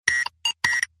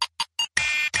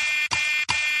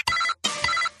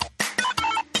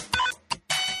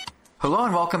Hello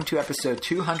and welcome to episode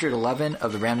 211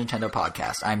 of the Round Nintendo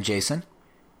podcast. I'm Jason.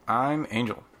 I'm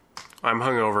Angel. I'm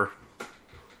hungover.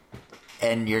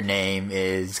 And your name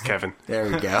is... Kevin. There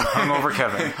we go. Hungover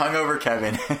Kevin. Hungover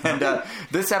Kevin. And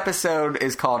this episode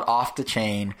is called Off the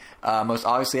Chain, most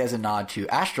obviously as a nod to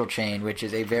Astral Chain, which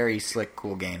is a very slick,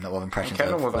 cool game that will have impressions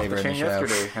Kevin of was flavor off the in the chain show.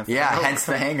 yesterday. Hence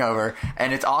the hangover.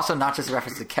 And it's also not just a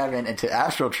reference to Kevin and to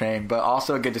Astral Chain, but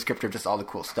also a good descriptor of just all the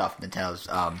cool stuff Nintendo's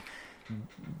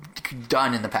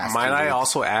done in the past. Might I weeks.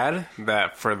 also add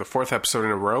that for the fourth episode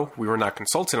in a row, we were not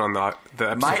consulted on the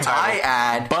episode Might title. I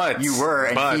add, but you were,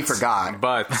 and he forgot.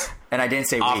 But And I didn't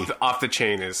say we. Off the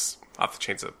Chain's a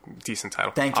decent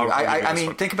title. Thank you. I'll give I this mean,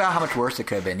 one. think about how much worse it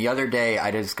could have been. The other day, I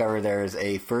discovered there's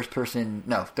a third-person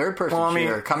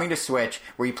shooter coming to Switch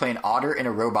where you play an otter in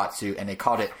a robot suit, and they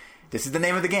called it, this is the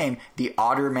name of the game, the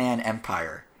Otterman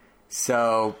Empire.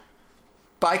 So,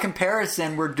 by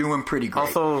comparison, we're doing pretty great.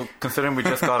 Also, considering we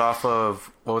just got off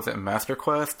of, what was it, Master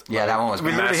Quest? Yeah, that one was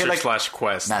we bad. literally Master hit /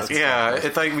 Quest. Master- Yeah,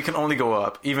 it's like we can only go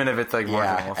up, even if it's like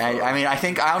marginal. Yeah, So. I mean, I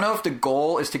think, I don't know if the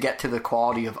goal is to get to the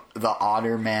quality of the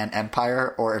Otterman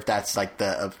Empire, or if that's like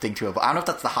the thing to evolve. I don't know if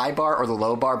that's the high bar or the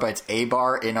low bar, but it's a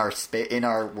bar in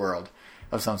our world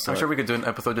of some sort. I'm sure we could do an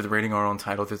episode just rating our own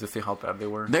titles just to see how bad they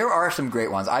were. There are some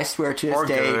great ones. I swear to this Or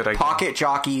day, good, I Pocket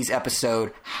Jockey's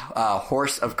episode,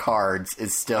 Horse of Cards,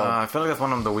 is still... I feel like that's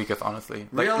one of the weakest, honestly.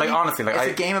 Really? Honestly. It's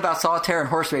a game about solitaire and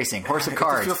horse racing. Horse of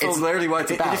Cards. just feels It's so- literally what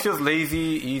it's It about. just feels lazy,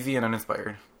 easy, and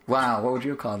uninspired. Wow, what would you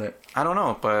have called it? I don't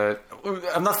know, but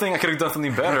I'm not saying I could have done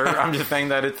something better. I'm just saying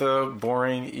that it's a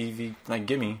boring, easy, like,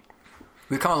 gimme.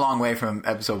 We've come a long way from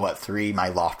episode, 3, My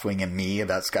Loftwing and Me,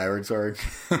 about Skyward Sword.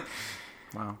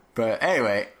 Wow. But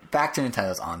anyway, back to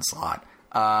Nintendo's Onslaught.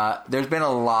 There's been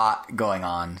a lot going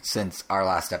on since our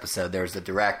last episode. There was the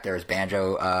Direct, there was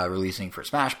Banjo releasing for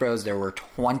Smash Bros. There were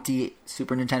 20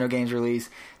 Super Nintendo games released.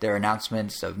 There are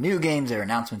announcements of new games. There are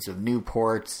announcements of new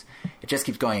ports. It just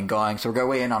keeps going and going. So we're going to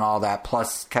weigh in on all that.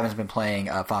 Plus, Kevin's been playing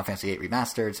Final Fantasy VIII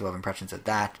Remastered, so we'll have impressions of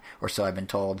that, or so I've been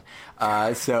told.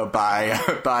 So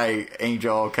by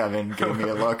Angel, Kevin gave me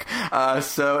a look.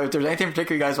 So if there's anything in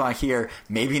particular you guys want to hear,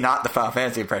 maybe not the Final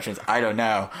Fantasy impressions, I don't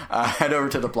know, head over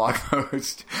to the blog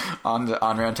post on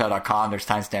Roundtail.com. There's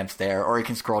timestamps there, or you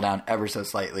can scroll down ever so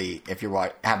slightly. If you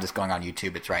have this going on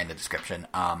YouTube, it's right in the description.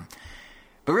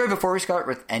 But really, before we start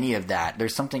with any of that,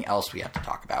 there's something else we have to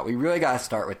talk about. We really got to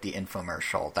start with the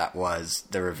infomercial that was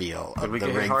the reveal of the Did we get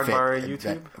Ring hit hard Fit by our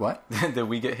event. YouTube? What? Did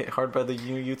we get hit hard by the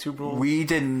new YouTube rule? We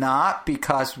did not,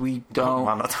 because we don't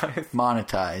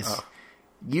monetize. Oh.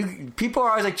 People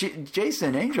are always like,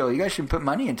 Jason, Angel, you guys should put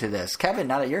money into this. Kevin,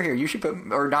 now that you're here, you should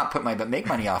not put money, but make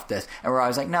money off this. And we're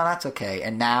always like, no, that's okay.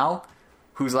 And now,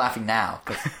 who's laughing now?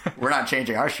 Because we're not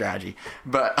changing our strategy.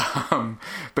 But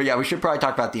yeah, we should probably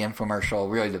talk about the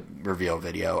infomercial, really the reveal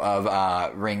video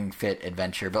of Ring Fit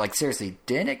Adventure. But like, seriously,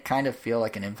 didn't it kind of feel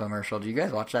like an infomercial? Did you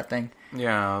guys watch that thing?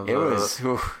 Yeah. It was...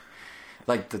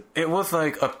 It was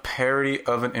like a parody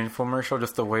of an infomercial,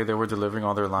 just the way they were delivering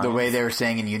all their lines. The way they were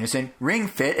saying in unison, Ring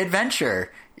Fit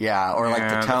Adventure. Yeah, or like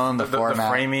the tone, the format. The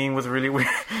framing was really weird.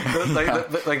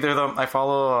 I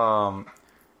follow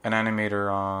an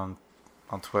animator on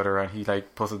Twitter, and he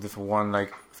like posted this one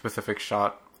like specific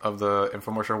shot of the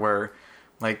infomercial where,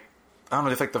 like, I don't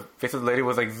know, just like the face of the lady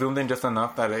was like zoomed in just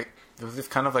enough that it was just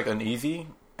kind of like uneasy,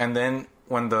 and then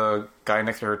when the guy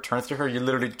next to her turns to her, you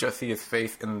literally just see his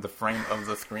face in the frame of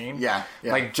the screen. Yeah.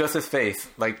 Like just his face,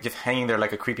 like just hanging there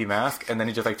like a creepy mask, and then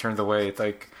he just like turns away. It's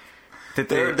like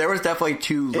there was definitely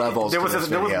two levels. There was to this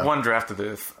there was video. one draft of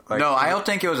this. Like, No, I don't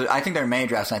think it was. I think there are many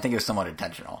drafts, and I think it was somewhat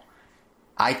intentional.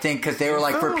 I think because they were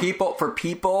like for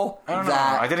people I don't know.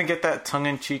 that I didn't get that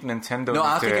tongue-in-cheek Nintendo. No,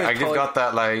 I think it was I just totally- got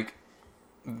that like,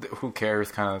 who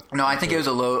cares kind of. No, I think it was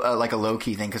a low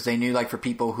key thing because they knew like for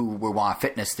people who would want a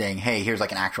fitness thing. Hey, here's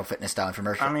like an actual fitness style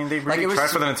infomercial. I mean, they like, really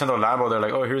tried for the Nintendo Labo. They're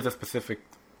like, oh, here's a specific.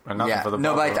 Yeah, for the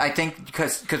no, but Labo. I think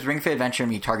because Ring Fit Adventure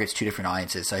me targets two different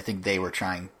audiences, so I think they were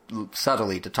trying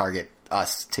subtly to target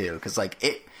us too. Because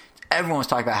like everyone was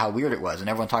talking about how weird it was, and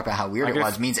everyone talked about how weird it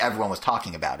was means everyone was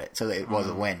talking about it, so it was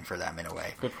a win for them in a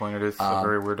way. Good point. It is a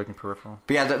very weird looking peripheral.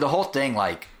 But yeah, the whole thing,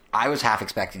 like, I was half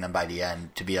expecting them by the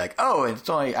end to be like, oh, it's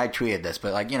only, I tweeted this,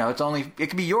 but like, it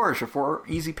could be yours for 4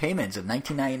 easy payments of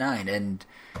 $19.99. And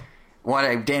what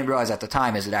I didn't realize at the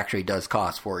time is it actually does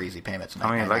cost 4 easy payments of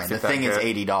 $19.99. like The thing is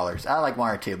 $80. I like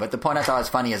 1 or 2, but the point I thought was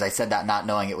funny is I said that not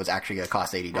knowing it was actually going to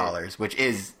cost $80, which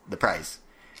is the price.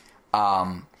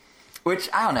 Which,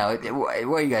 I don't know,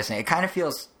 what are you guys saying? It kind of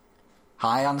feels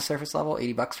high on the surface level,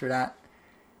 $80 for that,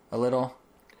 a little.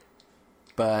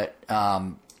 But,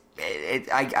 So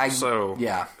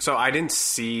I didn't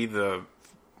see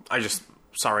I just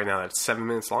saw right now that it's 7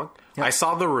 minutes long. Yep. I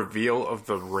saw the reveal of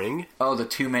the ring. Oh, the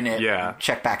 2-minute Yeah.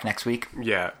 check back next week.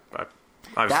 Yeah,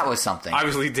 That was something.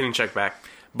 Obviously, didn't check back.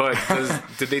 But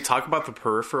did they talk about the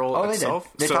peripheral Oh, they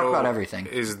itself? did. They talk about everything.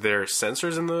 Is there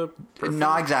sensors in the peripheral?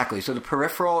 Not exactly. So the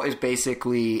peripheral is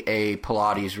basically a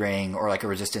Pilates ring or like a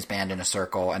resistance band in a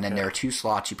circle, and then there are 2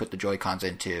 slots you put the Joy-Cons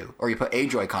into, or you put a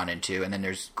Joy-Con into, and then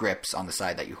there's grips on the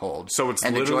side that you hold. So it's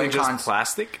and literally the just Joy-Cons,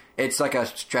 plastic? It's like a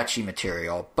stretchy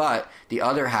material, but the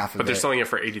other half of But they're it... selling it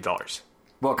for $80.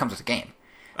 Well, it comes with a game.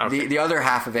 Okay. The other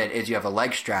half of it is you have a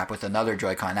leg strap with another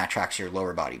Joy-Con that tracks your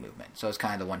lower body movement. So it's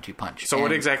kind of the 1-2 punch. So what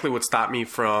And- exactly would stop me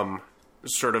from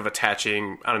sort of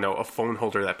attaching, I don't know, a phone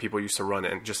holder that people used to run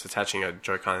and just attaching a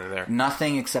Joy-Con in there?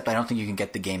 Nothing, except I don't think you can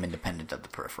get the game independent of the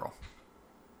peripheral.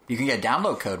 You can get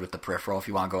download code with the peripheral if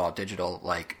you want to go all digital,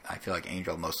 like I feel like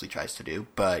Angel mostly tries to do,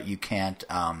 but you can't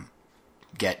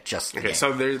get just the Okay, game.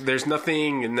 so there's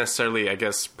nothing necessarily, I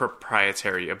guess,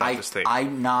 proprietary about this thing.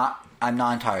 I'm not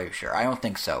entirely sure. I don't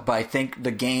think so. But I think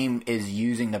the game is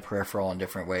using the peripheral in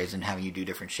different ways and having you do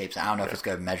different shapes. I don't know if it's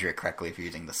going to measure it correctly if you're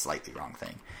using the slightly wrong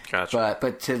thing. Gotcha.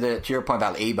 But to your point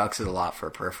about $80 is a lot for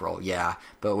a peripheral, yeah.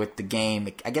 But with the game,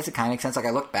 I guess it kind of makes sense. Like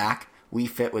I look back, Wii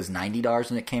Fit was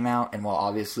 $90 when it came out, and while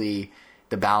obviously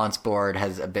the balance board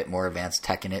has a bit more advanced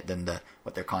tech in it than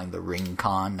what they're calling the Ring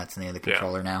Con. That's the name of the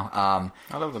controller now.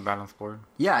 I love the balance board.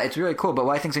 Yeah, it's really cool. But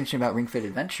what I think is interesting about Ring Fit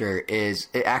Adventure is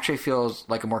it actually feels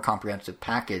like a more comprehensive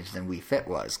package than Wii Fit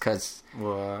was, because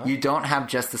you don't have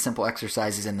just the simple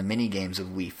exercises and the mini games of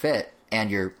Wii Fit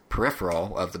and your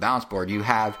peripheral of the balance board. You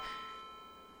have...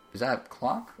 Is that a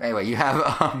clock? Anyway, you have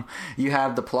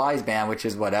the Pilates band, which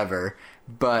is whatever,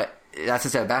 but that's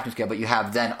instead of bathroom scale. But you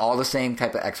have then all the same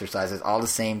type of exercises, all the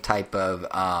same type of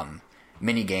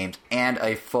mini games, and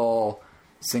a full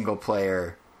single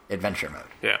player adventure mode.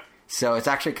 Yeah. So it's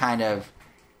actually kind of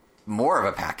more of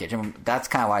a package, and that's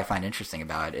kind of what I find interesting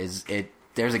about it. Is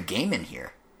there's a game in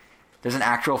here. There's an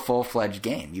actual full-fledged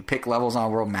game. You pick levels on a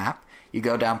world map. You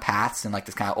go down paths in like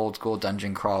this kind of old school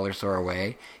dungeon crawler sort of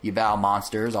way. You battle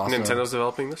monsters. Also, Nintendo's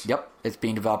developing this? Yep, it's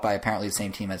being developed by apparently the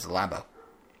same team as the Labo.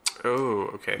 Oh,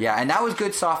 okay. Yeah, and that was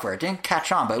good software. It didn't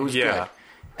catch on, but it was good.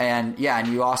 And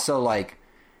you also like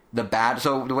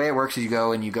so the way it works is you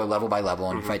go level by level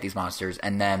and you fight these monsters,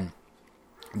 and then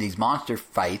these monster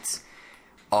fights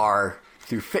are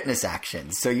through fitness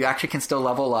actions. So you actually can still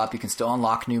level up, you can still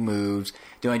unlock new moves.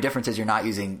 The only difference is you're not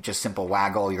using just simple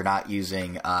waggle, you're not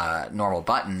using normal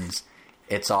buttons.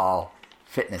 It's all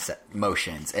fitness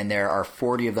motions, and there are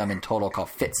 40 of them in total called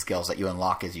fit skills that you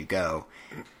unlock as you go.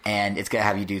 And it's going to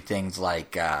have you do things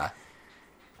like I'm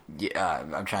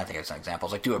trying to think of some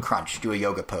examples, like do a crunch, do a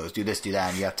yoga pose, do this, do that,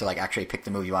 and you have to like actually pick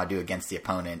the move you want to do against the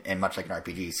opponent. And much like an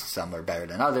RPG, some are better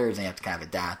than others, and you have to kind of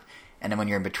adapt. And then when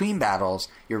you're in between battles,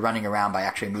 you're running around by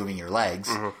actually moving your legs,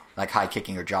 like high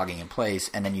kicking or jogging in place.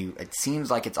 And then it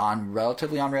seems like it's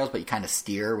relatively on rails, but you kind of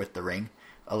steer with the ring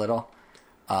a little.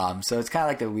 So it's kind of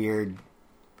like the weird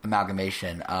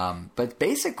amalgamation. But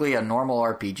basically a normal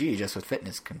RPG just with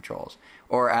fitness controls.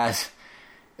 Or as,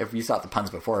 if you thought the puns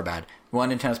before are bad,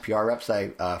 one Nintendo's PR reps I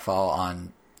follow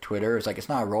on Twitter is like, it's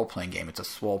not a role-playing game, it's a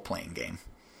swole-playing game.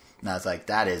 And I was like,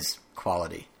 that is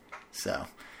quality. So...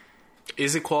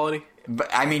 Is it quality? But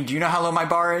I mean, do you know how low my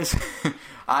bar is?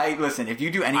 Listen. If you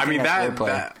do anything that's roleplay,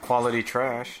 that quality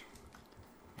trash.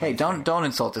 hey, don't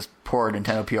insult this poor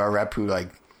Nintendo PR rep who like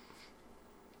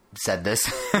said this.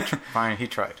 Fine, he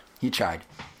tried. He tried,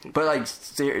 but like,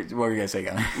 what were you gonna say,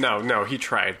 Gunnar? No, he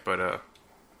tried, but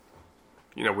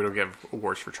we don't give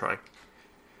awards for trying.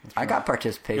 I got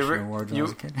participation awards when I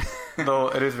was a kid. Though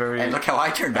it is very And look how I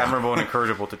turned out. admirable and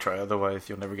encourageable to try. Otherwise,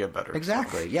 you'll never get better.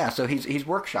 Exactly. Yeah. So he's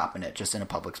workshopping it just in a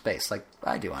public space, like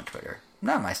I do on Twitter.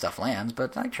 None of my stuff lands,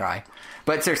 but I try.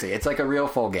 But seriously, it's like a real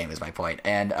full game, is my point.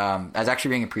 And I was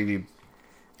actually reading a preview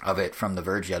of it from The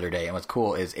Verge the other day, and what's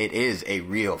cool is it is a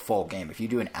real full game. If you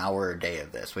do an hour a day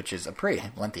of this, which is a pretty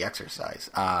lengthy exercise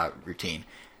routine,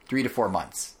 3 to 4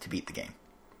 months to beat the game.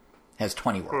 It has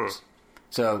 20 worlds.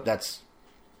 So that's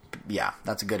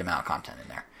a good amount of content in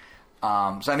there.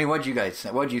 So I mean, what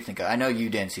did you think of? I know you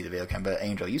didn't see the video game, but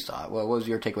Angel, you saw it. What was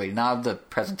your takeaway? Not of the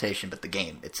presentation, but the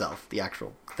game itself, the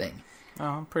actual thing.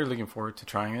 I'm pretty looking forward to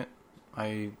trying it.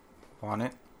 I want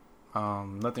it.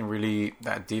 Nothing really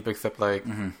that deep except like,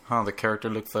 the character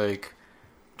looks like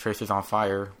Tracer's on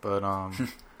fire, but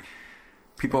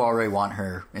people already want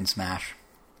her in Smash.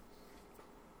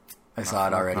 I saw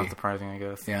it already. Not surprising, I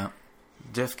guess. Yeah.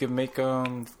 Just give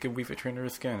Wii Fit Trainer a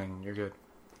skin and you're good.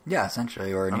 Yeah,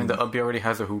 essentially. Or I mean, the Ubby already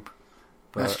has a hoop.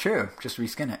 But, that's true. Just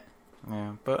reskin it.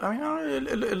 Yeah, but I mean,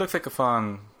 it looks like a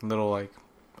fun little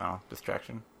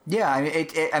distraction. Yeah,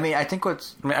 I mean, I think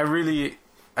what's... I mean,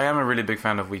 I am a really big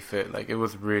fan of Wii Fit. Like, it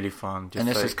was really fun. Just and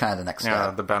this like, is kind of the next step.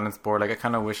 Yeah, the balance board. Like, I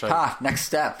kind of wish next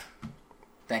step.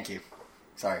 Thank you.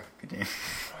 Sorry, continue.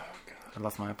 I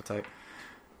lost my appetite.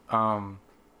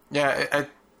 Yeah, I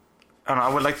don't know.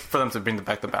 I would like for them to bring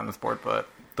back the balance board, but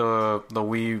the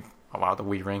Wii... Oh, wow, the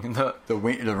Wii Ring.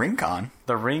 The Ring-Con?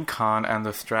 The Ring-Con and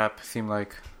the strap seem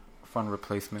like fun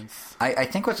replacements. I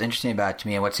think what's interesting about it to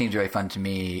me, and what seems really fun to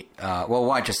me,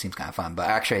 it just seems kind of fun, but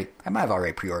actually, I might have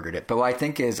already pre-ordered it, but what I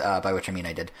think is, by which I mean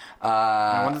I did.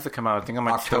 When does it come out? I think I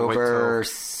might still wait till... October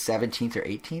 17th or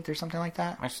 18th or something like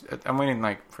that? I'm waiting,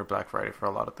 like, for Black Friday for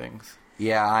a lot of things.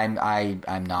 Yeah, I'm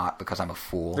not, because I'm a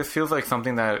fool. This feels like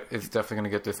something that is definitely going to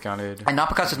get discounted. And not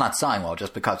because it's not selling well,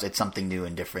 just because it's something new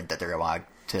and different that they're going to want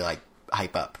to, like,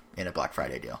 hype up in a Black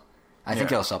Friday deal. I think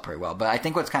it'll sell pretty well. But I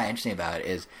think what's kind of interesting about it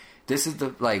is this is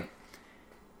the, like...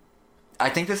 I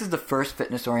think this is the first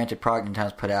fitness-oriented product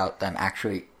Nintendo's put out that I'm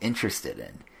actually interested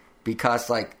in. Because,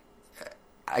 like,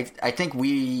 I think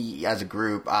we as a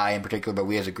group, I in particular, but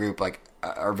we as a group, like,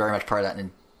 are very much part of that,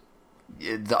 and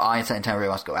the audience that Nintendo really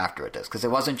wants to go after with this. Because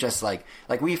it wasn't just, like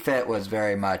Wii Fit was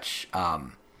very much...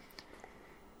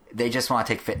 they just want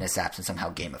to take fitness apps and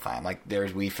somehow gamify them. Like,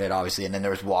 there's Wii Fit, obviously, and then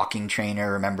there's Walking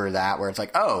Trainer, remember that? Where it's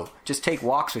like, oh, just take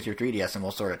walks with your 3DS and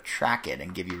we'll sort of track it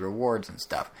and give you rewards and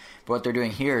stuff. But what they're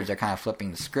doing here is they're kind of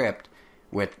flipping the script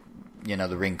with, you know,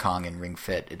 the Ring Kong and Ring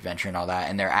Fit adventure and all that,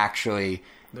 and they're actually...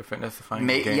 They're fitnessifying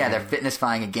a game. Yeah, they're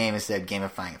fitnessifying a game instead of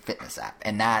gamifying a fitness app.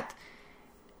 And that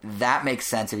makes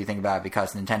sense if you think about it,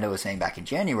 because Nintendo was saying back in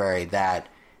January that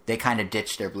they kind of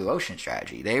ditched their Blue Ocean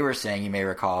strategy. They were saying, you may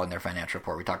recall in their financial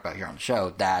report we talked about here on the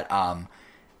show, that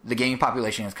the gaming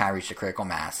population has kind of reached a critical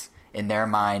mass. In their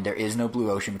mind, there is no Blue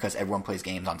Ocean because everyone plays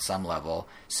games on some level.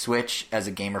 Switch, as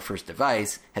a gamer-first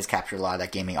device, has captured a lot of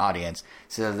that gaming audience.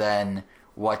 So then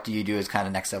what do you do as kind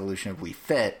of next evolution of Wii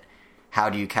Fit? How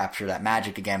do you capture that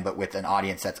magic again, but with an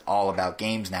audience that's all about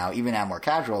games now, even at a more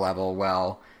casual level?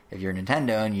 Well, if you're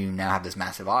Nintendo and you now have this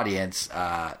massive audience,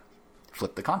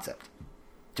 flip the concept.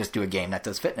 Just do a game that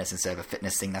does fitness instead of a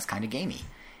fitness thing that's kind of gamey.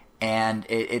 And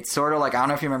it's sort of like, I don't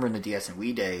know if you remember in the DS and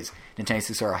Wii days, Nintendo used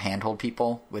to sort of handhold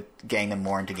people with getting them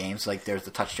more into games. Like, there's the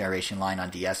Touch Generation line on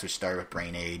DS, which started with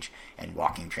Brain Age and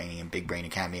Walking Training and Big Brain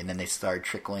Academy, and then they started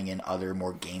trickling in other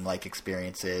more game-like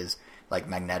experiences, like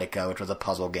Magnetica, which was a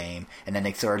puzzle game, and then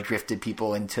they sort of drifted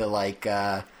people into, like,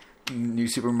 New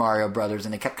Super Mario Brothers,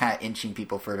 and they kept kind of inching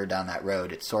people further down that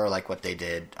road. It's sort of like what they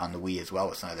did on the Wii as well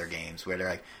with some of their games, where they're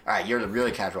like, all right, you're the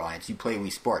really casual audience, you play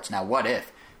Wii Sports. Now, what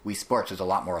if Wii Sports was a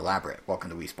lot more elaborate? Welcome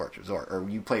to Wii Sports Resort. Or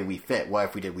you play Wii Fit. What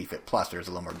if we did Wii Fit Plus? There's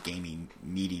a little more gamey,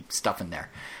 meaty stuff in there.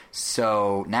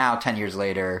 So now, 10 years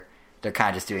later, they're kind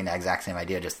of just doing that exact same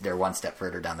idea, just they're one step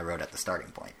further down the road at the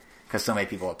starting point. Because so many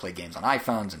people have played games on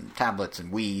iPhones and tablets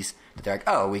and Wiis that they're like,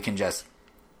 oh, we can just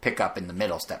pick up in the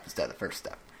middle step instead of the first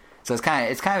step. So it's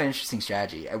kind of an interesting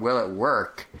strategy. Will it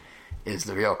work is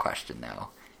the real question, though.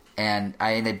 And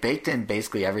they baked in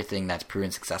basically everything that's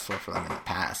proven successful for them in the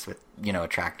past with, you know,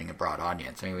 attracting a broad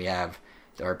audience. I mean, we have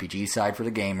the RPG side for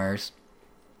the gamers,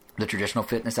 the traditional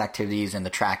fitness activities and the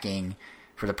tracking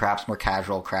for the perhaps more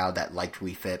casual crowd that liked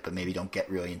Wii Fit but maybe don't get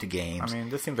really into games. I mean,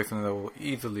 this seems like something that will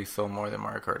easily sell more than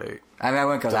Mario Kart 8. I mean, I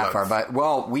wouldn't go that far, but,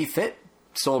 well, Wii Fit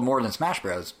sold more than Smash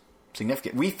Bros.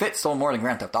 Significant. Wii Fit sold more than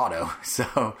Grand Theft Auto.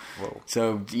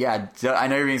 So yeah, I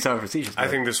know you're being somewhat facetious. I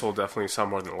think this will definitely sell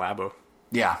more than Labo.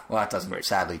 Yeah, well, that doesn't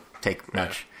sadly take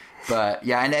much. But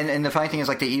yeah, and the funny thing is,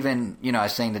 like, they even, you know, I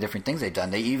was saying the different things they've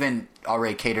done. They even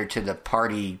already catered to the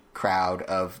party crowd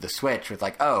of the Switch with,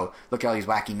 like, oh, look at all these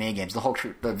wacky mini games. The whole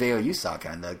the video you saw,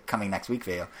 Kevin, the coming next week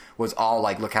video, was all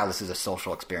like, look how this is a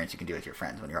social experience you can do with your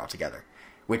friends when you're all together,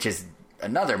 which is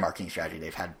another marketing strategy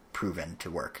they've had proven to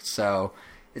work. So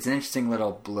it's an interesting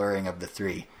little blurring of the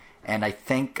three, and I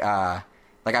think.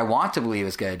 Like, I want to believe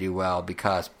it's going to do well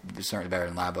because it's certainly better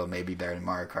than Labo, maybe better than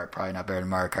Mario Kart, probably not better than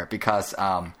Mario Kart because,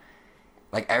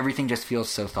 like, everything just feels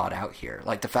so thought out here.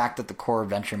 Like, the fact that the core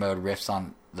adventure mode riffs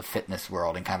on the fitness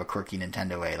world in kind of a quirky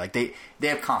Nintendo way. Like, they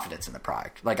have confidence in the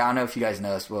product. Like, I don't know if you guys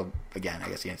noticed, well, again, I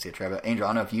guess you didn't see it, Trevor, but Angel, I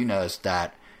don't know if you noticed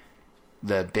that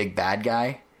the big bad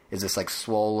guy is this, like,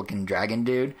 swole-looking dragon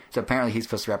dude. So apparently he's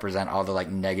supposed to represent all the, like,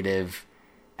 negative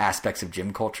aspects of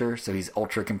gym culture. So he's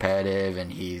ultra competitive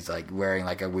and he's like wearing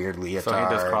like a weird leotard. So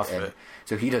he does CrossFit.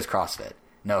 So he does CrossFit.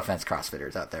 No offense,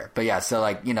 CrossFitters out there. But yeah, so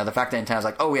like, you know, the fact that Nintendo's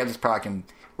like, oh, we have this product and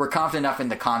we're confident enough in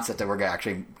the concept that we're going to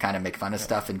actually kind of make fun of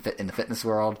stuff in the fitness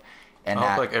world. And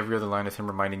I hope like every other line is him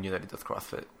reminding you that he does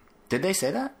CrossFit. Did they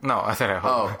say that? No, I said I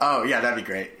hope. Oh, yeah, that'd be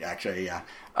great, actually, yeah.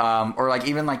 Or like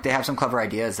even like they have some clever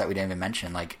ideas that we didn't even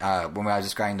mention. Like when I was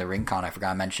describing the Ring Con, I forgot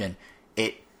to mention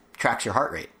it tracks your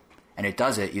heart rate, and it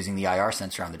does it using the IR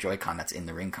sensor on the Joy-Con that's in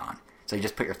the Ring-Con. So you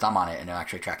just put your thumb on it, and it'll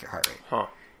actually track your heart rate. Huh.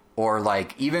 Or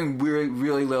like even really,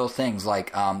 really little things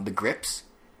like the grips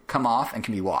come off and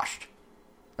can be washed.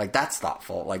 Like that's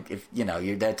thoughtful. Like if you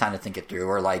had time to think it through.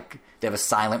 Or like they have a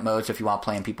silent mode, so if you want to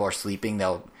play and people are sleeping,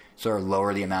 they'll sort of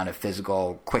lower the amount of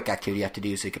physical quick activity you have to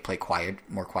do, so you can play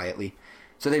more quietly.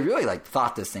 So they really like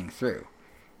thought this thing through.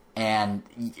 And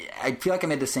I feel like I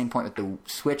made the same point with the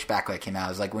Switch back when it came out.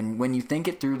 It's like when you think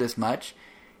it through this much,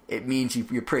 it means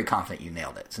you're pretty confident you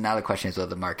nailed it. So now the question is, will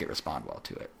the market respond well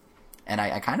to it? And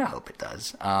I kind of hope it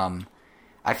does.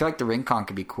 I feel like the Ring-Con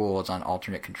could be cool as an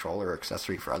alternate controller or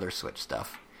accessory for other Switch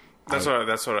stuff. That's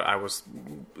what I was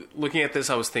looking at this.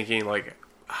 I was thinking like,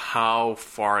 how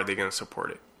far are they going to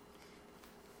support it?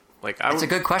 Like, it's a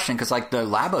good question because like the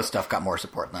Labo stuff got more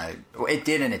support than it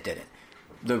did, and it didn't.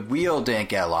 The wheel didn't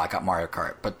get a lot. It got Mario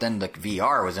Kart, but then the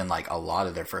VR was in like a lot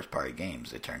of their first party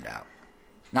games. It turned out,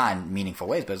 not in meaningful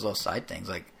ways, but as little side things.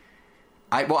 Like,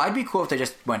 I'd be cool if they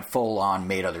just went full on,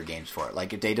 made other games for it.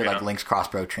 Like if they did like Link's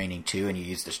Crossbow Training 2, and you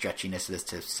used the stretchiness of this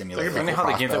to simulate. Like, funny how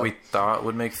the games that we thought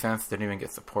would make sense didn't even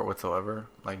get support whatsoever.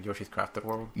 Like Yoshi's Crafted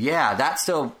World. Yeah, that's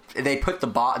still they put a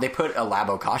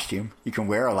Labo costume. You can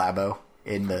wear a Labo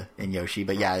in Yoshi,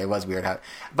 but yeah, it was weird how.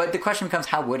 But the question becomes,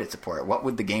 how would it support it? What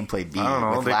would the gameplay be? I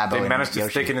don't know. With Labo they managed to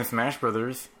Yoshi? stick it in Smash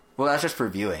Brothers. Well, that's just for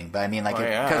viewing, but I mean, like,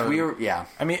 because we were,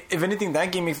 I mean, if anything,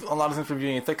 that game makes a lot of sense for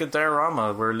viewing. It's like a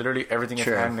diorama where literally everything is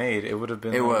handmade. It would have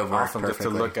been awesome just to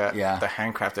look at the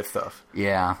handcrafted stuff.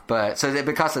 Yeah, but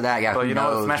because of that,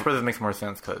 But Smash Brothers makes more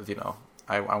sense because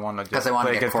I want to just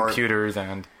play against computers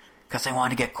and because I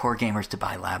want to get core gamers to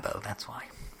buy Labo. That's why.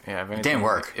 Yeah, it didn't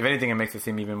work. If anything, it makes it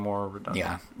seem even more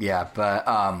redundant. Yeah,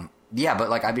 but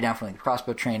like I'd be down for like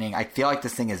crossbow training. I feel like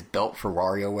this thing is built for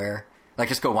WarioWare. Like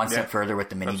just go one step further with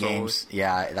the mini games.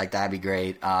 Yeah, like that'd be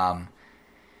great. And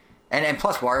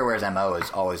plus WarioWare's MO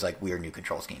is always like weird new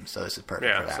control schemes, so this is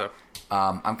perfect for that. So.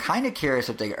 I'm kind of curious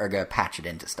if they are going to patch it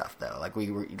into stuff though. Like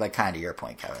like kind of your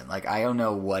point, Kevin. Like I don't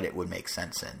know what it would make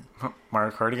sense in.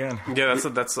 Mario Kart again. Yeah,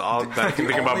 that's all that I can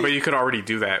think about. But you could already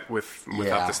do that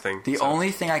without this thing. The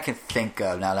only thing I can think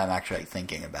of now that I'm actually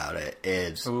thinking about it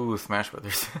is Smash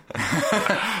Brothers.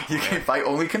 You can fight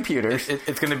only computers.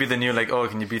 It's going to be the new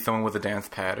can you beat someone with a dance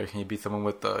pad, or can you beat someone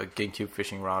with the GameCube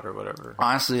fishing rod or whatever?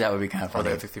 Honestly, that would be kind of funny.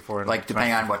 Or the 64. Like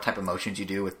depending on what type of motions you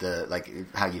do with the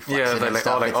how you flex it and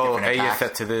stuff. A is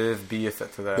set to this, B is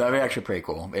set to that. That'd be actually pretty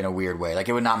cool in a weird way. Like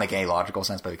it would not make any logical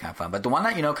sense, but it'd be kind of fun. But the one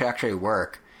that could actually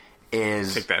work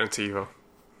is take that into Evo.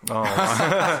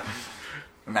 Oh,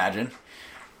 imagine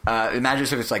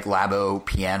if it's like Labo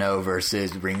Piano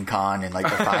versus Ring-Con in like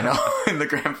the final in the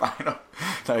grand final.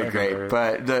 That'd be great.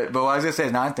 But what I was gonna say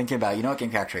is now I'm thinking about what game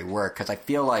can actually work because I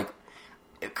feel like.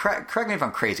 Correct me if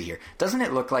I'm crazy here. Doesn't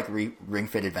it look like Ring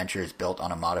Fit Adventure is built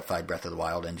on a modified Breath of the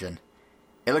Wild engine?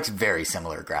 It looks very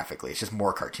similar graphically. It's just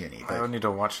more cartoony. I don't need to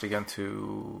watch it again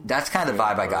to... That's kind of the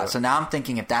vibe I got. So now I'm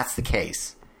thinking if that's the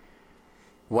case,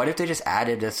 what if they just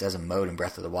added this as a mode in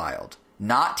Breath of the Wild?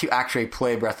 Not to actually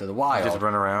play Breath of the Wild. Just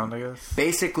run around, I guess?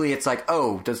 Basically, it's like,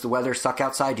 does the weather suck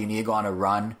outside? Do you need to go on a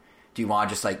run? Do you want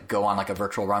to just go on a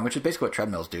virtual run? Which is basically what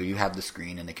treadmills do. You have the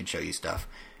screen and they can show you stuff.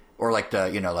 Or like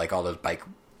all those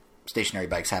stationary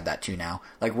bikes have that too now.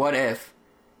 Like, what if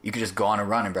you could just go on a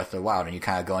run in Breath of the Wild and you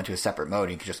kind of go into a separate mode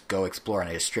and you could just go explore and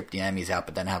they just strip the enemies out,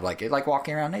 but then have like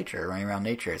walking around nature, running around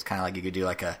nature. It's kind of like you could do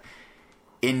like a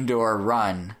indoor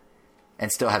run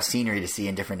and still have scenery to see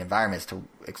in different environments to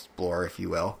explore, if you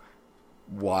will,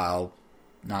 while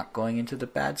not going into the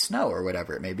bad snow or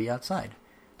whatever it may be outside.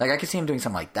 Like, I could see them doing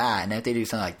something like that, and if they do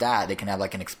something like that, they can have,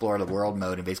 like, an Explore the World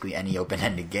mode in basically any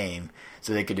open-ended game.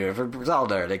 So they could do it for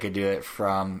Zelda, they could do it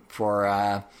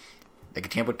they could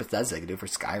team up with Bethesda, they could do it for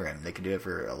Skyrim, they could do it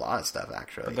for a lot of stuff,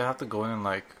 actually. But they have to go in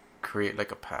and, create,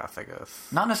 a path, I guess.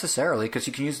 Not necessarily, because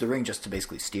you can use the ring just to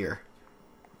basically steer.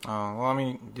 Oh, well, I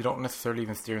mean, you don't necessarily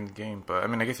even steer in the game, but, I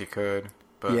mean, I guess you could.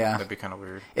 But that'd be kind of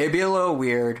weird. It'd be a little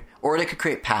weird. Or they could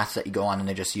create paths that you go on and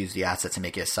they just use the assets and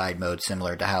make it a side mode,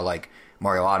 similar to how,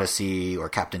 Mario Odyssey or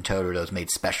Captain Toad or those made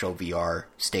special VR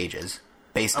stages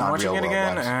based on real world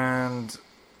again, lives. And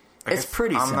it's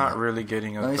pretty I'm similar. not really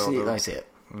getting a Let me see it.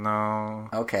 No.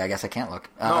 Okay, I guess I can't look.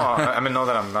 No, I mean, no,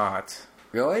 that I'm not.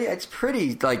 Really? It's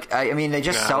pretty, I mean, they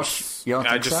just you don't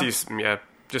think so?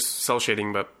 Just cell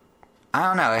shading, but... I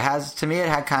don't know. To me, it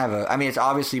had kind of it's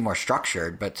obviously more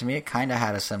structured, but to me, it kind of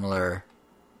had a similar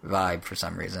vibe for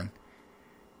some reason.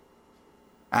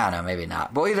 I don't know, maybe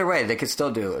not. But either way, they could still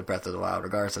do it with Breath of the Wild,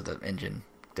 regardless of the engine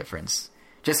difference.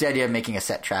 Just the idea of making a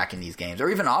set track in these games. Or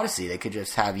even Odyssey, they could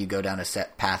just have you go down a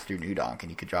set path through New Donk and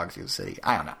you could jog through the city.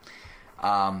 I don't know.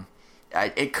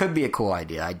 it could be a cool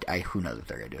idea. Who knows if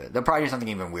they're going to do it. They'll probably do something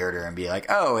even weirder and be like,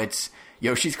 oh, it's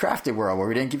Yoshi's Crafted World where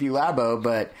we didn't give you Labo,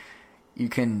 but you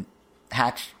can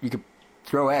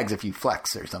throw eggs if you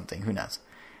flex or something. Who knows?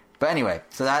 But anyway,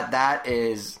 so that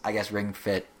is, I guess, Ring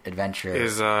Fit Adventure.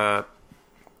 Is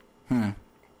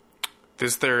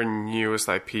this their newest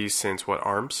IP since what,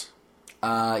 ARMS?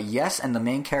 Yes, and the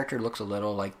main character looks a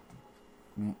little like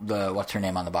the what's her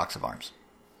name on the box of ARMS?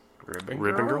 Ribbon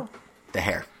Girl? The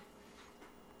hair.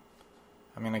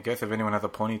 I mean, I guess if anyone has a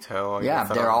ponytail... Yeah,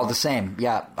 they're all the same.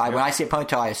 Yeah, when I see a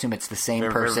ponytail, I assume it's the same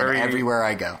person everywhere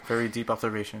I go. Very deep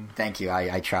observation. Thank you,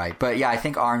 I tried. But yeah, I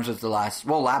think ARMS was the last...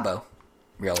 Well, Labo,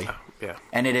 really. Yeah.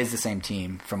 And it is the same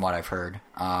team, from what I've heard.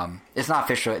 It's not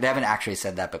official. They haven't actually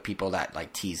said that, but people that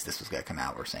like teased this was going to come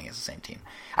out were saying it's the same team.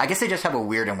 I guess they just have a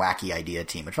weird and wacky idea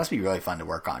team, which must be really fun to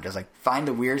work on. Just like find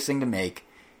the weirdest thing to make,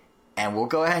 and we'll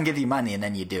go ahead and give you money, and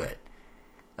then you do it.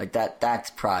 Like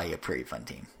that's probably a pretty fun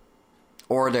team.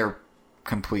 Or they're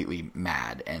completely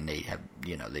mad and they have,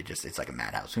 it's like a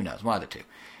madhouse. Who knows? One of the two.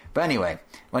 But anyway,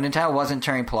 when Nintendo wasn't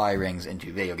turning Palai rings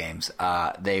into video games,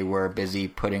 they were busy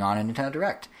putting on a Nintendo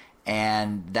Direct.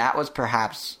 And that was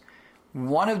perhaps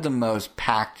one of the most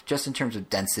packed, just in terms of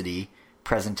density,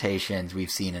 presentations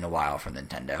we've seen in a while from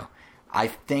Nintendo. I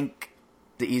think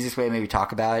the easiest way to maybe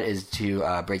talk about it is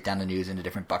to break down the news into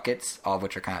different buckets, all of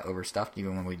which are kind of overstuffed,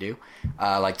 even when we do.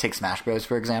 Like, take Smash Bros.,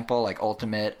 for example. Like,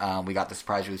 Ultimate, we got the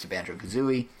surprise release of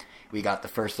Banjo-Kazooie. We got the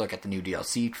first look at the new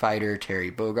DLC fighter, Terry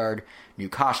Bogard. New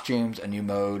costumes, a new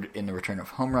mode in the Return of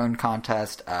Home Run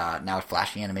contest. Now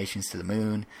flashing animations to the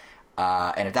moon.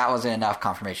 And if that wasn't enough,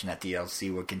 confirmation that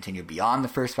DLC would continue beyond the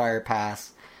first Fire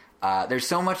Pass. There's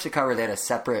so much to cover. They had a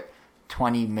separate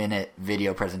 20-minute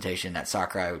video presentation that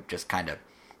Sakurai just kind of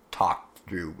talked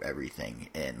through everything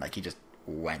in. Like, he just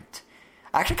went.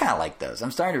 I actually kind of like those. I'm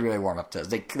starting to really warm up to those.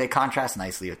 They contrast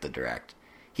nicely with the Direct.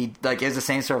 He, like, is the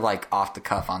same sort of, like,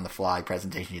 off-the-cuff, on-the-fly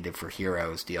presentation he did for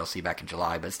Heroes DLC back in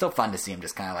July, but it's still fun to see him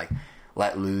just kind of, like,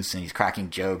 let loose, and he's cracking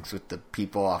jokes with the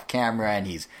people off camera, and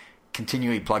he's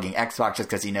continually plugging Xbox just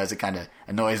because he knows it kind of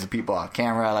annoys the people off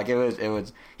camera. Like, it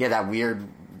was, he had that weird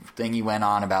thing he went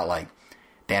on about, like,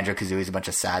 Banjo-Kazooie's a bunch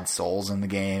of sad souls in the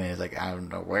game, and he's like, I don't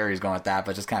know where he's going with that,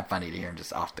 but it's just kind of funny to hear him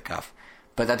just off the cuff.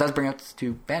 But that does bring us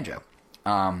to Banjo.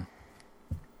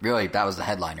 Really, that was the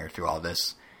headliner through all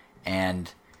this,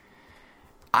 and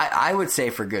I would say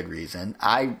for good reason.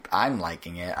 I'm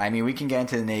liking it. I mean, we can get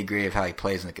into the nitty-gritty of how he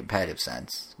plays in the competitive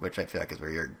sense, which I feel like is where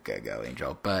you're gonna go,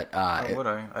 Angel. But I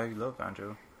love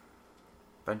Banjo.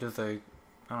 Banjo's like,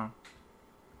 I don't know,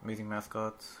 amazing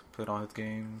mascots. Played all his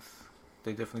games.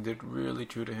 They definitely did really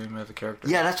true to him as a character.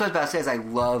 Yeah, that's what I was about to say. Is I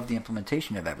love the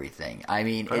implementation of everything. I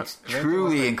mean, it's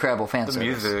truly incredible fan service. The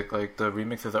music, like the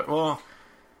remixes are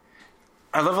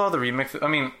I love all the remixes. I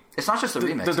mean, it's not just the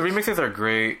remixes. The remixes are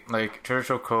great. Like Treasure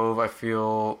Trove Cove, I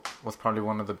feel was probably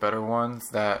one of the better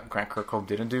ones that Grant Kirkhope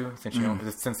didn't do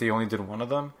since he only did one of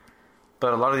them.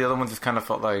 But a lot of the other ones just kind of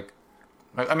felt like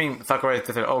I mean, Sakurai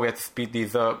just said, we had to speed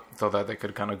these up so that they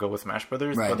could kind of go with Smash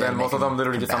Brothers. Right, but then most of them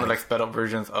literally just sounded like sped up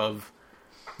versions of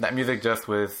that music, just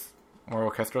with more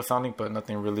orchestral sounding, but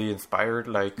nothing really inspired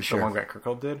like the one Grant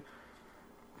Kirkhope did.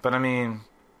 But I mean,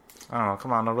 I don't know,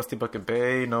 come on, no Rusty Bucket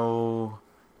Bay, no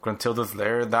Gruntilda's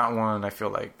Lair. That one I feel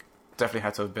like definitely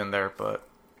had to have been there, but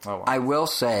oh well. I will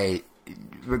say,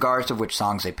 regardless of which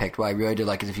songs they picked, what I really do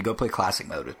like is if you go play classic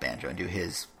mode with Banjo and do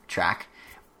his track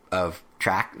of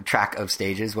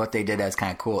stages, what they did as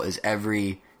kind of cool is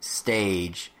every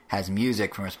stage has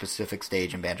music from a specific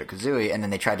stage in Banjo-Kazooie, and then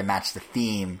they tried to match the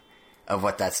theme of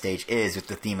what that stage is with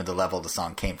the theme of the level the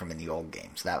song came from in the old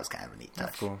game. So that was kind of a neat touch.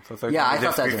 That's cool. So it's like I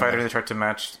thought Street Fighter, they tried to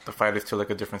match the fighters to like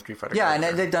a different Street Fighter character.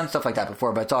 And they've done stuff like that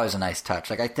before, but it's always a nice touch.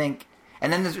 Like, I think...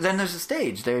 And then there's a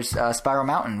stage. There's Spiral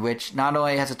Mountain, which not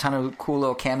only has a ton of cool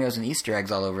little cameos and Easter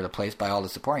eggs all over the place by all the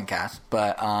supporting cast,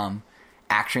 but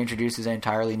actually introduces an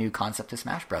entirely new concept to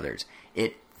Smash Brothers.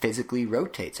 It physically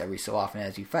rotates every so often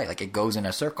as you fight. Like, it goes in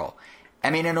a circle. I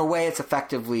mean, in a way, it's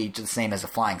effectively the same as a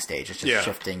flying stage. It's just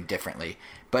shifting differently.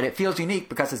 But it feels unique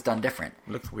because it's done different.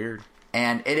 It looks weird.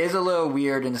 And it is a little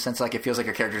weird in the sense, like, it feels like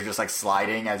your character's just, like,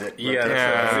 sliding as it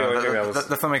rotates.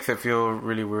 That's what makes it feel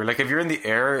really weird. Like, if you're in the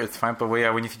air, it's fine, but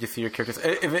when you just see your characters...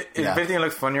 If anything, it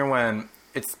looks funnier when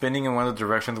it's spinning in one of the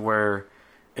directions where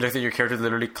it looks like your character's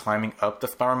literally climbing up the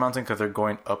Spiral Mountain because they're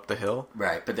going up the hill.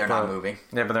 Right, but they're not moving.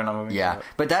 Yeah, but they're not moving. Yeah,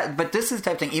 but this is the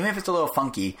type of thing, even if it's a little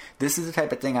funky, this is the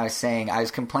type of thing I was saying. I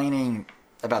was complaining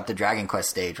about the Dragon Quest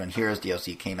stage when Heroes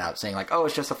DLC came out, saying like,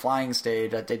 it's just a flying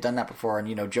stage. They've done that before,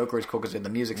 and Joker is cool because of the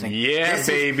music. Saying,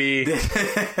 baby.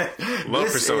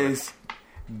 Love Persona.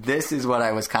 This is what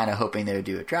I was kind of hoping they would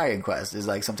do at Dragon Quest, is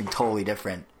like something totally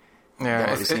different than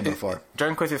what we've seen before.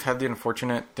 Dragon Quest has had the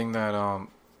unfortunate thing that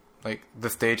like the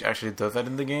stage actually does that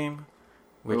in the game.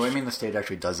 What do you mean the stage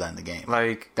actually does that in the game?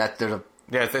 Like that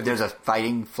there's a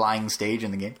fighting flying stage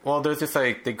in the game? Well, there's just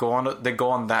like they go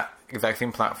on that exact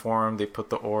same platform, they put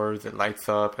the orbs, it lights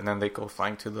up, and then they go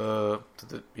flying to the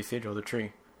Besieger or the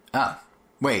tree. Ah.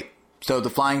 Wait. So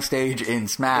the flying stage in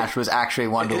Smash was actually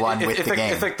 1-to-1 with the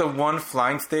game. It's like the one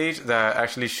flying stage that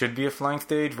actually should be a flying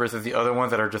stage versus the other ones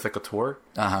that are just like a tour.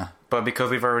 Uh-huh. But because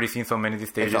we've already seen so many of these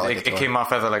stages, like it came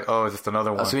off as like, oh, it's just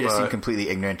another one. So we just seemed completely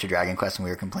ignorant to Dragon Quest when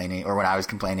we were complaining, or when I was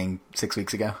complaining 6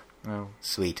 weeks ago? No.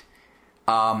 Sweet.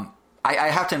 I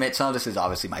have to admit, some of this is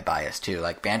obviously my bias, too.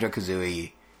 Like,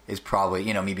 Banjo-Kazooie is probably,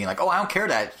 me being like, oh, I don't care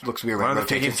that it looks weird when it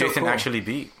rotates. It's Jason actually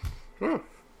beat.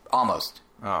 Almost.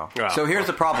 Oh. So here's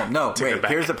the problem. No, wait,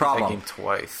 here's the problem. That game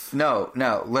twice. No,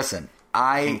 listen.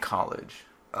 In college.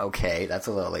 Okay, that's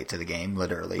a little late to the game,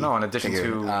 literally. No, in addition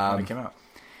to when it came out.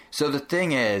 So the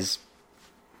thing is,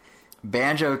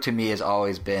 Banjo to me has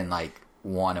always been like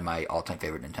one of my all-time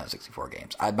favorite Nintendo 64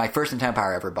 games. My first Nintendo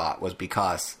Power I ever bought was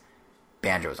because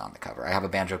Banjo was on the cover. I have a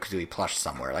Banjo-Kazooie plush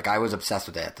somewhere. Like, I was obsessed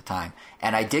with it at the time.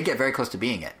 And I did get very close to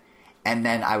beating it. And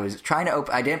then I was trying to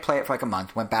I didn't play it for like a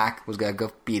month, went back, was going to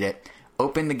go beat it,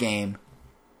 opened the game,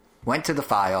 went to the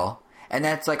file, and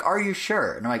then it's like, are you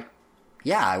sure? And I'm like,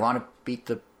 yeah, I want to beat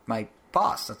my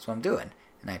boss. That's what I'm doing.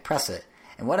 And I press it.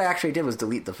 And what I actually did was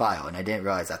delete the file, and I didn't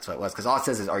realize that's what it was, because all it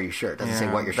says is, are you sure? It doesn't say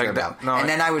what you're sure about. No, and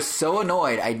then I was so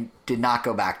annoyed, I did not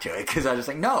go back to it, because I was just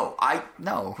like, no.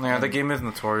 Yeah, the game is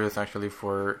notorious, actually,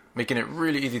 for making it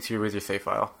really easy to erase your save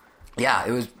file. Yeah,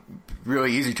 it was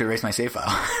really easy to erase my save file.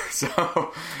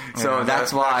 so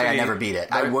that's why I never beat it.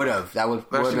 I would have. That would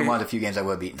have been one of the few games I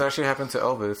would have beaten. That actually happened to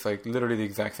Elvis. Like, literally the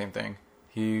exact same thing.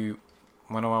 He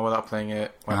went on without playing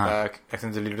it, went back,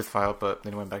 accidentally deleted his file, but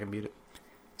then went back and beat it.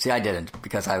 See, I didn't,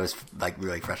 because I was, like,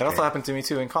 really frustrated. That also happened to me,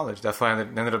 too, in college. That's why I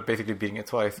ended up basically beating it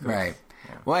twice. Right.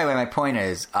 Yeah. Well, anyway, my point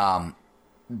is, I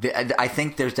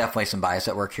think there's definitely some bias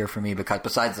at work here for me, because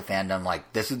besides the fandom,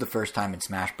 like, this is the first time in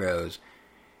Smash Bros.,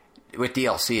 with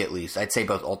DLC at least, I'd say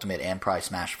both Ultimate and probably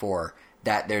Smash 4,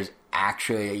 that there's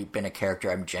actually been a character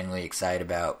I'm genuinely excited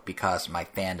about because my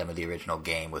fandom of the original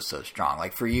game was so strong.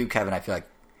 Like, for you, Kevin, I feel like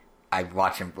I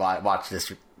watch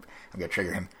this, I'm going to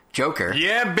trigger him, Joker.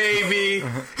 Yeah, baby!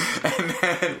 And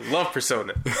then, love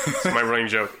Persona. It's my running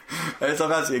joke. It's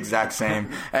about the exact same.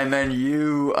 And then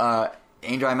you,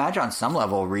 Angel, I imagine on some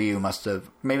level Ryu must have,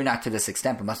 maybe not to this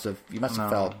extent, but you must have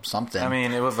felt something. I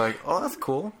mean, it was like, oh, that's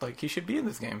cool. Like, he should be in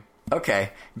this game.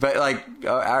 Okay. But, like,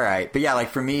 all right. But, yeah, like,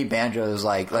 for me, Banjo is,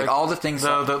 like all the things...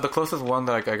 The closest one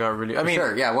that I got really... I mean...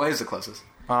 Sure, yeah. What is the closest?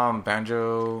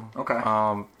 Banjo. Okay.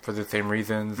 For the same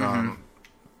reasons.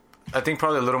 I think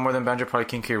probably a little more than Banjo, probably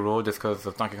King K. Rool, just because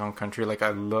of Donkey Kong Country. Like,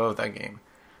 I love that game.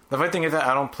 The funny thing is that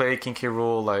I don't play King K.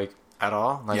 Rool, like, at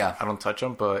all. Like, I don't touch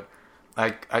them, but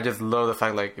I just love the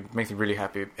fact, like, it makes me really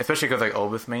happy. Especially because, like,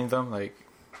 Elvis mains them. Like,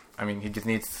 I mean, he just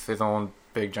needs his own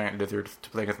big giant lizard to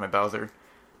play against my Bowser.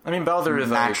 I mean, Bowser is,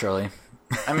 naturally.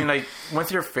 Like... I mean, like,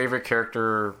 once your favorite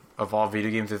character of all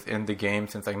video games is in the game,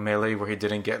 since, like, Melee, where he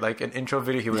didn't get, like, an intro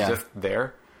video, he was just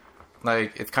there.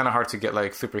 Like, it's kind of hard to get,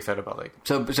 like, super excited about, like...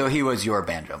 So he was your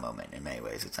Banjo moment in many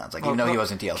ways, it sounds like, even though he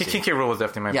wasn't DLC. King K. Rool was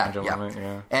definitely my Banjo moment,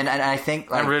 yeah. And I think,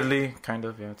 like... And Ridley, kind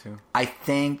of, yeah, too. I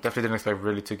think... Definitely didn't expect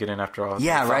Ridley to get in after all.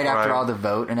 Yeah, right after all the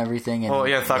vote and everything.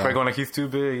 And, Sakurai going like, he's too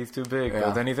big,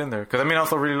 but then he's in there. Because, I mean, I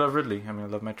also really love Ridley. I mean, I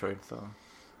love Metroid, so...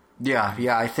 Yeah,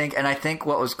 I think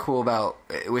what was cool about,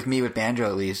 with me, with Banjo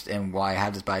at least, and why I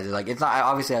have this bias, is, like, it's not,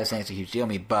 obviously I was saying it's a huge deal to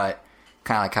me, but...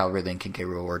 Kind of like how Ridley and King K.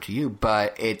 Rool were to you,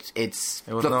 but it's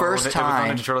the first time.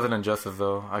 It was Ninja Turtles and Injustice,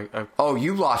 though. Oh,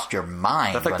 you lost your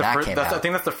mind when that came out. I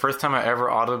think that's the first time I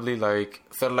ever audibly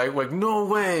said like no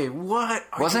way, what?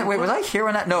 Was I here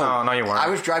when that? No, you weren't. I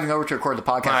was driving over to record the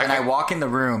podcast, and I walk in the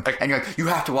room, and you're like, you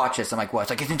have to watch this. I'm like, what? It's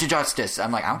like, it's Injustice.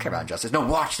 I'm like, I don't care about Injustice. No,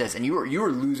 watch this. And you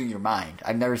were losing your mind.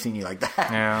 I've never seen you like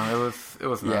that. Yeah, it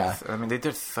was nice. I mean, they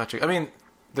did such a. I mean.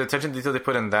 The attention to detail they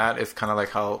put in that is kind of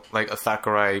like how, like, a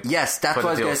Sakurai... Yes, that's what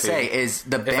I was going to say, is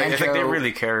the Banjo... It's like they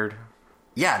really cared.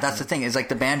 Yeah, that's the thing. It's like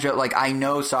the Banjo... Like, I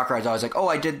know Sakurai's always like, oh,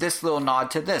 I did this little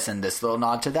nod to this and this little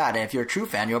nod to that, and if you're a true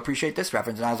fan, you'll appreciate this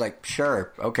reference. And I was like,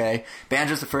 sure, okay.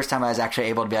 Banjo's the first time I was actually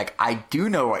able to be like, I do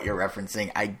know what you're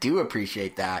referencing. I do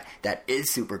appreciate that. That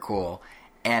is super cool.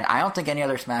 And I don't think any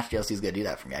other Smash DLC is going to do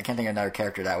that for me. I can't think of another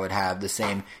character that would have the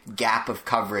same gap of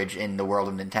coverage in the world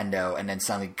of Nintendo and then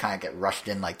suddenly kind of get rushed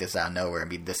in like this out of nowhere and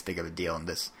be this big of a deal and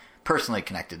this personally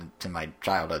connected to my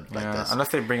childhood like this. Unless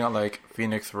they bring out, like,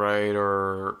 Phoenix Wright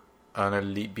or an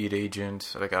Elite Beat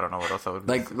agent. Like, I don't know what else I would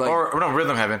Like or no,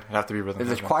 Rhythm Heaven. It'd have to be Rhythm if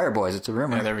there's Heaven. Choir Boys, it's a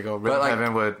rumor. Yeah, there we go. But, Rhythm like,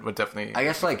 Heaven would definitely. I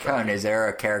guess, like, Cohen, is there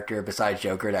a character besides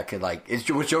Joker that could, like...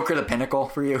 was Joker the pinnacle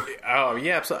for you? Oh,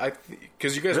 yeah, absolutely.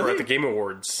 Because you guys were Really? at the Game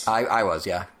Awards. I was,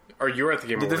 yeah. Or you were at the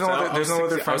Game Awards. There's no other- I was there's no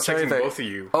other texting- I was franchise texting that- both of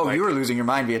you. Oh, like, you were losing your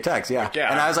mind via text, yeah.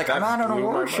 Yeah, And I was like, that I'm not on an blew my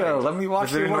award show. mind. Let me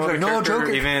watch There's the award show. other No, character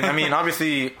Joker. Even I mean,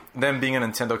 obviously, them being a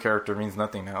Nintendo character means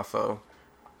nothing now. So,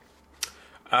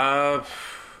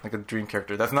 like a dream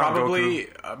character. That's not probably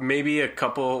Goku. maybe a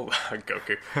couple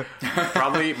Goku.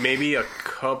 Probably maybe a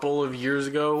couple of years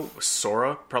ago,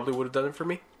 Sora probably would have done it for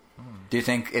me. Do you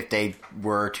think if they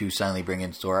were to suddenly bring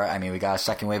in Sora, I mean, we got a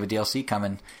second wave of DLC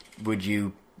coming, would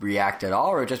you react at all,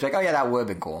 or just be like, oh yeah, that would have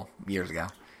been cool years ago?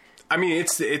 I mean,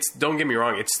 it's. Don't get me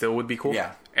wrong, it still would be cool.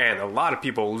 Yeah. And a lot of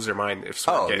people lose their mind if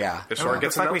Sora if Sora It's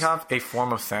gets like we announced. have a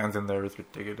form of Sans in there. It's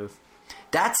ridiculous.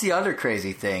 That's the other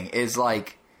crazy thing, is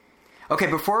like... Okay,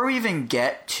 before we even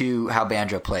get to how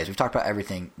Banjo plays, we've talked about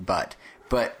everything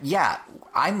but yeah,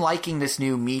 I'm liking this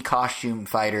new Mii costume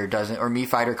fighter or Mii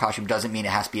fighter costume doesn't mean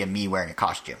it has to be a Mii wearing a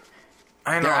costume.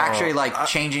 I know. They're actually like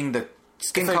changing the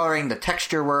skin like- coloring, the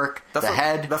texture work, the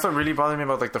head. That's what really bothered me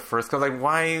about like the first. Cause like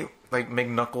why like make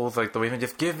Knuckles like the way?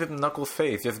 Just give him Knuckles'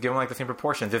 face. Just give him like the same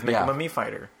proportions. Just make Yeah. him a Mii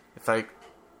fighter. It's like.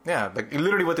 Yeah, like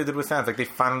literally what they did with Sans. Like they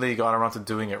finally got around to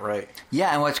doing it right.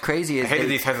 Yeah, and what's crazy is I hated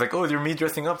these heads like, oh, you're me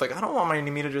dressing up. Like I don't want my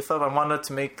me to dress up. I wanted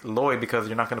to make Lloyd because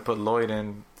you're not going to put Lloyd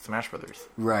in Smash Brothers.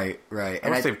 right. I And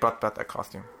wish they brought back that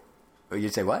costume.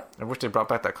 you'd say what? I wish they brought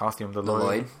back that costume, the The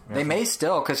Lloyd. Yeah. They may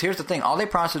still, because here's the thing: all they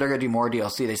promised they're going to do more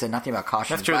DLC. They said nothing about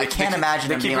costumes. That's true. But I They can't keep- imagine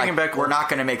they them keep being like, bringing back we're old- not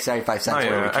going to make 75 cents. Oh,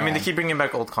 where we yeah. I mean, can. they keep bringing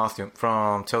back old costume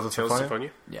from Tales of Tales of Symphonia.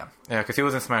 Symphonia? Yeah. Yeah, because he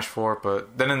was in Smash 4,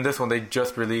 but then in this one, they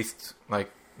just released like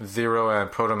Zero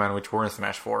and Proto Man, which were in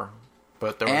Smash 4.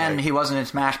 But they were And like, he wasn't in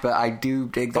Smash, but I do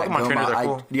dig that Pokemon trainers Gomon. are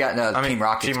cool. I mean, Team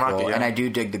Rocket's Team Rocket, cool, yeah. and I do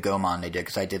dig the Gomon they did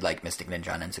because I did like Mystic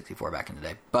Ninja on N64 back in the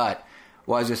day. But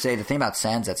what I was going to say, the thing about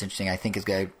Sans that's interesting, I think, is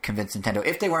going to convince Nintendo.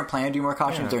 If they weren't planning to do more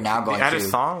costumes, they're now going they added to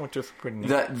song, which is pretty neat.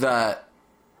 the.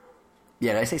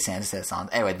 Yeah, did I say Sans instead of Sans?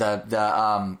 Anyway,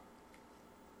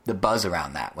 the buzz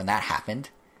around that when that happened,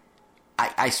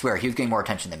 I swear he was getting more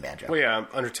attention than Banjo. Well, yeah,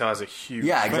 Undertale has a huge.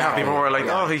 Yeah, But now exactly. people were like,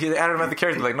 Yeah. oh, he added him as the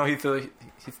character. Like, no, he's not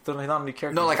a new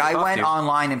character. No, like He's a I went costume.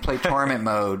 online and played tournament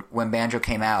mode when Banjo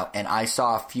came out, and I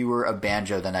saw fewer of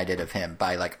Banjo than I did of him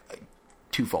by like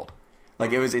twofold.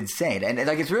 Like it was insane, and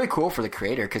like it's really cool for the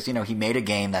creator because he made a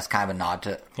game that's kind of a nod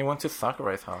to He went to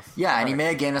Sakurai's house. yeah, and he Right. made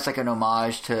a game that's like an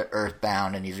homage to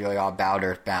Earthbound, and he's really all about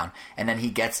Earthbound, and then he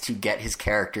gets to get his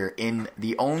character in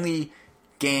the only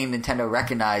game Nintendo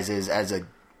recognizes as a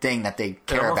thing that they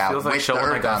care almost about feels like with the Shovel Knight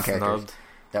got Earthbound characters. snubbed.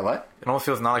 That what? It almost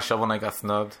feels not like Shovel Knight got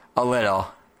snubbed. A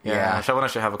little. Yeah. Shovel Knight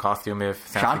should have a costume if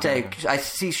Sans could get Shantae, I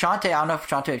see Shantae. I don't know if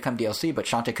Shantae would become DLC, but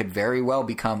Shantae could very well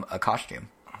become a costume.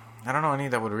 I don't know any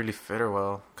that would really fit her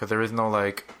well because there is no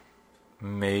like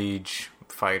mage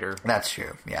fighter. That's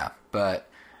true. Yeah, but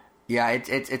yeah, it's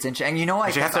interesting. And you know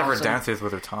what? She has to have her Also- dances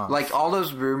with her tongue. Like all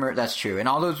those rumors. That's true. And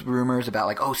all those rumors about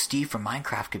like, oh, Steve from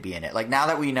Minecraft could be in it. Like now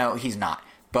that we know he's not.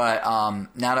 But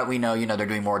now that we know, they're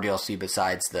doing more DLC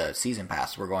besides the season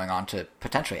pass, we're going on to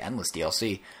potentially endless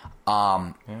DLC.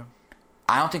 yeah.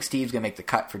 I don't think Steve's gonna make the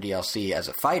cut for DLC as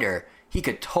a fighter. He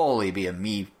could totally be a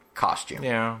Mii costume.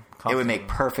 Yeah. It would make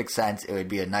perfect sense. It would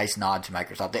be a nice nod to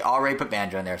Microsoft. They already put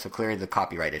Banjo in there, so clearly the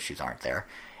copyright issues aren't there.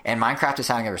 And Minecraft is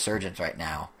having a resurgence right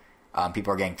now.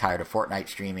 People are getting tired of Fortnite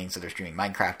streaming, so they're streaming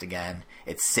Minecraft again.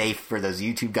 It's safe for those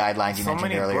YouTube guidelines you so mentioned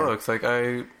many earlier. books.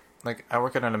 I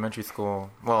work at an elementary school.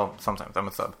 Well, sometimes I'm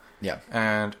a sub. Yeah.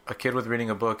 And a kid was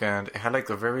reading a book, and it had like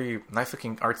a very nice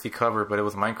looking artsy cover, but it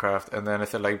was Minecraft. And then it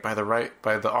said like by the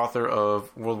author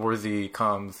of World War Z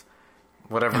comes,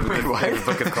 whatever this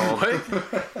book is called.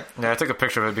 Yeah, I took a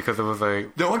picture of it because it was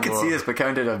like No one can see this, but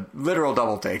Kevin did a literal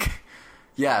double take.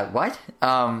 Yeah, what?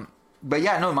 But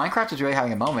yeah, no, Minecraft is really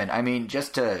having a moment. I mean,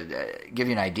 just to give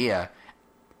you an idea,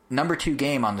 number 2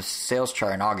 game on the sales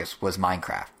chart in August was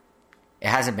Minecraft. It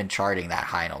hasn't been charting that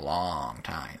high in a long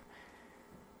time.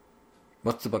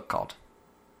 What's the book called?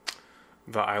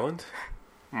 The Island?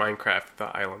 Minecraft, The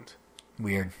Island.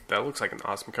 Weird. That looks like an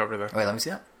awesome cover, though. Wait, let me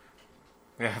see that.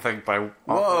 Yeah, it's like by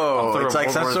Whoa, author it's of like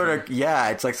World some War sort Z.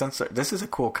 of It's like some sort. This is a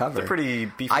cool cover. It's a pretty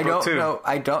beefy I book don't too. know.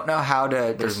 I don't know how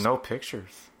to. There's no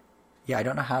pictures. Yeah, I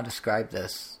don't know how to describe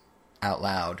this out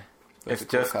loud. It's a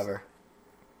cool just cover,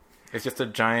 It's just a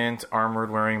giant armored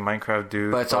wearing Minecraft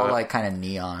dude. but it's all like kind of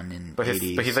neon and But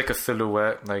 80s. he's like a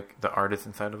silhouette, like the artist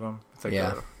inside of him. It's like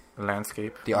Yeah. a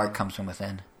landscape. The art comes from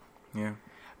within. Yeah.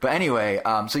 But anyway,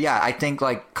 so yeah, I think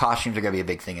like costumes are going to be a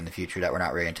big thing in the future that we're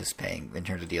not really anticipating in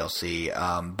terms of DLC.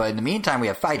 But in the meantime, we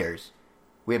have fighters.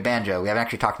 We have Banjo. We haven't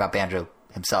actually talked about Banjo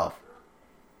himself.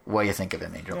 What do you think of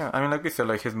him, Angel? Yeah, I mean, like we said,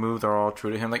 like his moves are all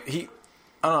true to him. Like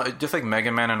I don't know, just like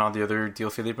Mega Man and all the other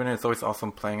DLC they've been in, it's always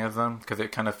awesome playing as them because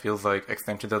it kind of feels like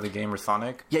extensions of the game or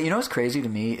Sonic. Yeah, you know what's crazy to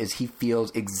me is he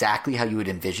feels exactly how you would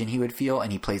envision he would feel,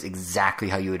 and he plays exactly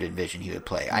how you would envision he would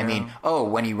play. I mean,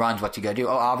 when he runs, what's he gonna do?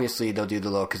 Oh, obviously they'll do the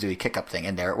little Kazooie kick-up thing,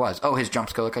 and there it was. Oh, his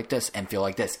jumps go look like this and feel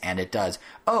like this, and it does.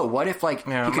 Oh, what if he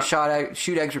could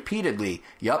shoot eggs repeatedly?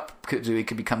 Yup, Kazooie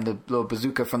could become the little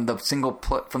bazooka from the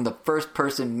from the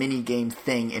first-person mini-game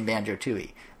thing in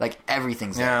Banjo-Tooie. Like,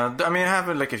 everything's there. Yeah, I mean, I have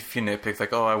like a few nitpicks.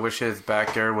 Like, I wish his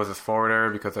back air was his forward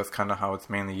air because that's kind of how it's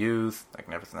mainly used. Like,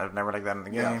 never like that in the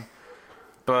game. Yeah.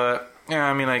 But yeah,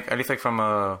 I mean, like at least like from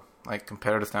a like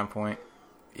competitive standpoint,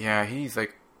 yeah, he's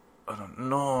like an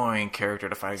annoying character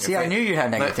to fight against. See, I knew you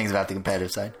had negative like, things about the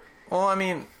competitive side. Well, I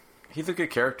mean, he's a good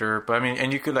character, but I mean,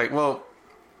 and you could like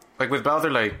with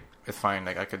Bowser, like it's fine.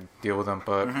 Like I could deal with him,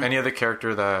 but any other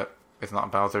character that is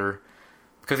not Bowser.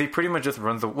 Because he pretty much just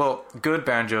runs good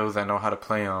banjos that know how to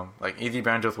play them. Like, easy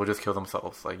banjos will just kill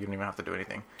themselves. Like, you don't even have to do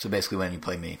anything. So basically when you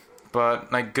play me.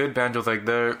 But, like, good banjos, like,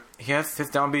 he has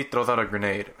his down B throws out a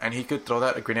grenade. And he could throw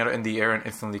that grenade in the air and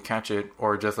instantly catch it.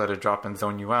 Or just let it drop and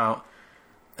zone you out.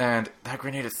 And that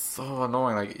grenade is so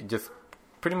annoying. Like, it just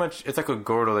pretty much, it's like a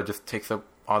Gordo that just takes up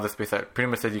all the space that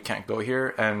pretty much says you can't go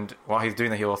here. And while he's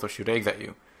doing that, he'll also shoot eggs at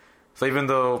you. So even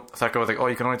though Sakura was like,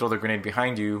 you can only throw the grenade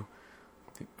behind you.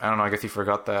 I don't know, I guess he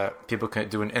forgot that people can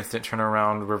do an instant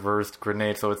turnaround reversed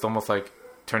grenade, so it's almost like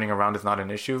turning around is not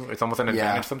an issue. It's almost an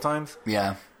advantage sometimes.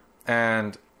 Yeah.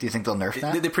 And do you think they'll nerf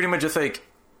that? They pretty much just like,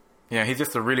 yeah, he's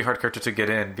just a really hard character to get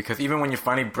in, because even when you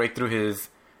finally break through his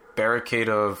barricade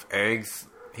of eggs,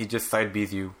 he just side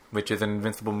Bs you, which is an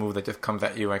invincible move that just comes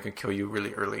at you and can kill you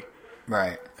really early.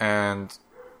 Right. And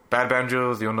bad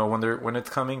banjos, you'll know when it's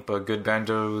coming, but good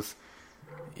banjos,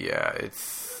 yeah,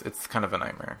 it's kind of a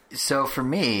nightmare. So for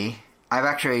me,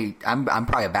 I'm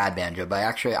probably a bad banjo,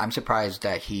 but I'm surprised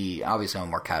that obviously I'm a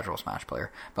more casual Smash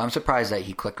player, but I'm surprised that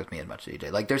he clicked with me as much as he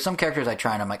did. Like, there's some characters I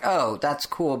try and I'm like, oh, that's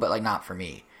cool, but like not for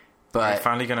me. But you're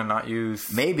finally gonna not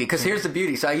use maybe, because here's the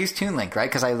beauty. So I use Toon Link, right?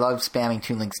 Because I love spamming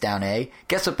Toon Link's down A.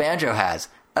 Guess what Banjo has?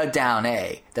 A down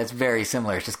A. That's very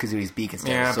similar. It's just Kazooie's beak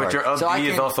instead of sword. But your up B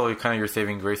is also kind of your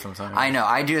saving grace sometimes. I know.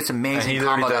 I do this amazing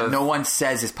combo that no one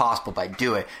says is possible, but I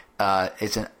do it.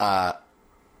 It's an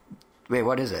wait,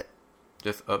 what is it?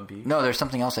 Just up B? No, there's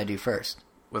something else I do first.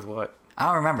 With what? I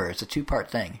don't remember. It's a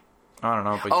 2-part thing. I don't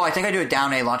know. But I think I do a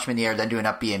down A, launch them in the air, then do an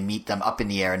up B and meet them up in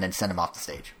the air, and then send them off the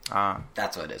stage.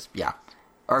 That's what it is. Yeah.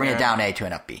 Or I mean a down A to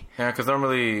an up B. Yeah, because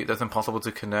normally that's impossible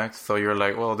to connect, so you're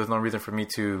like, well, there's no reason for me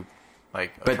to,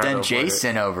 like... But then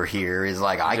Jason over here is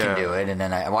like, I can do it, and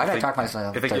then why did I talk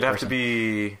myself? I think you'd have to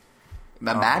be...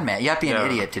 A madman. You have to be an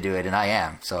idiot to do it, and I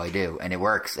am, so I do. And it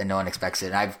works, and no one expects it.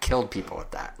 And I've killed people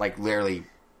with that. Like, literally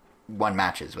won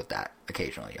matches with that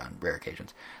occasionally, on rare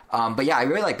occasions. But yeah, I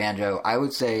really like Banjo. I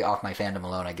would say, off my fandom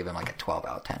alone, I give him like a 12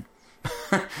 out of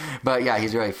 10. But yeah,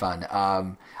 he's really fun.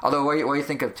 Although, what do you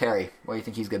think of Terry? What do you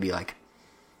think he's going to be like?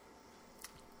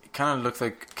 He kind of looks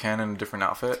like Ken in a different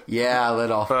outfit. Yeah, a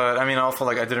little. But, I mean, also,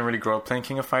 like, I didn't really grow up playing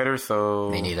King of Fighters, so...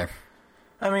 Me neither.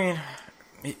 I mean...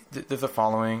 There's a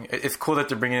following. It's cool that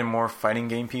they're bringing in more fighting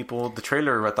game people. The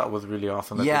trailer I thought was really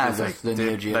awesome. The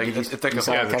Neo Geo. It's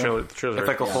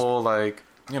like a whole like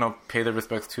pay their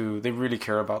respects to. They really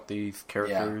care about these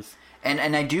characters. Yeah.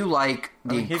 And I do like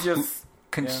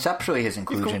conceptually his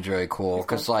inclusion is really cool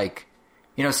because like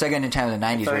Sega and Nintendo in the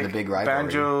 90s were the big rivalry.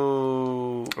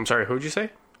 Banjo. I'm sorry, who'd you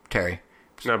say? Terry.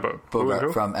 No, but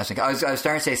Bogart from SNK. I was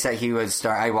starting to say he was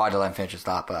I wanted to let him finish his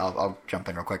thought, but I'll jump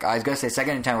in real quick. I was going to say Sega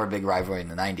and Nintendo were a big rivalry in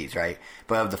the 90s, right?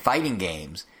 But of the fighting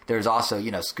games, there's also,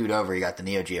 scoot over, you got the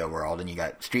Neo Geo world, and you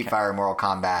got Street Fighter, Mortal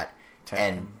Kombat,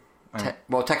 Tekken.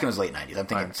 Tekken was late 90s. I'm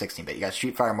thinking 16-bit. You got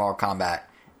Street Fighter, Mortal Kombat,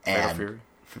 and... Fatal Fury.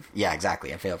 Yeah,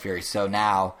 exactly, and Fatal Fury. So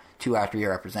now, 2 after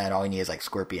you're represented, all you need is like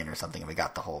Scorpion or something, and we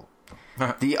got the whole...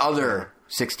 the other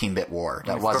 16-bit war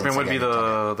that wasn't. Scorpion would be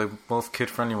the most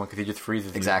kid-friendly one because he just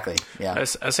freezes. Exactly. Yeah.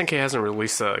 SNK hasn't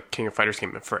released a King of Fighters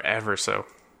game in forever, so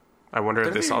I wonder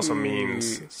if this also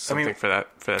means something for that.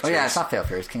 Oh yeah, it's not Fatal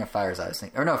Fury. It's King of Fighters. I was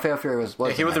thinking, or no, Fatal Fury was.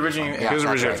 He was originally. He was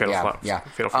originally Fatal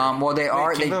Fury. Well, they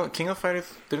are. King of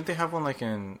Fighters. Didn't they have one like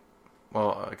in?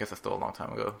 Well, I guess it's still a long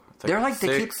time ago. It's like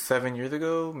they're like 7 years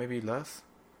ago, maybe less.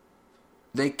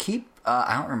 They keep,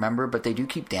 I don't remember, but they do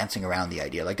keep dancing around the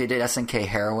idea. Like, they did SNK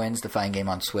Heroines, the fighting game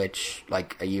on Switch,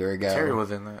 like, a year ago. Terry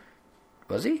was in that.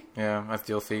 Was he? Yeah, that's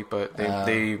DLC, but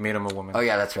they made him a woman. Oh,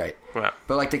 yeah, that's right. Yeah.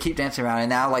 But, like, they keep dancing around, and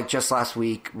now, like, just last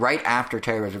week, right after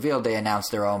Terry was revealed, they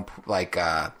announced their own, like,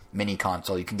 mini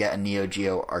console. You can get a Neo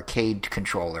Geo arcade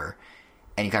controller,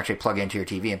 and you can actually plug it into your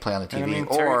TV and play on the TV. I mean,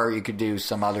 or you could do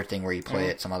some other thing where you play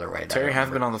it some other way. Terry has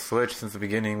been on the Switch since the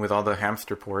beginning with all the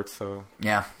hamster ports, so...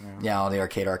 Yeah, all the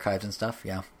arcade archives and stuff,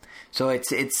 yeah. So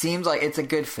it seems like it's a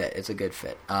good fit. It's a good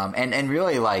fit. And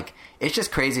really, like, it's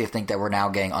just crazy to think that we're now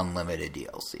getting unlimited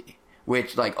DLC.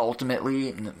 Which, like,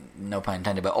 ultimately, no pun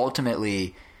intended, but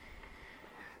ultimately,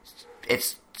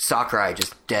 it's Sakurai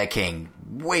just dedicating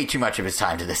way too much of his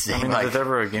time to this thing. I mean, like, if there's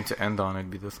ever a game to end on,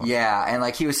 it'd be this one. Yeah, and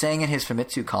like he was saying in his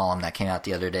Famitsu column that came out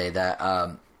the other day that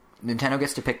Nintendo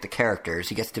gets to pick the characters.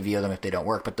 He gets to veto them if they don't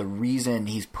work. But the reason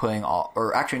he's putting all...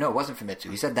 Or actually, no, it wasn't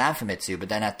Famitsu. He said that Famitsu, but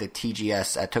then at the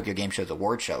TGS, at Tokyo Game Show's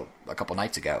award show a couple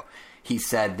nights ago, he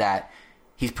said that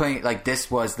he's putting... Like, this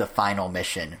was the final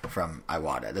mission from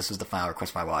Iwata. This was the final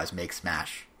request from Iwata, is make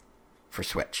Smash for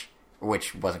Switch.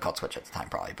 Which wasn't called Switch at the time,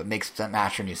 probably, but makes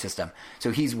Smash a new system. So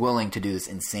he's willing to do this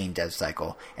insane dev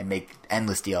cycle and make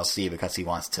endless DLC because he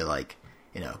wants to, like,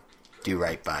 you know, do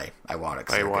right by Iwata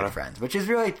because they're good friends, which is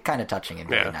really kind of touching and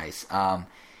really nice.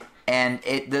 And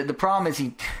the problem is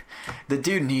the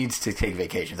dude needs to take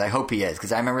vacations. I hope he is,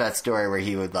 because I remember that story where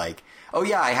he would, like, oh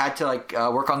yeah, I had to, like,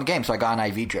 work on the game, so I got an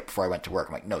IV drip before I went to work.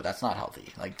 I'm like, no, that's not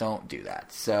healthy. Like, don't do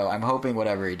that. So I'm hoping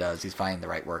whatever he does, he's finding the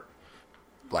right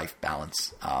work-life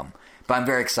balance. But I'm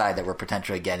very excited that we're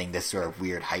potentially getting this sort of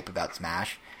weird hype about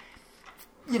Smash.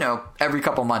 You know, every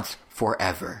couple months,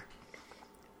 forever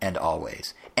and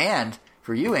always. And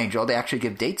for you, Angel, they actually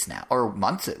give dates now, or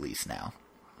months at least now.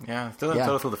 Yeah, still didn't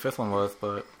tell us what the fifth one was,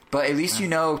 but... But at least you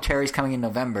know Terry's coming in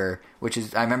November, which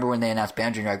is... I remember when they announced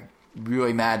Banjo, you're like,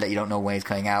 really mad that you don't know when he's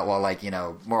coming out, while, like, you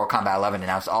know, Mortal Kombat 11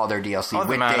 announced all their DLC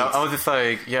with dates. I was just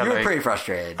like... Yeah, you were pretty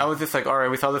frustrated. I was just like,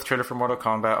 alright, we saw this trailer for Mortal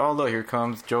Kombat. Oh, look, here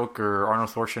comes Joker, Arnold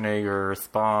Schwarzenegger,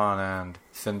 Spawn, and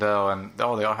Sindel, and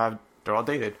they're all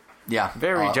dated. Yeah.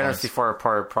 Very generously far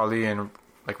apart, probably in,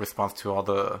 like, response to all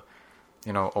the,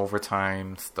 you know,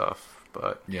 overtime stuff.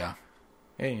 But, yeah.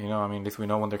 Hey, you know, I mean, at least we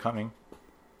know when they're coming.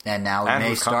 And now we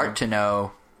may start to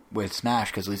know with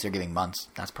Smash, because at least they're giving months.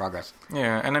 That's progress.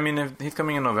 Yeah, and I mean, if he's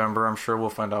coming in November, I'm sure we'll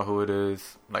find out who it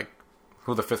is, like,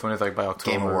 who the fifth one is, like, by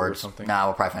October Game Awards. or something. Nah,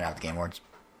 we'll probably find out at the Game Awards.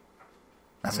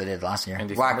 That's what they did last year. In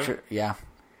December? Well, actually, yeah.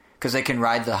 Because they can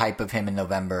ride the hype of him in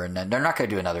November, and then they're not going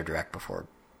to do another direct before...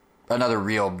 Another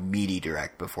real meaty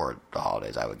direct before the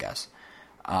holidays, I would guess.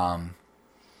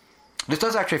 This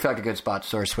does actually feel like a good spot to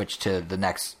sort of switch to the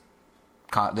next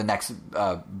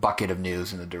bucket of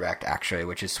news in the direct, actually,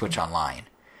 which is Switch Online.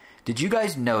 Did you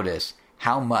guys notice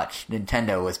how much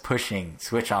Nintendo was pushing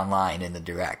Switch Online in the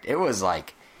direct? It was,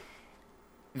 like,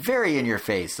 very in your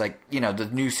face. Like, you know, the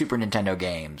new Super Nintendo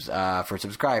games for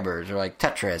subscribers, or like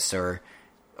Tetris, or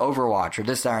Overwatch, or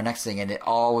this, that, or next thing, and it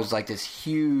all was like this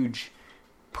huge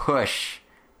push.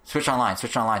 Switch Online,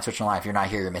 Switch Online, Switch Online. If you're not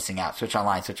here, you're missing out. Switch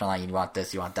Online, Switch Online. You want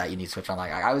this, you want that, you need Switch Online.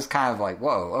 I was kind of like,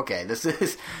 whoa, okay,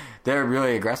 they're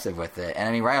really aggressive with it. And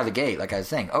I mean, right out of the gate, like I was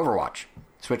saying, Overwatch.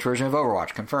 Switch version of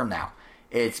Overwatch, confirmed now.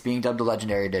 It's being dubbed the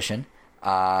Legendary Edition,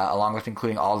 along with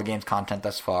including all the game's content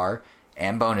thus far,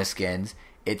 and bonus skins.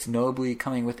 It's notably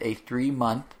coming with a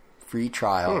 3-month free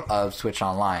trial of Switch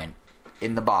Online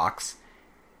in the box.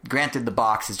 Granted, the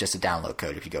box is just a download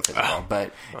code if you go physical,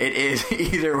 but it is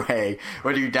either way.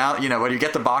 Whether you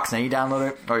get the box and then you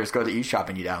download it, or you just go to the eShop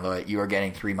and you download it, you are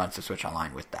getting 3 months of Switch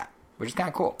Online with that, which is kind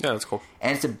of cool. Yeah, that's cool.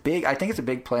 And I think it's a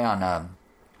big play on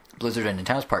Blizzard and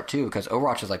Nintendo's part too, because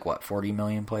Overwatch is like 40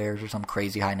 million players or some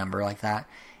crazy high number like that,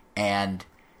 and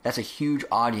that's a huge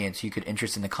audience you could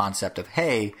interest in the concept of,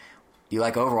 hey, you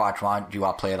like Overwatch, do you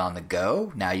want to play it on the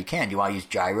go? Now you can. Do you want to use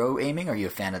gyro aiming? Are you a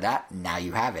fan of that? Now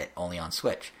you have it, only on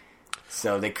Switch.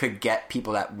 So they could get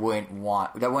people that wouldn't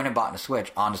have bought a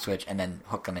Switch onto Switch and then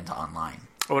hook them into online.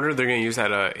 I wonder if they're going to use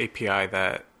that API,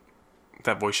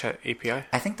 that voice chat API.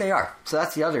 I think they are. So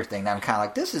that's the other thing that I'm kind of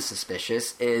like, this is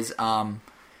suspicious, is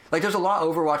like there's a lot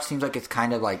of Overwatch seems like it's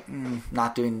kind of like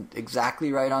not doing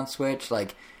exactly right on Switch.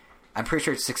 Like I'm pretty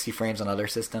sure it's 60 frames on other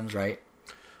systems, right?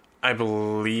 I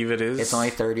believe it is. It's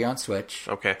only 30 on Switch.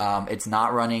 Okay. It's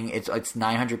not running. It's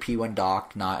 900p when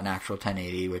docked, not an actual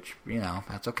 1080, which, you know,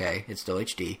 that's okay. It's still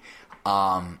HD.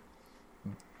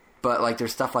 But like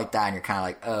there's stuff like that, and you're kind of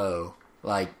like, oh,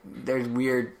 like there's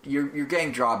weird. You're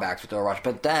getting drawbacks with Overwatch,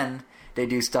 but then they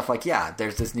do stuff like, yeah,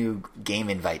 there's this new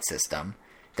game invite system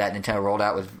that Nintendo rolled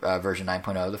out with version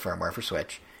 9.0, the firmware for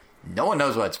Switch. No one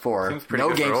knows what it's for.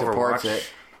 No game supports it.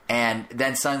 And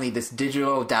then suddenly this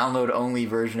digital download-only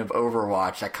version of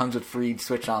Overwatch that comes with free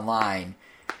Switch Online,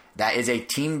 that is a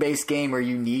team-based game where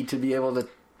you need to be able to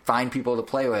find people to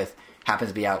play with,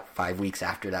 happens to be out 5 weeks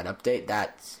after that update.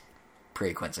 That's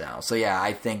pretty coincidental. So yeah,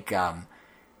 I think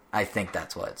I think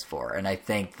that's what it's for. And I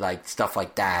think like stuff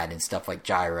like that and stuff like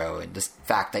gyro and the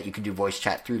fact that you can do voice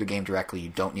chat through the game directly, you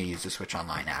don't need to use the Switch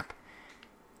Online app,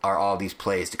 are all these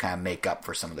plays to kind of make up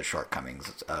for some of the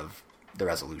shortcomings of the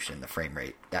resolution, the frame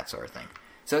rate, that sort of thing.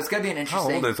 So it's going to be an interesting...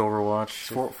 How old is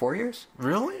Overwatch? 4 years?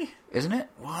 Really? Isn't it?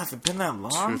 What? Has it been that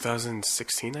long?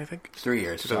 2016, I think. 3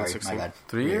 years. Sorry, my 2016. bad.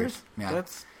 3 years? Yeah.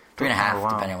 That's 3.5, wow.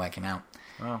 depending on when it came out.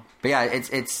 Wow. But yeah,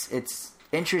 it's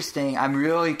interesting. I'm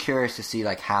really curious to see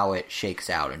like how it shakes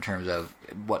out in terms of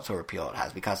what sort of appeal it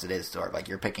has, because it is sort of like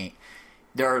you're picking.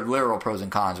 There are literal pros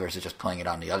and cons versus just playing it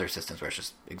on the other systems, where it's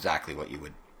just exactly what you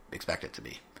would expect it to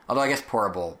be. Although I guess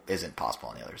portable isn't possible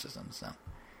on the other systems, so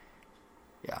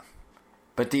yeah.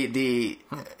 But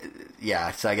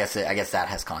yeah, so I guess that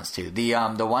has cons too. The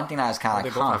one thing that is kind of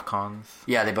like They both have cons.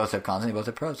 Yeah, they both have cons and they both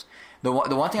have pros. The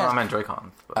one thing I meant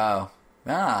Joy-Cons. But...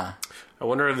 I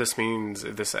wonder if this means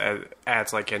if this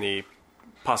adds like any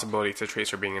possibility to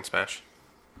Tracer being in Smash.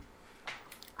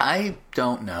 I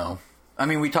don't know. I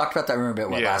mean, we talked about that rumor a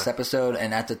bit last episode,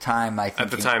 and at the time,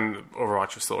 At the time,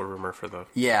 Overwatch was still a rumor for the...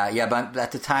 Yeah, but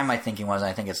at the time, my thinking was,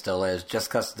 and I think it still is, just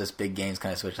because this big game's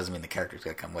kind of switch doesn't mean the character's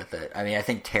going to come with it. I mean, I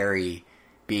think Terry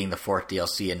being the fourth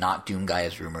DLC and not Doomguy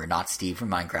is rumored, not Steve from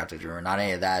Minecraft is rumored, not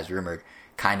any of that is rumored,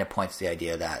 kind of points to the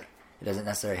idea that it doesn't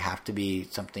necessarily have to be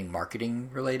something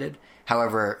marketing related.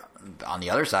 However, on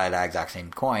the other side of that exact same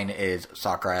coin is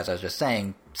Sakurai, as I was just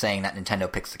saying that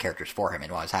Nintendo picks the characters for him,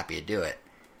 and while he's happy to do it,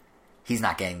 he's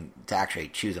not getting to actually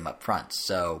choose them up front.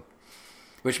 So,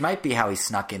 which might be how he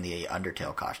snuck in the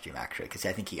Undertale costume, actually, because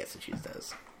I think he gets to choose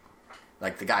those.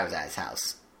 Like, the guy was at his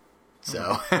house.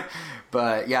 So,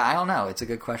 but yeah, I don't know. It's a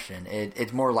good question.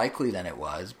 It's more likely than it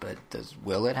was, but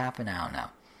will it happen? I don't know.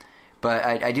 But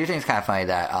I do think it's kind of funny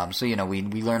that, so, we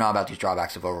learn all about these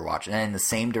drawbacks of Overwatch, and then in the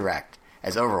same direct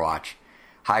as Overwatch,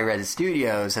 Hi-Rez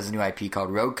Studios has a new IP called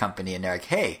Rogue Company, and they're like,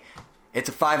 hey, it's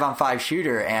a 5-on-5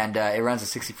 shooter, and it runs at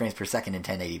 60 frames per second in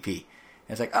 1080p. And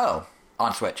it's like, oh,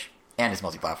 on Switch. And it's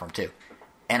multi-platform, too.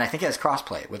 And I think it has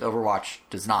crossplay, with Overwatch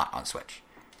does not on Switch.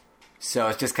 So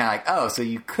it's just kind of like, oh, so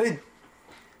you could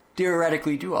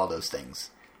theoretically do all those things.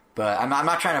 But I'm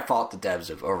not trying to fault the devs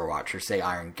of Overwatch, or say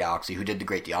Iron Galaxy, who did the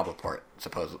great Diablo port,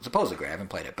 supposedly. I haven't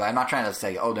played it. But I'm not trying to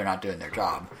say, oh, they're not doing their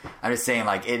job. I'm just saying,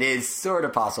 like, it is sort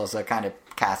of possible, so it kind of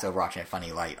casts Overwatch in a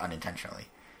funny light unintentionally.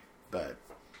 But...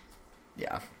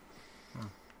 yeah.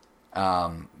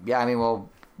 Yeah, I mean,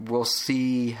 we'll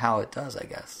see how it does, I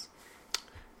guess.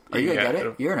 Are you gonna get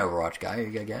it? You're an Overwatch guy. Are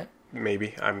you gonna get it?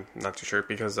 Maybe. I'm not too sure,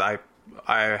 because I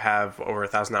have over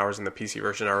 1,000 hours in the PC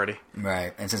version already.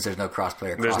 Right, and since there's no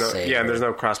crossplay or cross-save... Yeah, and there's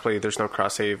no crossplay, there's no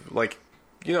cross-save. Like,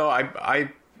 I'd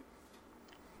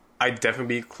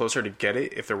definitely be closer to get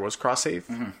it if there was cross-save.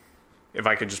 Mm-hmm. If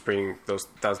I could just bring those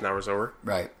 1,000 hours over.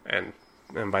 Right. And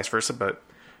vice versa, but...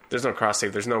 there's no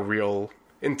cross-save. There's no real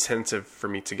incentive for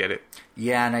me to get it.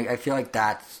 Yeah, and I feel like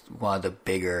that's one of the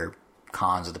bigger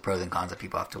cons of the pros and cons that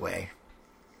people have to weigh.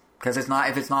 Because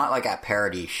if it's not like at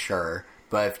parity, sure.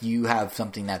 But if you have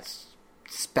something that's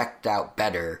spec'd out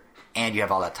better and you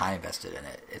have all that time invested in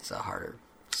it, it's a harder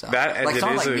sell. Like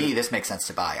someone like me, this makes sense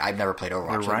to buy. I've never played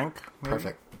Overwatch. The rank?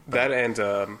 Perfect. That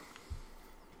and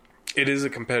it is a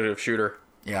competitive shooter.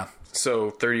 Yeah.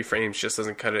 So 30 frames just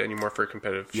doesn't cut it anymore for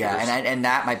competitive shooters. Yeah, and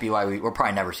that might be why we'll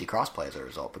probably never see crossplay as a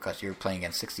result, because you're playing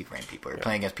against 60 frame people. You're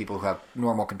playing against people who have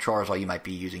normal controllers while you might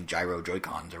be using gyro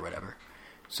Joy-Cons or whatever.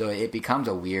 So it becomes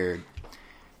a weird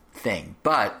thing.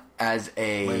 But as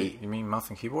a... Wait, you mean mouse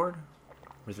and keyboard?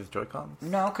 Versus Joy-Cons?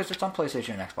 No, because it's on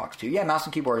PlayStation and Xbox too. Yeah, mouse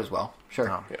and keyboard as well. Sure.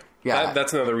 Oh. Yeah.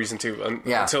 That's another reason too.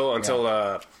 Until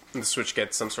the Switch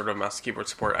gets some sort of mouse and keyboard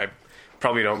support, I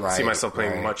probably don't see myself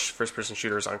playing much first-person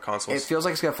shooters on consoles. It feels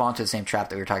like it's going to fall into the same trap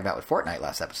that we were talking about with Fortnite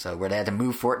last episode, where they had to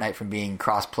move Fortnite from being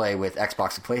cross-play with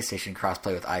Xbox and PlayStation,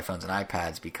 cross-play with iPhones and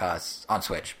iPads on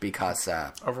Switch, because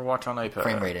Overwatch on iPad.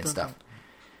 Frame rate and stuff.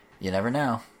 You never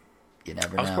know.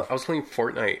 I was playing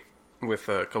Fortnite with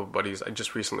a couple buddies. I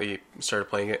just recently started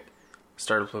playing it.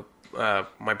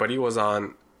 My buddy was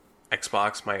on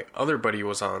Xbox. My other buddy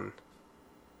was on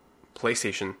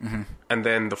PlayStation. Mm-hmm. And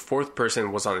then the fourth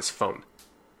person was on his phone.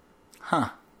 Huh.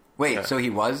 Wait, so he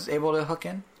was able to hook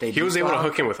in? He was able to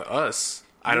hook in with us.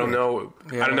 I don't know.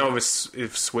 Yeah. I don't know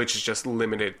if Switch is just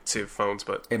limited to phones,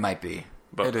 but it might be.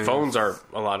 But phones are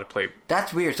allowed to play.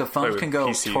 That's weird. So phones can go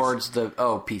PCs. Towards the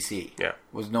PC. Yeah.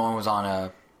 No one was on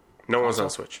a. No one was on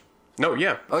Switch. No,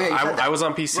 yeah. Oh yeah. I was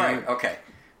on PC. Right. Okay.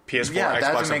 PS4,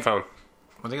 Xbox, and phone.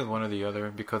 I think it's one or the other,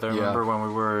 because I remember when we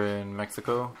were in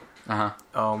Mexico.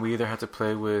 We either had to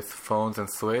play with phones and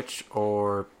Switch,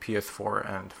 or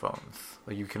PS4 and phones.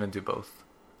 Like, you couldn't do both.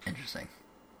 Interesting.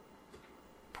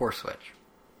 Poor Switch.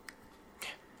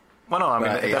 Well, no, I mean,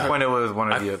 But, at yeah. that point it was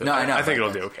one or the other. No, I know. I think but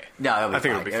it'll do okay. No, I think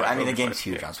it'll be fine. I mean, the It'll be game's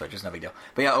fine. huge on Switch. It's no big deal.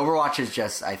 But yeah, Overwatch is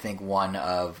just, I think, one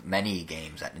of many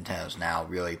games that Nintendo's now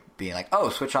really being like, oh,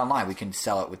 Switch Online, we can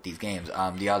sell it with these games.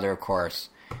 The other, of course,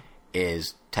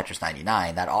 is Tetris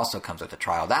 99. That also comes with a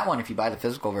trial. That one, if you buy the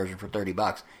physical version for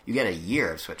 $30, you get a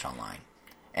year of Switch Online.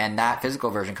 And that physical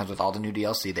version comes with all the new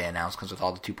DLC they announced, comes with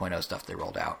all the 2.0 stuff they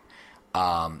rolled out.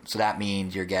 So that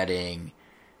means you're getting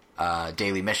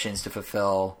daily missions to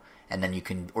fulfill, and then you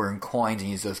can earn coins and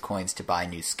use those coins to buy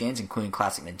new skins, including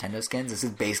classic Nintendo skins. This is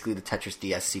basically the Tetris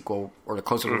DS sequel, or the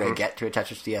closest we're going to get to a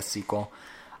Tetris DS sequel.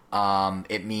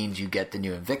 It means you get the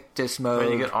new Invictus mode.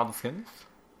 When you get all the skins?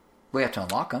 We have to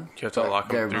unlock them. You have to unlock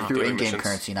them They're through through daily in-game missions.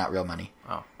 currency, not real money.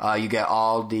 Oh. You get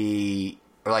all the,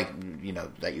 or like,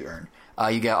 that you earn.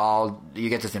 You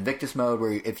get this Invictus mode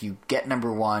where if you get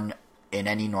number 1 in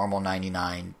any normal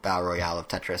 99 Battle Royale of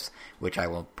Tetris, which I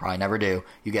will probably never do,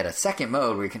 you get a second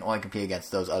mode where you can only compete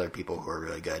against those other people who are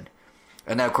really good.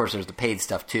 And then, of course, there's the paid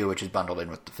stuff, too, which is bundled in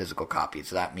with the physical copy.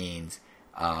 So that means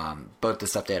both the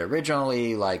stuff they had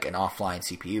originally, like an offline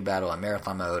CPU battle and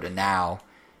marathon mode, and now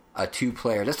a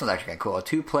 2-player, this one's actually kind of cool, a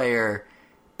 2-player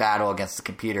battle against the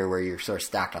computer where you're sort of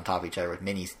stacked on top of each other with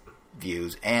mini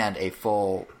views, and a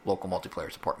full local multiplayer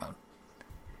support mode.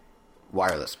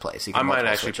 Wireless play. So you can I might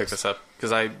multiple actually pick switches. this up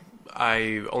because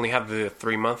I only have the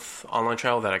 3-month online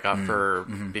trial that I got for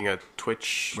being a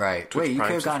Twitch. Right. Twitch Wait, you Prime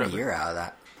could have gotten a subscriber. year out of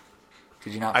that.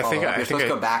 Did you not I follow think up? I You're think supposed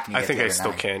to go back and you I get think the I other still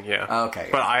 9. can. Yeah. Oh, okay.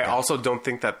 But I Yeah. also don't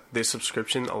think that this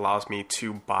subscription allows me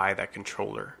to buy that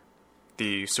controller,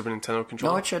 the Super Nintendo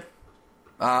controller. No, it should.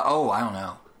 I don't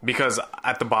know. Because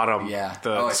at the bottom, Yeah. the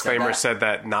Oh, it said disclaimer that? said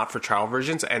that not for trial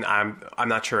versions, and I'm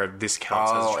not sure if this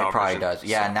counts as a Oh, trial it probably version. does.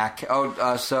 Yeah, So- and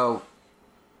that. So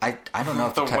I don't know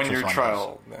if The the Tetris 1-year one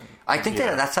trial. does. Then. I think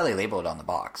Yeah. that's how they label it on the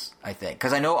box. I think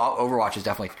because I know Overwatch is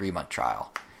definitely 3-month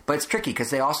trial, but it's tricky because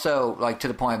they also like to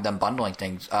the point of them bundling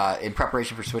things in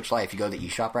preparation for Switch Lite. If you go to the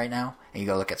eShop right now and you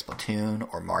go look at Splatoon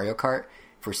or Mario Kart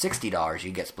for $60,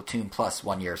 you get Splatoon plus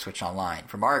 1 year of Switch Online.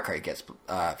 For Mario Kart, you get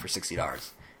for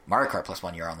 $60 Mario Kart plus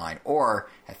 1 year online, or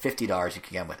at $50 you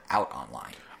can get them without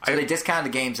online. So they discounted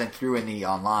the games and threw in the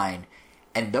online.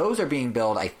 And those are being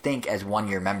billed, I think, as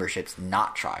 1-year memberships,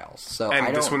 not trials. So And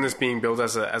I this don't. one is being billed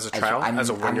as a trial, I'm, as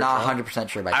a 1-year I'm not trial. 100%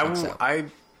 sure, but I think so.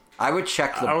 I would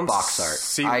check the don't box art.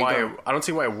 see I why. don't- I don't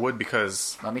see why it would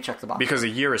because Let me check the box. because a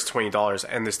year is $20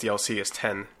 and this DLC is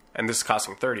 $10 and this is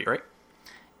costing $30, right?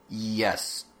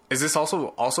 Yes. Is this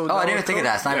also? Oh, I didn't even think of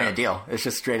that. It's not Yeah. even a deal. It's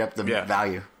just straight up the Yeah.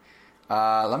 value.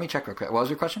 Let me check real quick. What was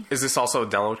your question? Is this also a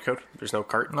download code? There's no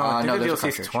cart. No, I think no, the there's a DLC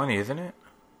is cartridge. 20, isn't it?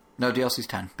 No, DLC's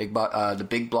 10. The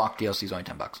big block DLC is only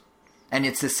 $10. And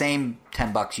it's the same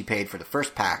 $10 you paid for the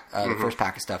first pack, the first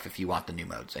pack of stuff if you want the new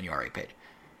modes, and you already paid.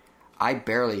 I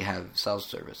barely have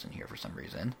self-service in here for some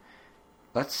reason.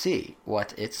 Let's see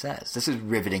what it says. This is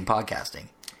riveting podcasting.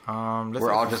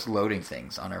 We're all just loading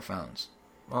things on our phones.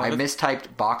 Well, I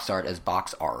mistyped box art as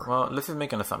box R. Well, let's just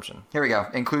make an assumption. Here we go.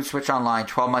 Include Switch Online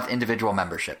 12-month individual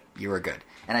membership. You were good.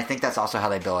 And I think that's also how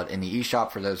they bill it in the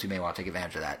eShop for those who may want to take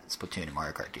advantage of that Splatoon and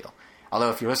Mario Kart deal. Although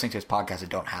if you're listening to this podcast and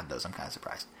don't have those, I'm kind of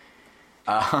surprised.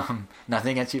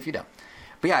 Nothing against you if you don't.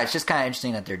 But yeah, it's just kind of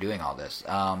interesting that they're doing all this.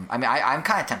 I'm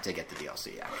kind of tempted to get the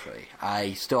DLC, actually.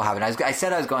 I still haven't. I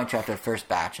said I was going to after the first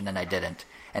batch, and then I didn't.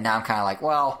 And now I'm kind of like,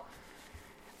 well,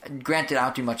 granted, I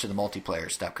don't do much of the multiplayer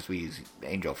stuff because we use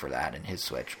Angel for that and his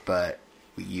Switch, but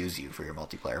we use you for your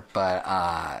multiplayer. But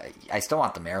I still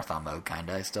want the marathon mode, kind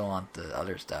of. I still want the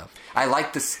other stuff. I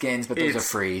like the skins, but those are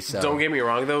free. So Don't get me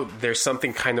wrong, though. There's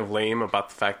something kind of lame about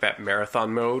the fact that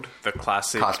marathon mode, the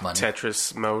classic Costs money.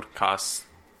 Tetris mode, costs.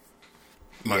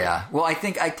 money. Yeah, well, I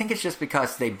think it's just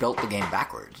because they built the game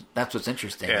backwards. That's what's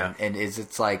interesting. Yeah. And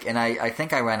it's like, and I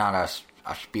think I went on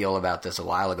a spiel about this a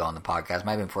while ago on the podcast.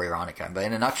 Might have been before you're on it, but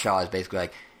in a nutshell, I was basically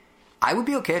like, I would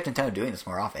be okay with Nintendo doing this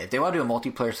more often. If they want to do a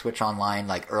multiplayer Switch Online,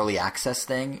 like early access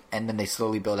thing, and then they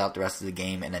slowly build out the rest of the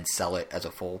game and then sell it as a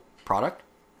full product,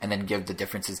 and then give the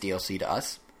differences DLC to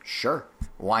us, sure.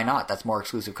 Why not? That's more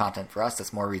exclusive content for us.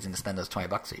 That's more reason to spend those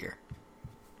 $20 a year.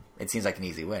 It seems like an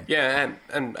easy win. Yeah,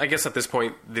 and I guess at this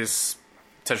point, this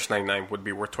Tetris 99 would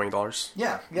be worth $20.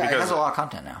 Yeah, it Because- has a lot of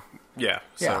content now. Yeah,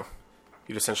 so Yeah.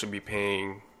 you'd essentially be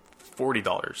paying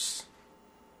 $40.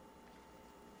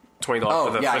 $20 Oh,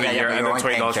 for the, yeah, for the yeah, year, but and you're then only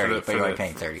paying $20 30, for the, but you're only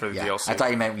paying 30. for the Yeah. DLC. I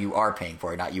thought you meant you are paying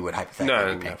for it, not you would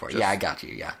hypothetically be paying for it. just- Yeah, I got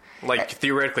you, yeah. Like,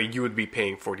 theoretically, you would be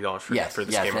paying $40 for, Yes, for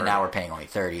this yes, game and already. now we're paying only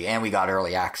 30, and we got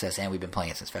early access, and we've been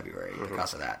playing it since February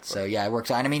because of that. So, yeah, it works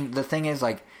out. And, I mean, the thing is,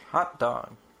 like, Hot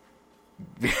dog.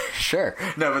 sure.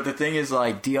 No, but the thing is,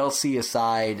 like, DLC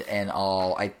aside and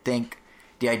all, I think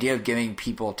the idea of giving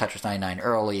people Tetris 99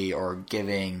 early or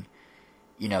giving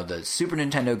the Super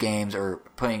Nintendo games, or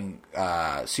putting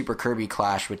Super Kirby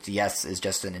Clash, which yes is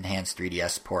just an enhanced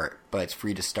 3DS port, but it's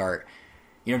free to start.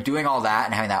 Doing all that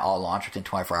and having that all launch within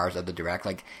 24 hours of the Direct,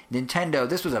 like Nintendo,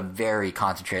 this was a very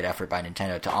concentrated effort by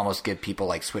Nintendo to almost give people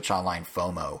like Switch Online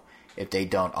FOMO if they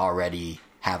don't already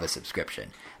have a subscription.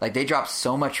 Like, they dropped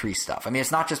so much free stuff. I mean,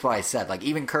 it's not just what I said. Like,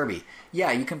 even Kirby.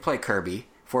 Yeah, you can play Kirby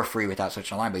for free without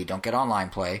Switch Online, but you don't get online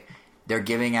play. They're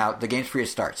giving out... The game's free to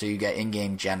start, so you get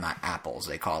in-game gem apples,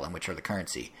 they call them, which are the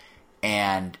currency.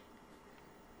 And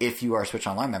if you are a Switch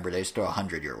Online member, they just throw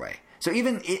 100 your way. So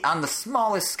even on the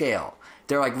smallest scale,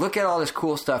 they're like, look at all this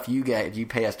cool stuff you get if you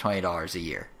pay us $20 a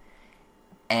year.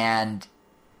 And...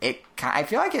 I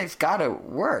feel like it's got to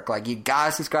work. Like, you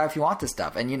gotta subscribe if you want this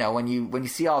stuff. And when you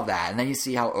see all that, and then you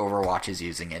see how Overwatch is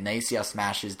using it, and then you see how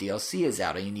Smash's DLC is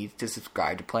out, and you need to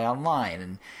subscribe to play online,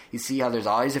 and you see how there's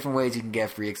all these different ways you can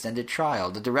get a free extended trial.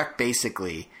 The Direct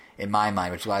basically, in my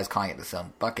mind, which is why I was calling it the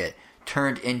Silver Bucket,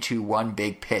 turned into one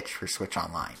big pitch for Switch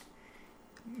Online.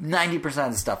 90%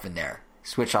 of the stuff in there,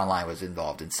 Switch Online was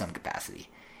involved in some capacity.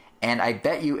 And I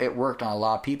bet you it worked on a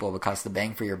lot of people, because the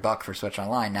bang for your buck for Switch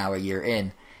Online, now a year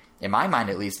in my mind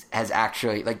at least, has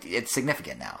actually, like, it's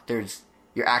significant now.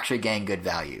 You're actually getting good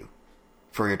value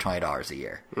for your $20 a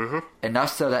year. Mm-hmm.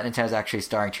 Enough so that Nintendo's actually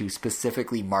starting to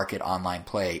specifically market online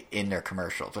play in their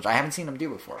commercials, which I haven't seen them do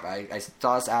before. But I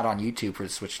saw this ad on YouTube for the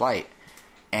Switch Lite,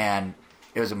 and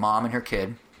it was a mom and her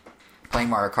kid playing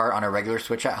Mario Kart on a regular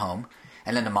Switch at home,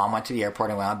 and then the mom went to the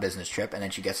airport and went on a business trip, and then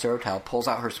she gets to her hotel, pulls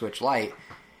out her Switch Lite,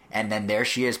 and then there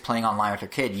she is playing online with her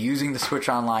kid using the Switch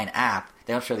Online app.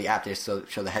 They don't show the app, they just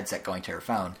show the headset going to her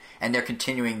phone. And they're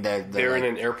continuing the They're in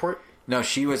an airport? No,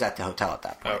 she was at the hotel at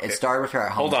that point. Okay. It started with her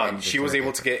at home. Hold on, she was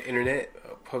able to get internet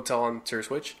hotel onto her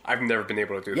Switch? I've never been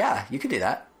able to do that. Yeah, you could do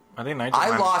that. I think Nigel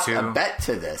I lost too. a bet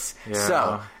to this. Yeah.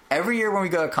 So, every year when we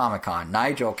go to Comic-Con,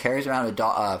 Nigel carries around a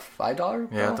 $5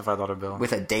 bill? Yeah, the $5 bill.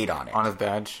 With a date on it. On his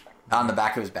badge. On the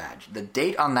back of his badge. The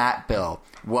date on that bill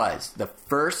was the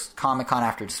first Comic-Con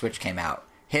after the Switch came out.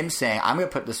 Him saying, I'm going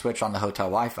to put the Switch on the hotel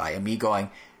Wi-Fi, and me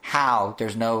going, how?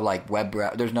 There's no, like,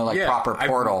 there's no, like, proper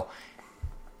portal.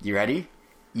 You ready?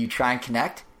 You try and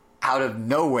connect. Out of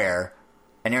nowhere,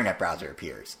 an internet browser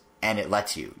appears, and it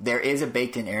lets you. There is a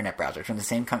baked-in internet browser from the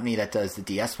same company that does the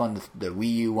DS one, the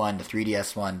Wii U one, the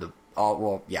 3DS one,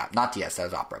 not DS, that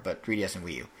was Opera, but 3DS and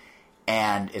Wii U.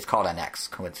 And it's called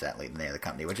NX, coincidentally, the name of the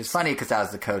company, which is funny because that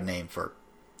was the code name for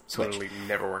Switch. Literally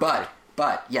never worked.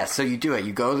 But, yes, so you do it.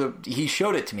 You go he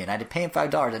showed it to me, and I had to pay him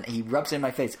 $5, and he rubs it in my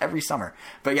face every summer.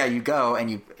 But, yeah, you go, and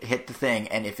you hit the thing,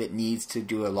 and if it needs to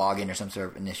do a login or some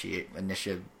sort of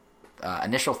initial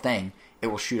thing, it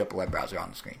will shoot up a web browser on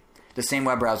the screen. The same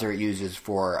web browser it uses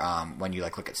for when you,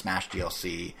 like, look at Smash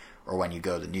DLC, or when you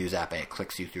go to the news app and it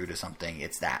clicks you through to something.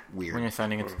 It's that weird. When you're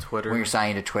signing into Twitter. When you're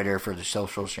signing to Twitter for the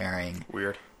social sharing.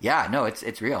 Weird. Yeah, no,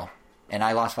 it's real. And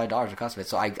I lost $5 because of it,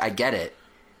 so I get it.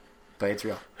 But it's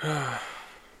real.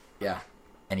 Yeah.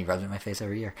 And he rubs it in my face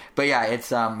every year. But yeah,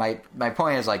 it's my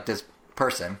point is, like, this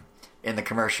person in the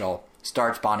commercial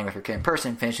starts bonding with her kid in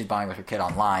person, finishes bonding with her kid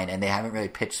online, and they haven't really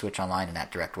pitched Switch Online in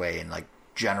that direct way in, like,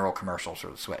 general commercials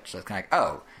for the Switch. So it's kind of like,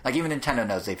 oh. Like, even Nintendo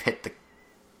knows they've hit the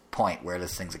point where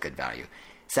this thing's a good value.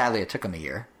 Sadly, it took them a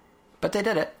year. But they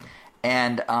did it.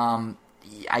 And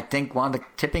I think one of the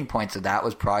tipping points of that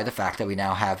was probably the fact that we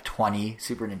now have 20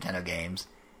 Super Nintendo games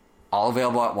all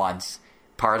available at once,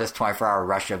 part of this 24-hour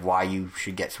rush of why you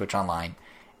should get Switch Online.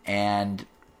 And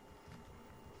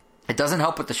it doesn't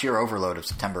help with the sheer overload of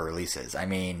September releases. I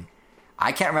mean,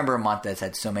 I can't remember a month that's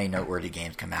had so many noteworthy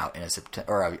games come out in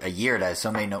a year that has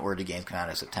so many noteworthy games come out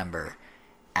in September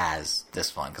as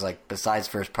this one. Because, like, besides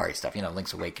first-party stuff,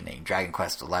 Link's Awakening, Dragon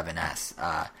Quest XI-S,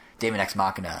 Daemon X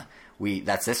Machina,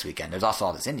 that's this weekend. There's also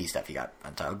all this indie stuff. You got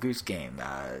Untitled Goose Game,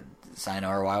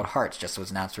 Sayonara Wild Hearts just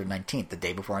was announced for the 19th, the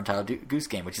day before Untitled Goose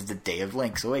Game, which is the day of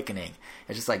Link's Awakening.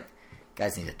 It's just like,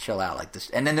 guys need to chill out like this.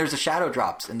 And then there's the shadow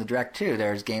drops in the Direct too.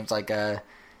 There's games like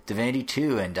Divinity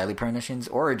 2 and Deadly Premonitions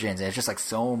Origins, and it's just like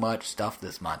so much stuff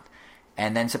this month.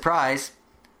 And then, surprise,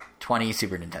 20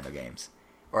 Super Nintendo games.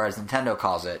 Or as Nintendo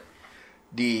calls it,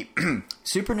 the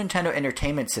Super Nintendo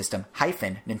Entertainment System -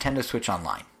 Nintendo Switch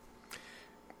Online.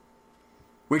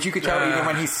 Which you could tell even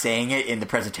when he's saying it in the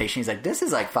presentation, he's like, this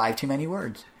is like 5 too many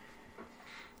words.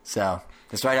 So,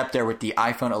 it's right up there with the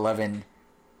iPhone 11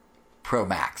 Pro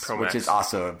Max, which is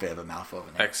also a bit of a mouthful of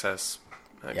an name. XS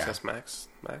Max,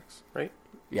 right?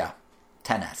 Yeah,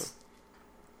 10S.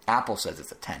 Apple says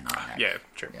it's a 10, not an X. Yeah,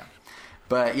 sure. Yeah.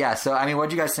 But yeah, so I mean, what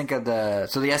do you guys think of the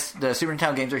Super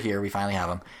Nintendo games are here, we finally have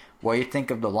them. What do you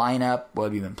think of the lineup? What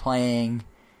have you been playing?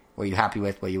 What are you happy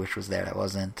with? What you wish was there that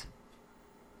wasn't?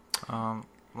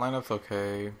 Lineup's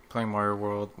okay. Playing Mario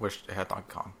World, wish it had Donkey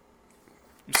Kong.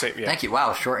 Same, yeah. Thank you.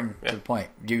 Wow, short and to the point.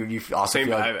 Do you also Same.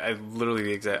 feel like, I literally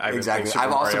the exact.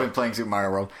 I've also been playing Super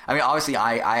Mario World. I mean, obviously,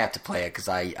 I have to play it because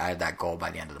I have that goal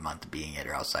by the end of the month of being it,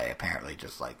 or else I apparently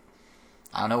just like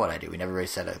I don't know what I do. We never really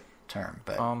set a term,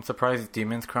 but I'm surprised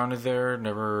Demon's Crown is there.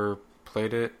 Never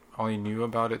played it. Only knew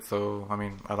about it. So I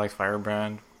mean, I like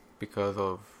Firebrand because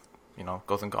of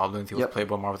Ghosts and Goblins. He was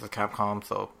playable in Marvel vs. Capcom,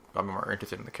 so got me more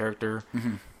interested in the character.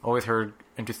 Mm-hmm. Always heard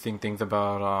interesting things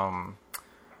about.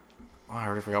 I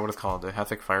already forgot what it's called. It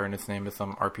has like fire in its name. It's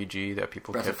some RPG that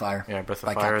people Breath of Fire. Yeah, Breath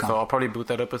by of Fire. Capcom. So I'll probably boot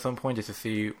that up at some point just to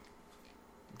see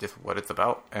just what it's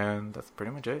about, and that's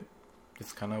pretty much it.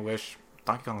 Just kind of wish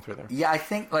Donkey Kong were there. Yeah, I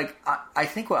think I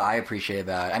think what I appreciate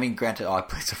about it, I mean, granted, all I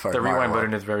played so far. The Mario rewind World.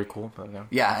 button is very cool. But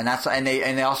Yeah, and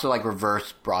they also like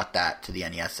reverse brought that to the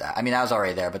NES. I mean, that was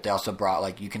already there, but they also brought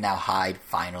like you can now hide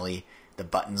finally the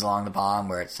buttons along the bottom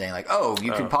where it's saying like, oh,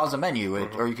 you can pause the menu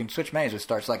or you can switch menus with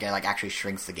start selecting. It like actually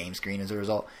shrinks the game screen as a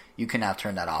result. You can now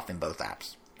turn that off in both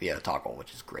apps via a toggle,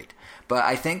 which is great. But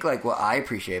I think like what I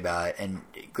appreciate about it, and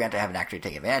granted I haven't actually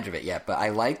taken advantage of it yet, but I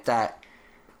like that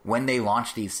when they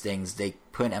launch these things, they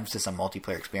put an emphasis on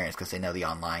multiplayer experience because they know the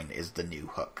online is the new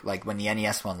hook. Like when the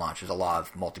NES one launched, there's a lot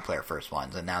of multiplayer first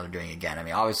ones, and now they're doing it again. I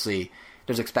mean, obviously,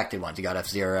 there's expected ones. You got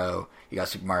F-Zero, you got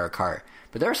Super Mario Kart.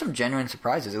 But there are some genuine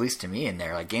surprises, at least to me, in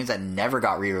there. Like games that never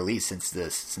got re-released since the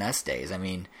SNES days. I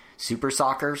mean, Super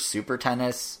Soccer, Super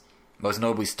Tennis, most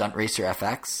notably Stunt Racer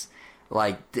FX.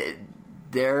 Like,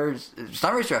 there's...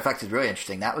 Stunt Racer FX is really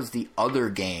interesting. That was the other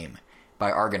game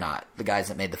by Argonaut, the guys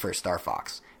that made the first Star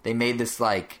Fox. They made this,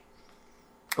 like...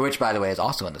 Which, by the way, is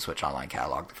also in the Switch Online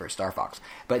catalog, the first Star Fox.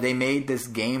 But they made this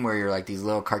game where you're like these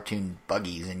little cartoon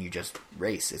buggies and you just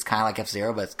race. It's kind of like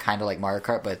F-Zero, but it's kind of like Mario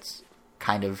Kart, but it's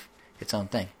kind of its own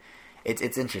thing.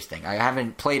 It's interesting. I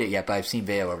haven't played it yet, but I've seen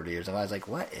video over the years. And I was like,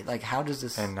 what? Like, how does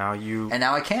this... And now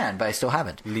I can, but I still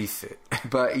haven't. lease it.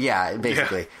 But, yeah,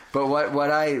 basically. Yeah. But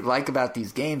what I like about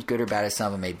these games, good or bad as some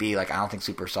of them may be, like, I don't think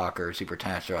Super Soccer or Super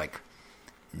Tennis are, like,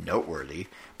 noteworthy.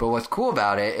 But what's cool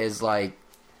about it is, like,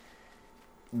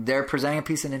 they're presenting a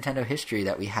piece of Nintendo history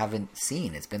that we haven't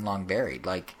seen. It's been long buried.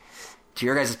 Like, to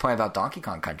your guys' point about Donkey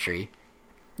Kong Country,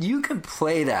 you can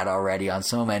play that already on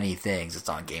so many things. It's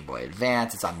on Game Boy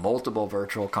Advance. It's on multiple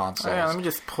virtual consoles. Oh, yeah, let me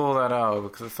just pull that out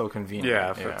because it's so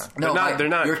convenient. Yeah. No, they're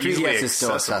not your 3DS easily is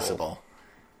still accessible.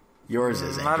 Yours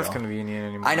is not Angel. as convenient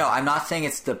anymore. I know. I'm not saying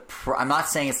it's the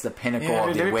pinnacle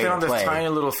of the way on to this play. tiny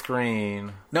little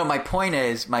screen. No, my point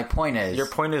is. Your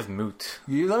point is moot.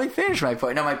 You let me finish my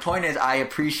point. No, my point is I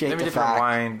appreciate the fact.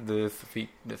 Let me just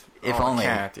rewind this. If only.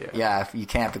 I can't, yeah, if you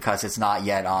can't because it's not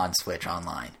yet on Switch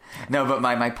Online. No, but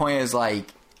my point is like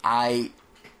I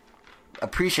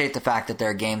appreciate the fact that there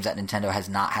are games that Nintendo has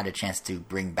not had a chance to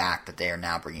bring back that they are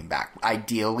now bringing back.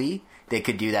 Ideally, they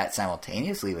could do that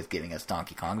simultaneously with giving us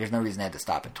Donkey Kong. There's no reason they had to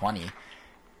stop at 20.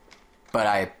 But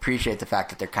I appreciate the fact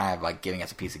that they're kind of like giving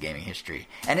us a piece of gaming history.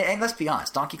 And let's be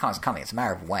honest, Donkey Kong's coming. It's a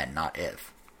matter of when, not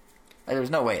if. Like, there's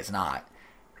no way it's not.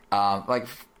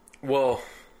 Well,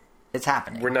 it's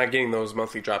happening. We're not getting those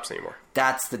monthly drops anymore.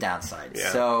 That's the downside.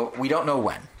 Yeah. So we don't know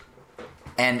when.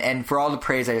 And for all the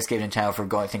praise I just gave Nintendo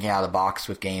for thinking out of the box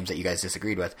with games that you guys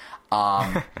disagreed with,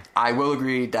 I will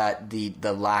agree that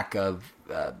the lack of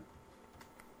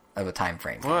a time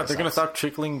frame. What? They're going to stop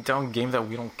trickling down games that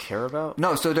we don't care about?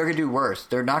 No, so they're going to do worse.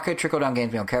 They're not going to trickle down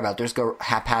games we don't care about. They're just go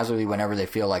haphazardly whenever they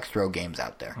feel like throw games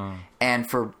out there. And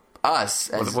for us,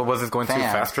 as was this going fans, too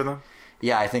fast for them?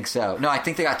 Yeah, I think so. No, I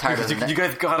think they got tired of it. You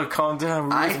guys gotta calm down.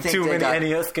 We're using too many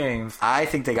NES games. I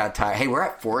think they got tired. Hey, we're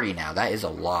at 40 now. That is a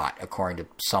lot, according to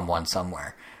someone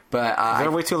somewhere. But is there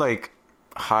a way to like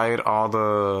hide all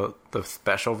the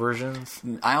special versions?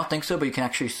 I don't think so, but you can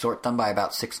actually sort them by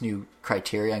about 6 new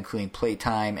criteria, including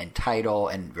playtime and title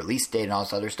and release date and all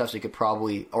this other stuff. So you could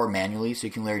probably, or manually, so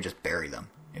you can literally just bury them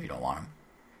if you don't want them.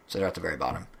 So they're at the very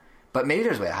bottom. But maybe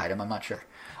there's a way to hide them. I'm not sure.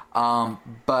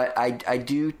 But I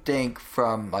do think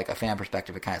from like a fan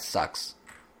perspective, it kind of sucks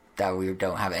that we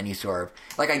don't have any sort of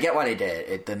like. I get why they did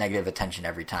it, the negative attention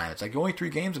every time. It's like only 3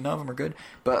 games and none of them are good.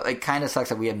 But it kind of sucks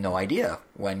that we have no idea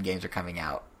when games are coming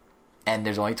out, and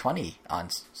there's only 20 on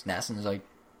SNES and there's like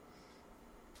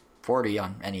 40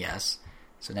 on NES.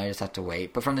 So now you just have to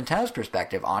wait. But from Nintendo's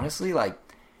perspective, honestly, like.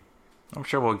 I'm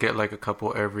sure we'll get like a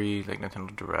couple every like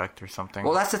Nintendo Direct or something.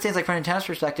 Well, that's the thing. Like from Nintendo's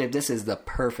perspective, this is the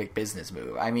perfect business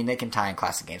move. I mean, they can tie in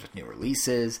classic games with new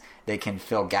releases. They can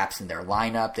fill gaps in their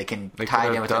lineup. They can tie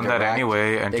it in with done Direct. that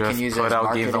anyway, and they just can use put out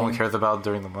marketing. games no one cares about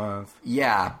during the month.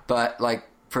 Yeah, but like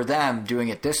for them doing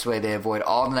it this way, they avoid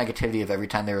all the negativity of every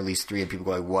time they release 3 and people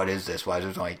go like, "What is this? Why is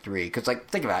there only 3?" Because like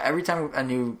think about it. Every time a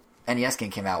new NES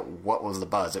game came out, what was the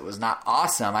buzz? It was not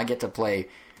awesome. I get to play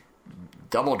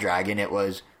Double Dragon. It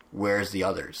was, where's the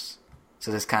others?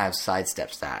 So this kind of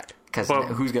sidesteps that. Because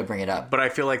who's going to bring it up? But I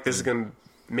feel like this is going to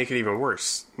make it even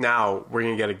worse. Now we're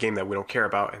going to get a game that we don't care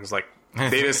about, and it's like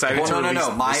they decided to release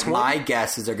this one? My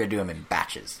guess is they're going to do them in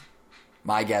batches.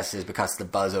 My guess is because the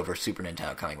buzz over Super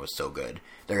Nintendo coming was so good,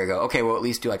 they're going to go, okay, well, at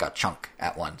least do like a chunk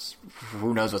at once.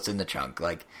 Who knows what's in the chunk?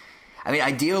 Like, I mean,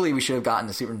 ideally, we should have gotten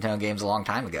the Super Nintendo games a long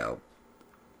time ago.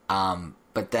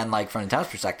 But then, like, from Nintendo's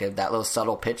perspective, that little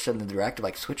subtle pitch in the direct of,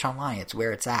 like, Switch Online, it's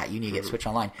where it's at. You need to get Switch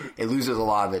Online. It loses a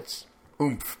lot of its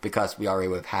oomph because we already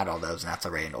would have had all those, and that's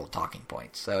already an old talking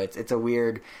point. So it's a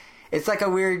weird... It's like a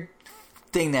weird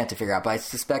thing they have to figure out, but I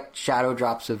suspect shadow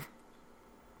drops of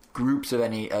groups of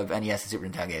NES and Super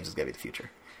Nintendo games is going to be the future.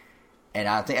 And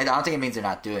I don't think it means they're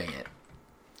not doing it.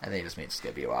 I think it just means it's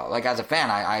going to be a while. Like, as a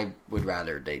fan, I would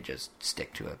rather they just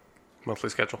stick to a monthly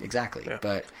schedule. Exactly. Yeah.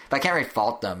 But I can't really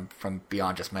fault them from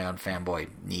beyond just my own fanboy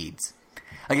needs.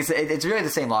 Like, it's really the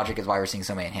same logic as why we're seeing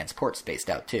so many enhanced ports spaced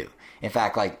out, too. In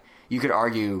fact, like, you could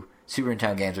argue Super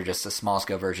Nintendo games are just a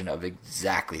small-scale version of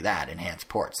exactly that, enhanced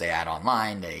ports. They add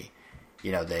online,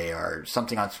 they are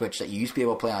something on Switch that you used to be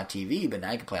able to play on TV, but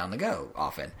now you can play on the go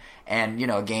often. And,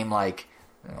 a game like,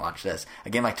 watch this, a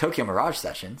game like Tokyo Mirage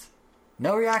Sessions,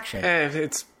 no reaction.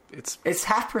 It's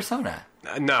half Persona.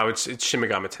 No, it's Shin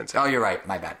Megami Tensei. Oh, you're right.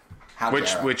 My bad.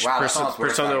 Which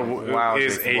Persona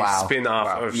is a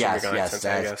spin-off of Shin Megami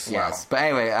Tensei, I guess. Yes. But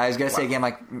anyway, I was going to say a game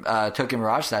like Tokyo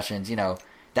Mirage Sessions,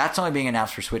 that's only being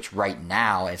announced for Switch right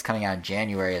now, and it's coming out in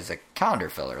January as a calendar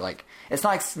filler. Like, it's not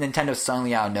like Nintendo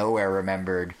suddenly out of nowhere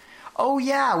remembered, oh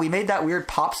yeah, we made that weird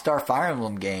Pop Star Fire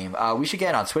Emblem game. We should get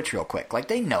it on Switch real quick. Like,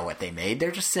 they know what they made.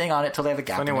 They're just sitting on it till they have a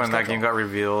gap. Funny when that game got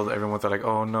revealed, everyone was like,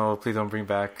 "Oh no, please don't bring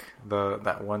back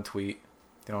that one tweet."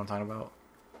 You know what I'm talking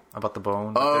about the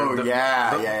bone. Oh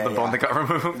the bone that got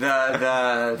removed.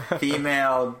 The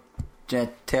female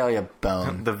genitalia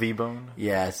bone. The V bone.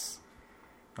 Yes.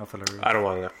 I don't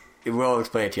want to know. We'll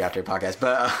explain it to you after the podcast.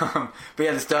 But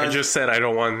yeah, this does... I just said I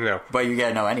don't want to know. But you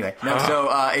gotta know anyway. No,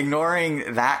 so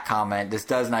ignoring that comment, this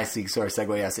does nicely sort of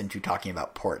segue us into talking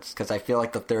about ports. Because I feel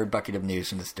like the third bucket of news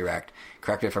from this direct,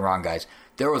 correct me if I'm wrong, guys,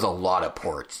 there was a lot of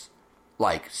ports.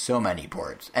 Like, so many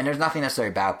ports. And there's nothing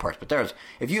necessarily bad ports, but there's...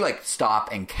 If you, like,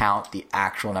 stop and count the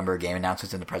actual number of game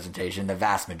announcements in the presentation, the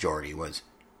vast majority was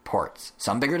ports.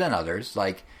 Some bigger than others.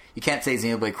 Like, you can't say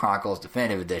Xenoblade Chronicles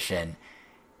Definitive Edition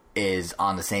is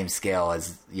on the same scale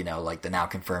as, like the now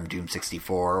confirmed Doom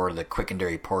 64 or the quick and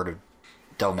dirty port of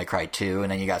Devil May Cry 2,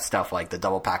 and then you got stuff like the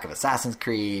double pack of Assassin's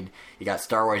Creed, you got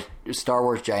Star Wars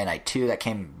Jedi Knight 2 that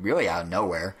came really out of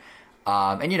nowhere,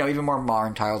 and even more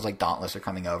modern titles like Dauntless are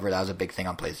coming over. That was a big thing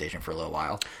on PlayStation for a little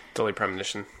while. Deadly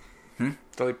Premonition.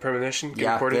 Deadly Premonition?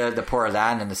 Yeah, the port of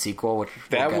that and then the sequel, which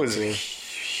that was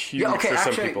huge for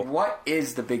some people. What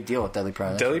is the big deal with Deadly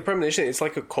Premonition? Deadly Premonition, it's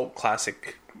like a cult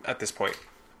classic at this point.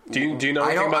 Do you know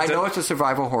anything about I know it's a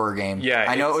survival horror game. Yeah,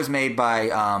 I know it was made by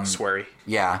Swery.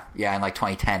 Yeah, in like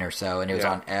 2010 or so, and it was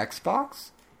on Xbox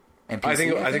and PC. I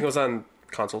think it was on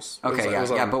consoles.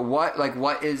 Okay, but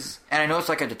what is? And I know it's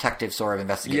like a detective sort of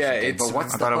investigation game, but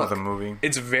what's the hook? It was a movie.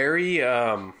 It's very,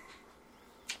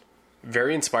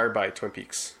 very inspired by Twin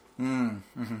Peaks.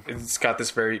 Mm-hmm. It's got this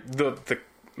very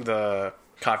the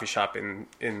coffee shop in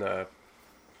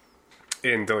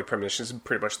Deadly Premonition is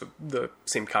pretty much the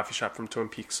same coffee shop from Twin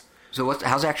Peaks. So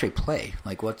how's it actually play?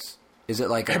 Like, is it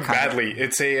like a badly?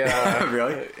 It's a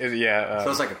really? Yeah.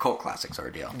 So it's like a cult classic sort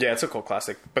of deal. Yeah, it's a cult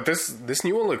classic. But this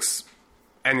new one looks,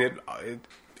 and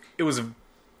it was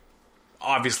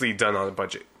obviously done on a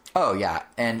budget. Oh yeah,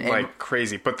 and like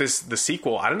crazy. But the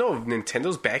sequel, I don't know if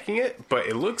Nintendo's backing it, but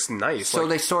it looks nice. So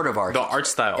they sort of are. The art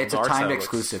style. It's a timed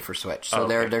exclusive for Switch, so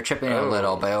they're chipping in a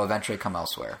little, but it'll eventually come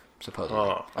elsewhere.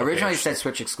 Supposedly, originally it said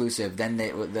Switch exclusive. Then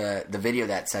the video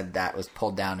that said that was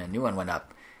pulled down, and a new one went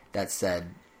up that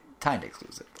said timed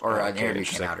exclusive, or an interview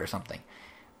came out or something.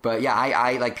 But yeah,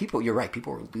 I like people. You're right.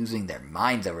 People were losing their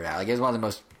minds over that. Like, it was one of the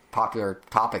most popular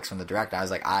topics from the direct. I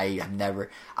was like, I've never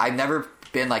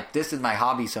been like, this is my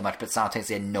hobby so much, but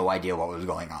simultaneously had no idea what was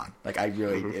going on. Like, it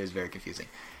was very confusing.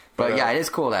 But yeah, it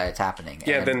is cool that it's happening.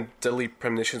 Yeah, then Deadly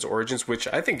Premonitions Origins, which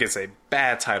I think is a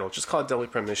bad title. Just call it Deadly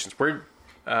Premonitions.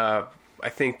 I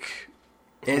think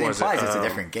it implies it's a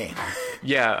different game.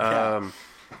 Yeah.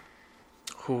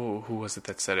 Who was it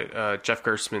that said it? Jeff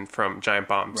Gerstmann from Giant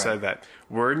Bomb said that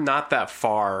we're not that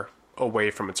far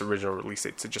away from its original release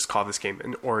date to just call this game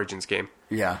an Origins game.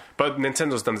 Yeah. But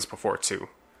Nintendo's done this before too.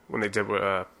 When they did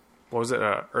what was it?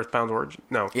 Earthbound Origin?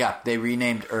 No. Yeah, they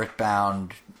renamed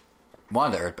Earthbound.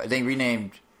 What was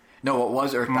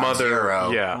Earthbound Mother,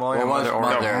 Zero? Yeah. What was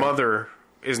Mother?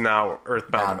 is now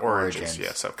Earthbound Origins.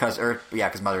 Yeah, so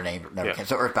because Mother never came.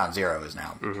 So Earthbound 0 is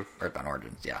now Earthbound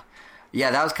Origins.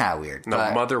 Yeah, that was kind of weird. No,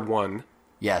 Mother 1.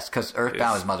 Yes, because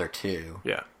Earthbound is Mother 2.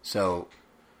 Yeah. So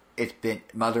it's been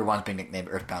Mother 1's been nicknamed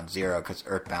Earthbound 0 because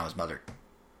Earthbound was Mother 2.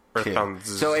 Earthbound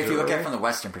So if you look at it from the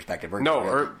Western perspective,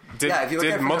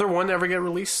 did Mother 1 ever get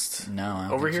released? No, I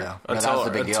don't over think here. So. That was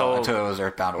the big deal until it was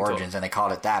Earthbound Origins, and they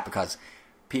called it that because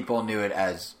people knew it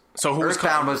as. So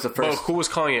Earthbound was the first. Well, who was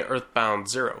calling it Earthbound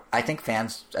 0? I think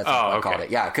fans at some point called it.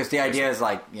 Yeah, because the idea is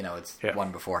like it's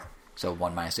one before, so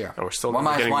 1 minus 0. And we're still 1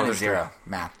 minus 1 is 0 0.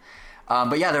 math.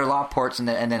 But yeah, there are a lot of ports, and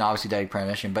then obviously Deadly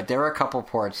Premonition. But there were a couple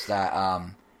ports that.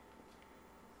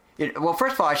 Well,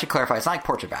 first of all, I should clarify: it's not like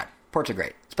ports are bad. Ports are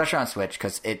great, especially on Switch,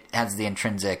 because it has the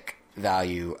intrinsic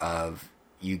value of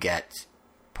you get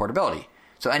portability.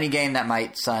 So any game that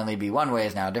might suddenly be one way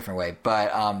is now a different way.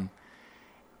 But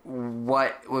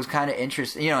what was kind of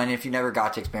interesting, and if you never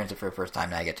got to experience it for the first time,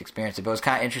 now you get to experience it. But what's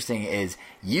kind of interesting is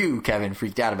you, Kevin,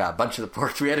 freaked out about a bunch of the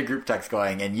ports. We had a group text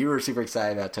going, and you were super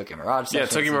excited about Tokyo Mirage. Yeah,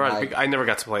 Tokyo Mirage. I never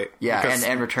got to play it. Yeah,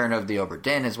 and Return of the Obra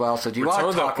Dinn as well. So do you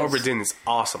want to talk Obra Dinn is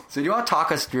awesome. So do you want to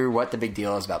talk us through what the big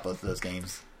deal is about both of those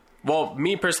games? Well,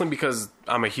 me personally, because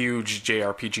I'm a huge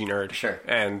JRPG nerd. Sure.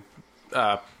 And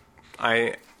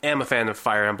I am a fan of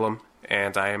Fire Emblem,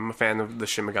 and I am a fan of the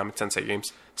Shin Megami Tensei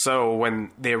games. So when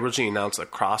they originally announced a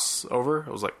crossover, I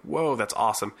was like, whoa, that's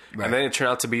awesome. Right. And then it turned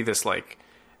out to be this, like,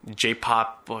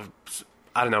 J-pop,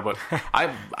 I don't know, but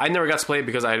I never got to play it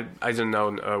because I didn't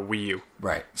own a Wii U.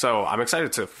 Right. So I'm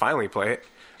excited to finally play it.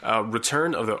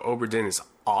 Return of the Obra Dinn is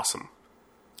awesome.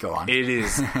 Go on. It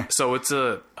is. So it's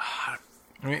a...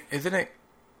 I mean, isn't it...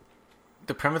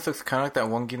 The premise looks kind of like that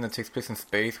one game that takes place in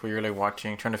space where you're like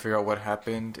watching, trying to figure out what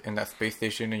happened in that space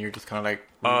station, and you're just kind of like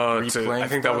replaying. I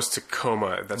think that was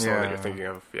Tacoma. That's the one that you're thinking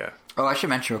of. Yeah. Oh, I should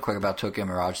mention real quick about Tokyo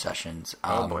Mirage Sessions.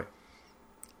 Oh boy.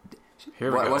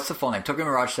 Here we go. What's the full name? Tokyo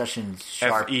Mirage Sessions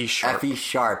Sharp. FE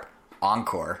Sharp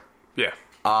Encore. Yeah.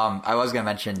 I was gonna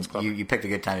mention you picked a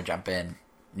good time to jump in.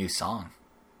 New song,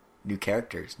 new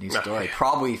characters, new story.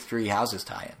 Probably 3 Houses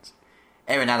tie-ins.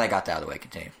 Anyway, now that I got that out of the way,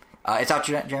 continue. It's out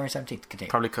January 17th. Continue.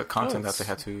 Probably cut content that they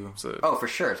had to... for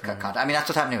sure. It's cut content. I mean, that's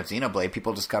what's happening with Xenoblade.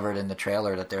 People discovered in the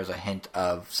trailer that there's a hint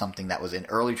of something that was in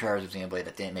early trailers of Xenoblade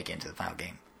that didn't make it into the final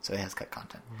game. So it has cut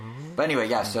content. Mm-hmm. But anyway,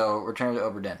 so Return of the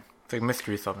Obra Dinn. It's like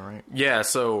mystery something, right? Yeah,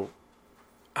 so...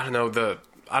 I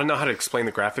don't know how to explain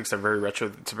the graphics. They're very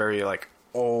retro. It's very, like,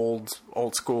 old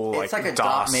school, it's like a DOS.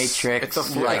 dot matrix. It's a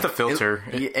filter.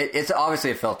 It's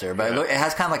obviously a filter, but it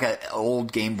has kind of like an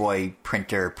old Game Boy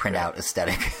printer printout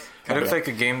aesthetic. It looks like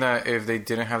a game that if they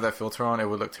didn't have that filter on, it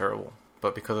would look terrible.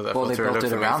 But because of that filter, they built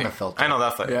it it around amazing. the filter. I know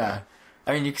that's like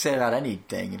I mean, you can say about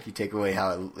anything if you take away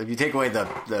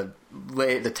the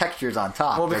textures on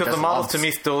top. Well, because the models to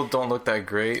me still don't look that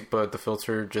great, but the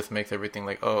filter just makes everything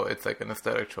like, it's like an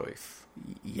aesthetic choice.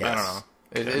 Yes.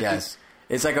 I don't know. Yes.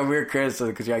 It's like a weird criticism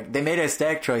because like, they made an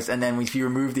aesthetic choice, and then if you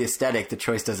remove the aesthetic, the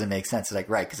choice doesn't make sense. It's like,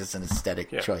 right, because it's an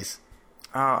aesthetic choice.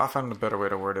 I'll find a better way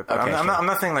to word it. But Okay, I'm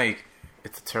not saying like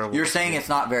it's a terrible... You're saying it's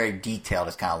not very detailed.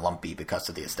 It's kind of lumpy because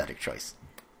of the aesthetic choice.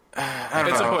 I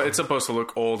don't know. It's supposed to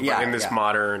look old, but in this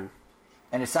modern...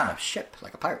 And it's on a ship,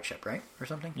 like a pirate ship, right? Or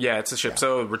something? Yeah, it's a ship. Yeah.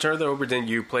 So Return of the Obra Dinn,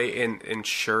 you play an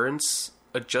insurance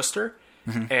adjuster,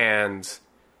 and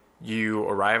you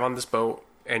arrive on this boat,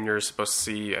 and you're supposed to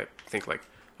see, I think, like,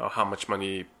 how much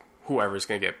money whoever's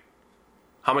going to get...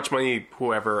 How much money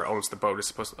whoever owns the boat is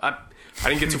supposed to... I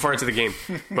didn't get too far into the game,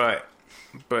 but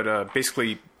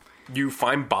basically... You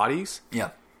find bodies,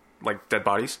 like dead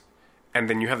bodies, and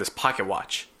then you have this pocket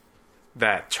watch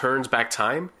that turns back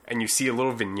time, and you see a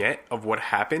little vignette of what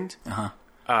happened.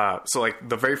 So, like,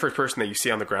 the very first person that you see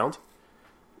on the ground,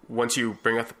 once you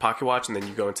bring up the pocket watch and then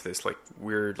you go into this, like,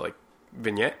 weird, like,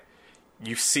 vignette,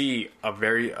 you see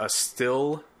a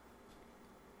still...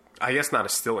 I guess not a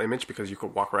still image because you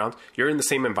could walk around. You're in the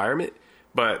same environment,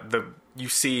 but you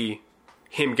see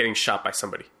him getting shot by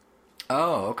somebody.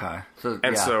 Oh, okay.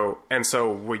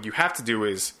 So what you have to do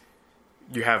is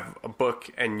you have a book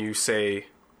and you say,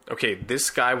 okay, this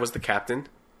guy was the captain.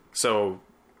 So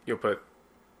you'll put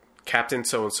Captain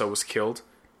so-and-so was killed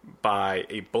by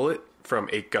a bullet from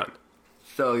a gun.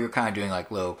 So you're kind of doing like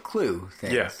little clue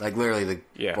things. Yeah. Like literally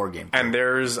the board game. And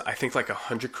there's, I think, like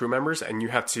 100 crew members, and you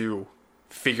have to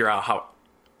figure out how...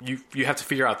 You have to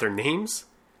figure out their names,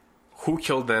 who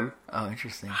killed them. Oh,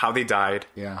 interesting. How they died.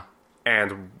 Yeah.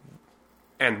 And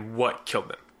what killed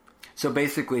them. So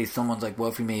basically, someone's like, well,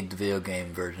 if we made the video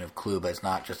game version of Clue, but it's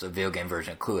not just a video game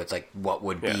version of Clue, it's like, what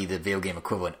would be the video game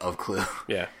equivalent of Clue?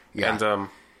 Yeah. And,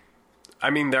 I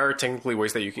mean, there are technically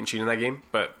ways that you can cheat in that game,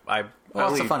 but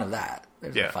what's the fun of that?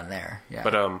 There's no fun there. Yeah.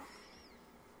 But,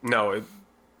 No,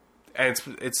 and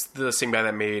it's the same guy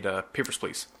that made Papers,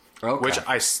 Please. Okay. Which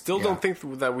I still don't think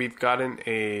that we've gotten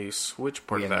a Switch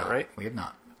port of that, right? We have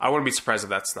not. I wouldn't be surprised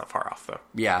if that's not far off, though.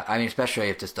 Yeah, I mean, especially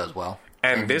if this does well.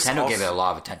 And this Nintendo also, gave it a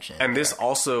lot of attention. And this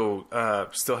also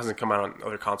still hasn't come out on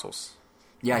other consoles.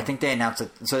 Yeah, I think they announced it.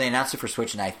 So they announced it for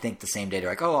Switch, and I think the same day they're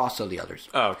like, "Oh, also the others."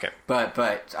 Oh, okay. But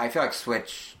I feel like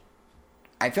Switch.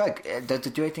 I feel like does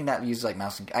it do anything that uses like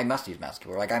mouse? I must use mouse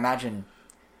keyboard. Like I imagine.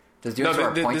 Does it do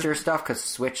any pointer stuff? Because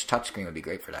Switch touchscreen would be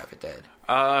great for that if it did.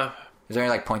 Is there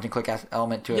any like point and click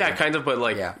element to it? Yeah, kind of,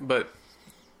 but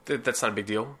that's not a big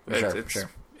deal. Sure.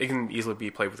 It can easily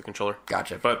be played with a controller.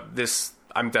 Gotcha. But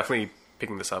I'm definitely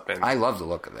picking this up, and I love the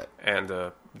look of it, and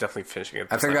definitely finishing it.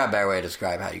 I figured out a better way to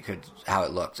describe how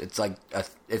it looks. It's like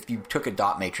if you took a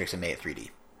dot matrix and made it 3D.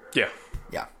 Yeah.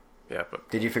 Yeah. Yeah, but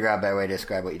did you figure out a better way to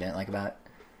describe what you didn't like about it?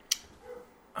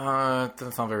 It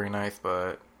doesn't sound very nice,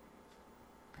 but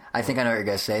I think I know what you're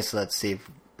gonna say. So let's see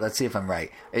if I'm right.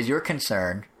 Is your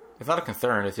concern? It's not a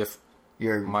concern. It's just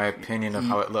my opinion of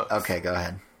how it looks. Okay, go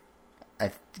ahead.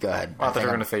 Go ahead. I thought you were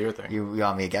going to say your thing. You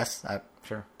want me to guess?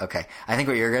 Sure. Okay. I think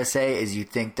what you're going to say is you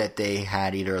think that they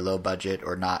had either a low budget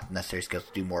or not necessary skills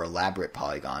to do more elaborate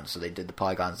polygons. So they did the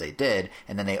polygons they did,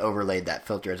 and then they overlaid that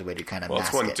filter as a way to kind of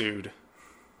mask it. Well, it's one dude.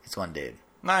 It's one dude.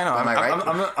 No, I know. Am I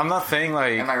right? I'm not saying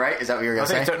like... Am I right? Is that what you're going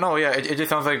to say? No, yeah. It just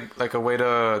sounds like a way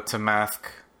to mask,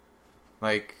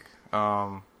 like...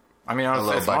 I mean,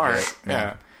 honestly, it's budget, smart.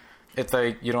 Yeah. It's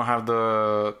like you don't have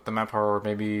the manpower, or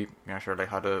maybe you're not sure like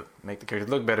how to make the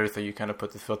characters look better, so you kind of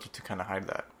put this filter to kind of hide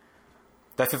that.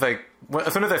 That's just like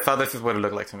as soon as I saw this is what it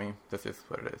looked like to me. This is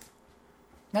what it is.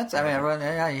 That's I mean, everyone,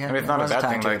 yeah. I mean, it's not a bad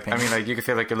thing. Like I mean, like you could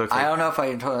say like it looks. I don't know if I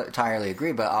entirely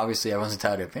agree, but obviously everyone's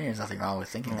entitled to opinion. There's nothing wrong with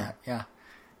thinking that. Yeah.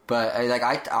 But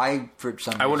I for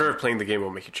some reason, I wonder if playing the game will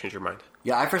make you change your mind.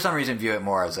 Yeah, I for some reason view it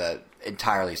more as a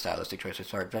entirely stylistic choice,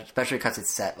 especially because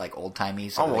it's set like old timey.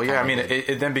 So well, yeah. I mean,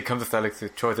 it then becomes a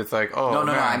stylistic choice. It's like, no.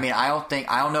 I mean, I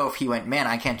don't know if he went, man,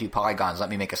 I can't do polygons. Let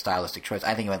me make a stylistic choice.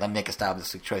 I think he went, let me make a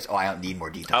stylistic choice. Oh, I don't need more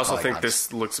details. I also think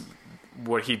this looks,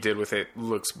 what he did with it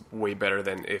looks way better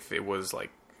than if it was like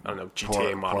I don't know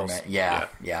GTA models. Yeah.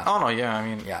 Oh no, yeah. I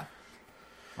mean, yeah.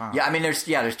 Wow. Yeah, I mean, there's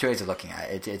two ways of looking at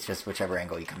it. It's just whichever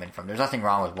angle you come in from. There's nothing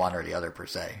wrong with one or the other per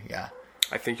se. Yeah.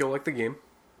 I think you'll like the game.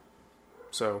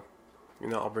 So,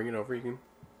 I'll bring it over. You can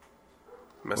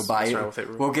mess around with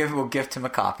it. We'll gift him a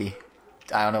copy.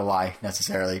 I don't know why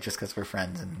necessarily, just because we're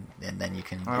friends, and then you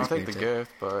can. I'll take the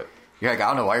gift, but you're like, I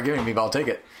don't know why you're giving me, but I'll take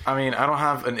it. I mean, I don't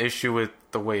have an issue with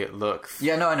the way it looks.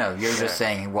 Yeah, no, I know. You're just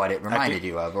saying what it reminded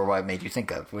you of, or what it made you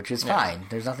think of, which is fine.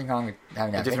 There's nothing wrong with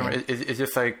having that opinion. It's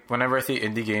just like, whenever I see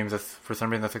indie games, for some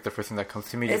reason, that's like the first thing that comes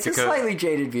to me. It's a slightly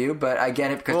jaded view, but I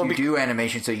get it because you do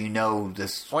animation, so you know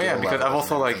this. Well, yeah, because I've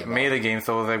also made a game,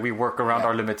 so like we work around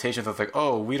our limitations. It's like,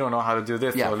 oh, we don't know how to do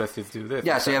this, so let's just do this.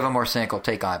 Yeah, so you have a more cynical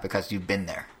take on it because you've been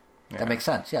there. Yeah. That makes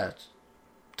sense. Yeah, it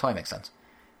totally makes sense.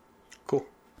 Cool.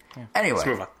 Yeah. Anyway, let's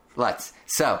move on.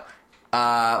 So,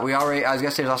 I was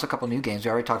gonna say there's also a couple new games.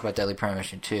 We already talked about Deadly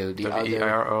Premonition 2.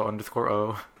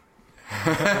 WEIRO_O.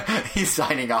 He's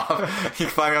signing off. You can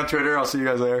find me on Twitter. I'll see you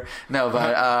guys there. No,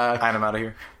 but I'm out of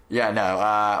here. Yeah, no.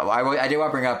 I do want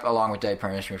to bring up, along with Deadly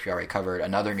Premonition, which we already covered,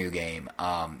 another new game,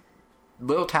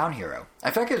 Little Town Hero.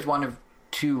 I feel like it's one of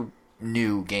two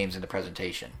new games in the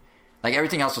presentation. Like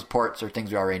everything else was ports or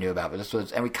things we already knew about, but this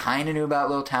was, and we kind of knew about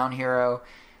Little Town Hero.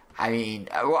 I mean,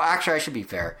 well, actually, I should be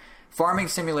fair. Farming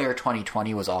Simulator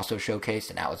 2020 was also showcased,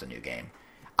 and that was a new game.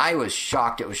 I was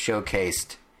shocked it was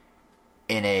showcased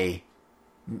in a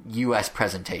U.S.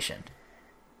 presentation.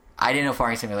 I didn't know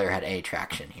Farming Simulator had any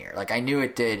traction here. Like, I knew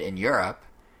it did in Europe,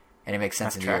 and it makes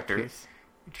sense in Europe.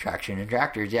 Traction and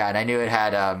tractors, yeah. And I knew it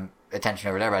had attention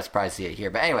over there, but I was surprised to see it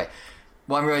here. But anyway,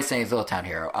 what I'm really saying is Little Town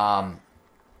Hero.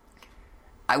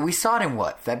 We saw it in,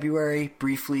 February,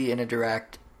 briefly in a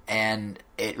direct, and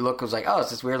it was like, oh, it's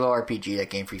this weird little RPG that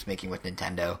Game Freak's making with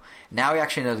Nintendo. Now we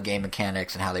actually know the game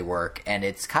mechanics and how they work, and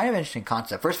it's kind of an interesting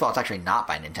concept. First of all, it's actually not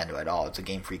by Nintendo at all. It's a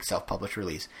Game Freak self-published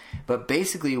release. But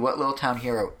basically what Little Town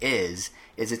Hero is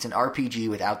it's an RPG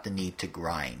without the need to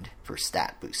grind for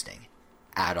stat boosting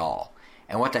at all.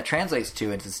 And what that translates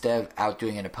to is instead of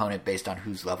outdoing an opponent based on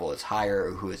whose level is higher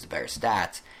or who has the better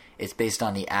stats, it's based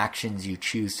on the actions you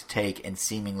choose to take and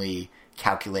seemingly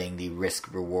calculating the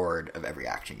risk-reward of every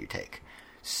action you take.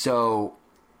 So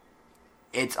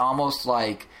it's almost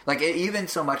like even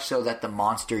so much so that the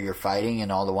monster you're fighting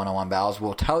in all the one-on-one battles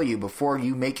will tell you before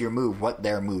you make your move what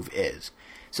their move is.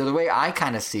 So the way I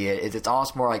kind of see it is it's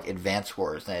almost more like Advance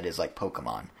Wars than it is like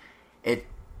Pokemon. It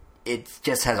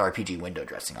just has RPG window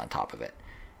dressing on top of it.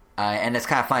 And it's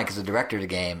kind of funny because the director of the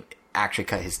game actually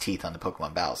cut his teeth on the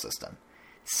Pokemon battle system.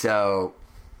 So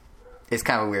it's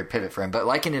kind of a weird pivot for him. But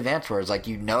like in Advance Wars, like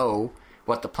you know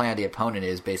what the plan of the opponent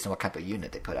is based on what type of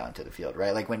unit they put out into the field,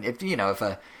 right? Like if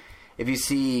you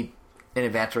see in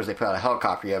Advance Wars they put out a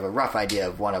helicopter, you have a rough idea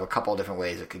of one of a couple of different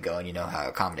ways it could go, and you know how to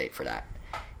accommodate for that.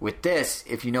 With this,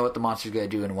 if you know what the monster's going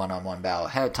to do in a one-on-one battle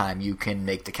ahead of time, you can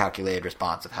make the calculated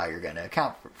response of how you're going to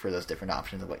account for those different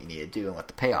options and what you need to do and what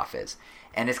the payoff is.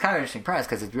 And it's kind of an interesting premise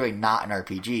because it's really not an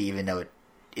RPG, even though it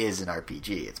is an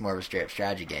RPG. It's more of a straight-up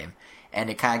strategy game.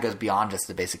 And it kind of goes beyond just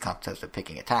the basic concept of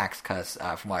picking attacks because,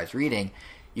 from what I was reading,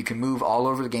 you can move all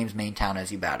over the game's main town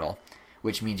as you battle,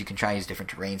 which means you can try and use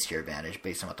different terrains to your advantage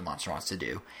based on what the monster wants to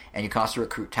do. And you can also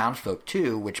recruit townsfolk,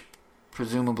 too, which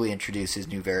presumably introduces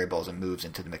new variables and moves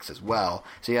into the mix as well.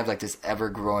 So you have like this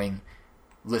ever-growing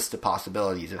list of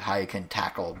possibilities of how you can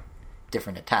tackle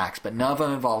different attacks. But none of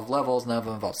them involve levels, none of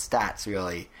them involve stats,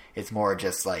 really. It's more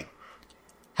just like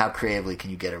how creatively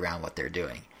can you get around what they're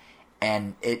doing.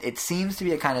 And it seems to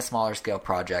be a kind of smaller scale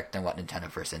project than what Nintendo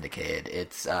first indicated.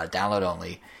 It's download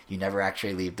only. You never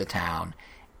actually leave the town.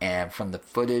 And from the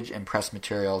footage and press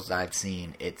materials that I've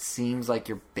seen, it seems like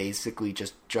you're basically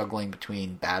just juggling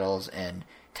between battles and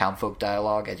townfolk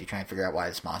dialogue as you try and figure out why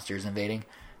this monster is invading,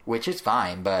 which is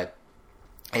fine, but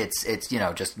it's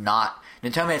just not...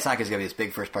 Nintendo it's not going to be this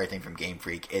big first-party thing from Game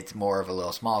Freak. It's more of a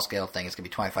little small-scale thing. It's going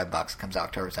to be $25. It comes out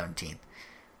October 17th.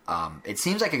 It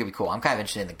seems like it could be cool. I'm kind of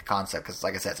interested in the concept because,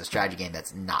 like I said, it's a strategy game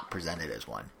that's not presented as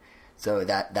one. So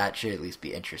that should at least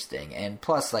be interesting. And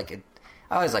plus, like...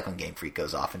 I always like when Game Freak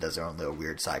goes off and does their own little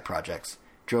weird side projects.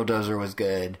 Drill Dozer was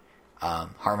good.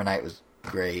 Harmonite was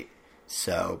great.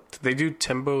 So did they do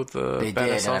Timbo the They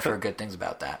did, and I've heard good things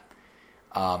about that.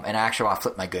 And actually, I'll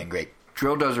flip my good and great.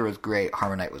 Drill Dozer was great.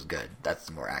 Harmonite was good. That's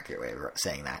the more accurate way of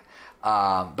saying that.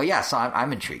 But yeah, so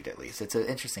I'm intrigued at least. It's an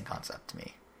interesting concept to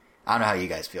me. I don't know how you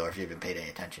guys feel or if you've been paid any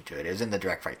attention to it. It was in the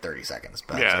direct for like 30 seconds.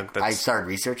 But yeah, I started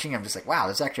researching. I'm just like, wow,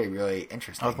 this is actually really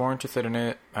interesting. I was more interested in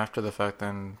it after the fact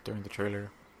than during the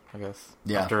trailer, I guess.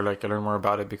 Yeah. After like I learned more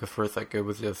about it because first like it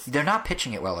was just... They're not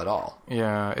pitching it well at all.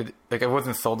 Yeah. I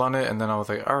wasn't sold on it and then I was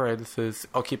like, alright,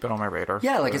 I'll keep it on my radar.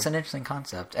 Yeah, like it's an interesting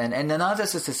concept. And none of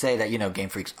this is to say that, Game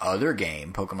Freak's other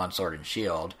game, Pokemon Sword and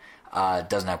Shield,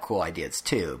 doesn't have cool ideas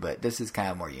too, but this is kind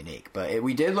of more unique. But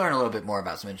we did learn a little bit more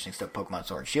about some interesting stuff Pokemon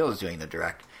Sword and Shield is doing in the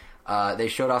Direct. They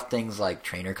showed off things like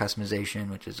trainer customization,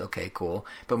 which is okay, cool.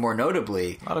 But more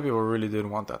notably... A lot of people really did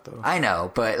want that, though. I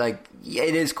know, but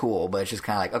it is cool, but it's just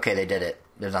kind of like, okay, they did it.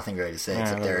 There's nothing really to say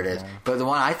except there it is. But the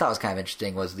one I thought was kind of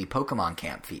interesting was the Pokemon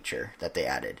Camp feature that they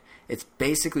added. It's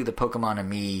basically the Pokemon and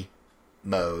Me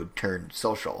mode turned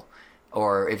social.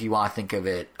 Or if you want to think of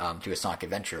it through a Sonic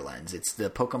Adventure lens, it's the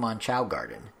Pokemon Chow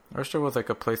Garden. I wish there was like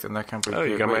a place in that camp. Oh,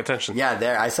 you got my attention. Yeah,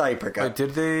 there. I saw you perk up.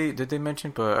 Did they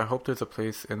mention? But I hope there's a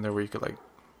place in there where you could like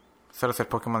set aside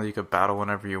Pokemon that you could battle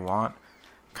whenever you want.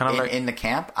 Kind of in the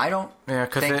camp. I don't. Yeah,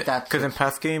 because in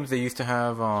past games they used to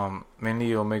have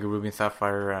mainly Omega Ruby and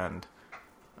Sapphire and.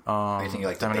 I think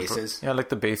like the bases. Yeah, like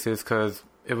the bases because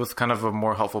it was kind of a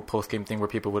more helpful post game thing where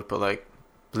people would put like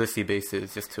Blissey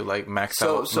bases just to like max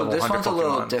out. So this one's Pokemon. A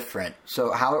little different.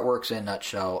 So how it works in a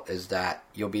nutshell is that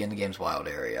you'll be in the game's wild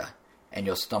area and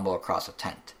you'll stumble across a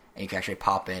tent and you can actually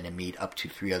pop in and meet up to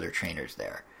 3 other trainers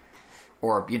there.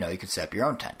 Or, you can set up your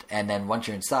own tent. And then once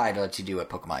you're inside, it lets you do what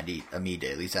Pokemon Me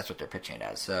did. At least that's what they're pitching it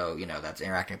as. So, that's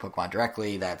interacting with Pokemon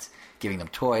directly. That's giving them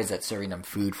toys. That's serving them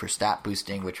food for stat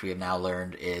boosting, which we have now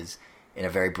learned is in a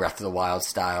very Breath of the Wild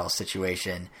style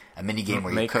situation. A mini game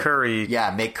where you cook curry. Yeah,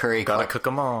 make curry. Gotta cook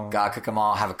them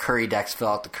all. Have a curry dex fill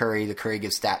out the curry. The curry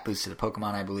gives stat boost to the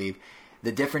Pokemon, I believe.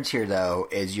 The difference here, though,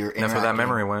 is you're interacting... That's where that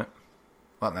memory went.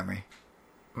 What memory?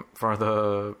 For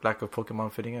the lack of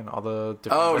Pokemon fitting in all the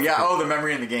different... the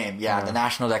memory in the game. Yeah, the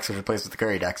National Dex was replaced with the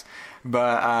Curry Dex.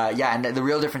 But, and the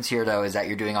real difference here, though, is that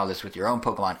you're doing all this with your own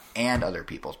Pokemon and other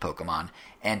people's Pokemon.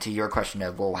 And to your question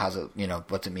of, well, how's it,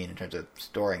 what's it mean in terms of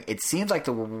storing? It seems like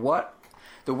the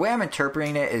way I'm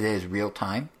interpreting it is real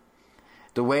time.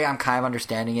 The way I'm kind of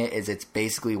understanding it is it's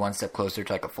basically one step closer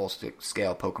to like a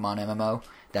full-scale Pokemon MMO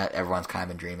that everyone's kind of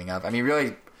been dreaming of. I mean,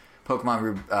 really... Pokemon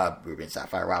Ruby and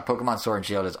Sapphire. Wow, Pokemon Sword and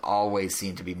Shield has always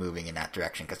seemed to be moving in that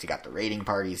direction because you got the raiding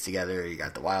parties together, you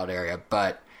got the wild area,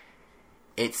 but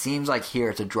it seems like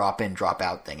here it's a drop-in,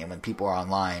 drop-out thing, and when people are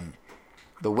online,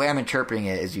 the way I'm interpreting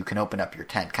it is you can open up your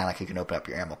tent, kind of like you can open up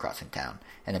your Animal Crossing town,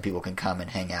 and then people can come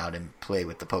and hang out and play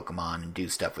with the Pokemon and do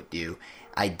stuff with you.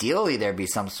 Ideally, there'd be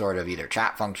some sort of either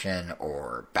chat function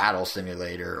or battle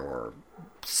simulator or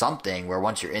something where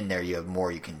once you're in there, you have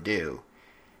more you can do.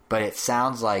 But it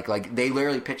sounds like they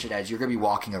literally pitch it as you're going to be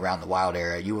walking around the wild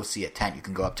area. You will see a tent. You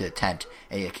can go up to the tent,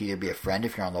 and it can either be a friend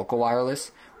if you're on local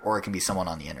wireless, or it can be someone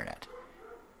on the internet.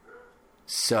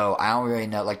 So I don't really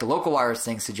know. Like the local wireless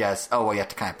thing suggests, oh well, you have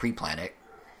to kind of pre-plan it.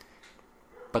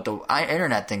 But the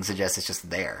internet thing suggests it's just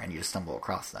there, and you just stumble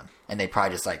across them, and they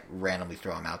probably just like randomly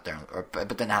throw them out there.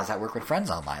 But then how does that work with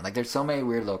friends online? Like there's so many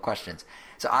weird little questions.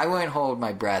 So I wouldn't hold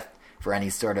my breath for any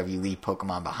sort of you leave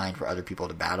Pokemon behind for other people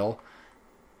to battle,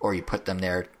 or you put them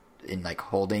there in like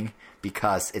holding,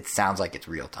 because it sounds like it's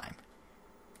real time.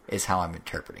 Is how I'm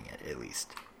interpreting it, at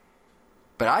least.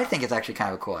 But I think it's actually kind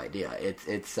of a cool idea.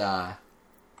 It's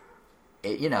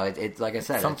like I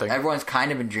said, everyone's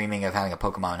kind of been dreaming of having a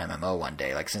Pokemon MMO one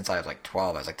day. Like since I was like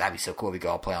 12, I was like, that'd be so cool. We could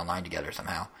all play online together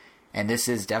somehow. And this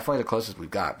is definitely the closest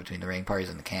we've got between the raiding parties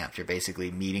and the camps. You're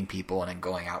basically meeting people and then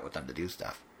going out with them to do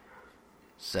stuff.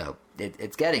 So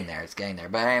it's getting there. It's getting there.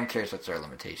 But I am curious what sort of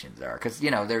limitations there are. Because,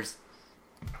 there's,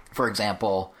 for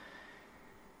example,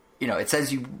 it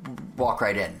says you walk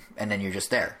right in and then you're just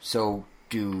there. So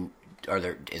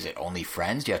is it only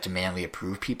friends? Do you have to manually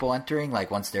approve people entering? Like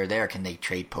once they're there, can they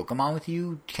trade Pokemon with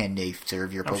you? Can they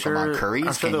serve your Pokemon curries?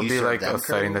 I'm sure there'll be like a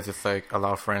setting that just like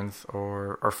allow friends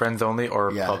or friends only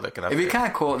or public. And it'd be kind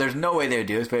of cool. There's no way they would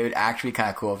do this, but it would actually be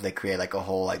kind of cool if they create like a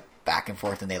whole like back and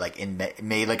forth and they like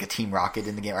made like a Team Rocket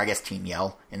in the game, or I guess Team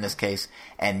Yell in this case,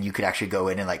 and you could actually go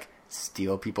in and like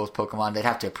steal people's Pokemon. They'd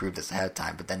have to approve this ahead of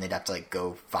time, but then they'd have to like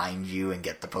go find you and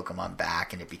get the Pokemon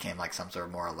back, and it became like some sort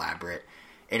of more elaborate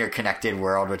interconnected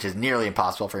world, which is nearly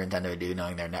impossible for Nintendo to do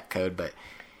knowing their netcode, but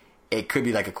it could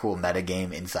be like a cool meta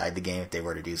game inside the game if they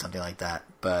were to do something like that.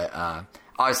 But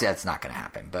obviously that's not going to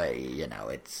happen, but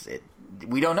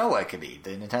we don't know what it could be.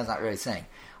 Nintendo's not really saying.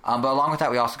 But along with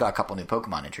that, we also got a couple new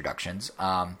Pokemon introductions.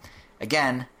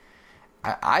 Again,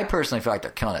 I personally feel like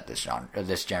they're killing it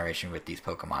this generation with these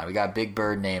Pokemon. We got a big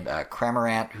bird named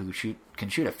Cramorant who can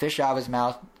shoot a fish out of his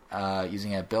mouth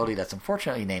using an ability that's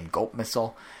unfortunately named Gulp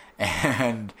Missile.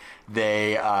 And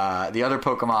the other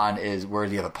Pokemon is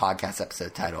worthy of a podcast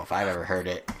episode title if I've ever heard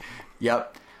it.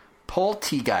 Yep.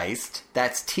 Polteageist.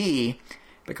 That's tea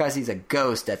because he's a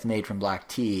ghost that's made from black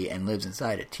tea and lives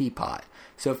inside a teapot.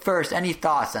 So first, any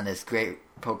thoughts on this great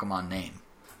Pokemon name?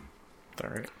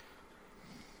 All right.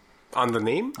 On the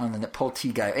name? On the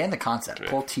Polteageist and the concept.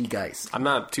 Yeah. Polteageist. I'm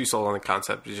not too sold on the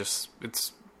concept.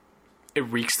 It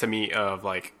reeks to me of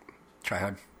like... Try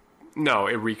hard. No,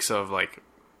 it reeks of like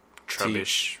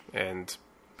Trubbish and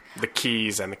the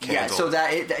keys and the candle.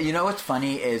 Yeah, so you know what's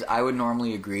funny is I would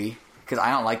normally agree because I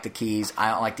don't like the keys.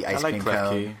 I don't like the ice cream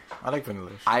cone. I like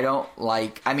vanilla. I don't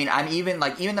like. I mean, I'm even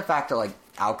the fact that like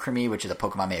Alcremie, which is a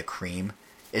Pokemon made of cream,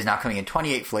 is now coming in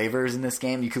 28 flavors in this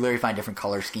game. You can literally find different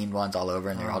color schemed ones all over,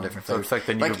 and they're all different flavors. So it's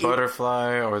like the new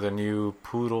butterfly or the new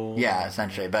poodle. Yeah,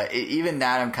 essentially. But even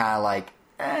that, I'm kind of like,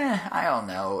 I don't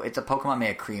know. It's a Pokemon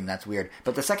made of cream. That's weird.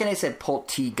 But the second they said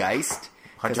Polteageist.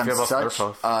 How'd you feel about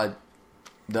Slurpuff?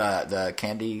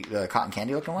 The cotton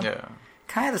candy looking one? Yeah.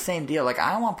 Kind of the same deal. Like,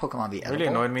 I don't want Pokemon to be edible. It really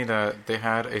annoyed me that they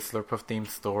had a Slurpuff themed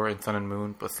store in Sun and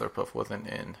Moon, but Slurpuff wasn't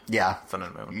in Sun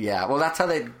and Moon. Yeah, well, that's how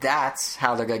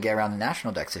they're going to get around the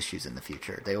National Dex issues in the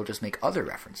future. They will just make other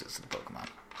references to the Pokemon.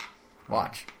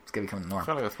 Watch. It's going to become the norm. I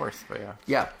feel like it's worse, but yeah.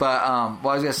 Yeah, but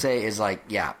what I was going to say is, like,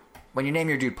 yeah, when you name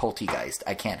your dude Polteageist,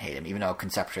 I can't hate him, even though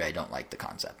conceptually I don't like the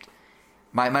concept.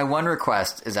 My one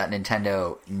request is that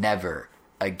Nintendo never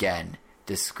again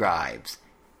describes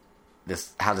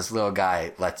how this little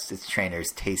guy lets its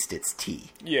trainers taste its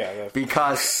tea. Yeah.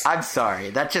 Because, I'm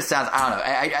sorry, that just sounds, I don't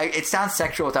know, it sounds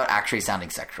sexual without actually sounding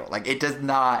sexual. Like, it does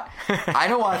not, I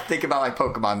don't want to think about my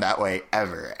Pokemon that way,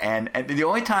 ever. And the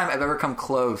only time I've ever come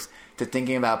close to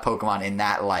thinking about Pokemon in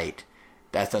that light,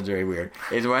 that sounds very weird,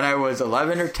 is when I was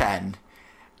 11 or 10.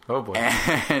 Oh boy.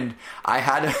 And I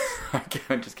had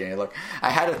I'm just kidding, look. I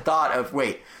had a thought of,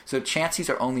 wait, so Chanseys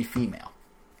are only female,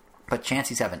 but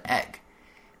Chanseys have an egg.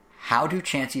 How do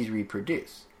Chanseys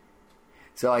reproduce?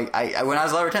 So I when I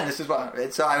was 11 or 10, this is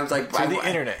what, so I was like... To the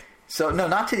internet. So, no,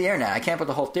 not to the internet. I came up with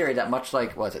the whole theory that much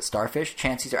like, starfish,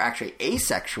 Chanseys are actually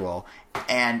asexual,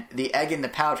 and the egg in the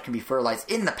pouch can be fertilized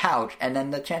in the pouch, and then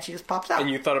the Chansey just pops out. And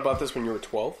you thought about this when you were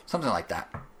 12? Something like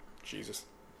that. Jesus.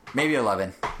 Maybe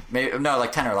 11. No,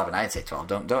 like 10 or 11. I didn't say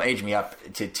 12. Don't age me up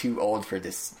to too old for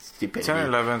this stupidity. 10 or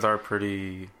 11s are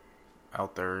pretty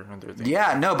out there.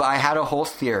 Yeah, no, but I had a whole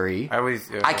theory.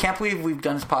 I can't believe we've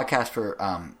done this podcast for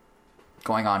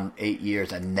going on 8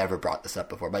 years and never brought this up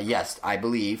before. But yes, I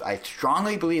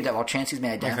strongly believe that while Chanseys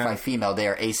may identify female, they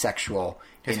are asexual.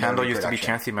 His handle used to be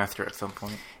Chansey Master at some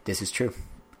point. This is true.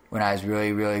 When I was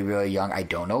really, really, really young, I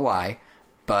don't know why,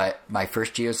 but my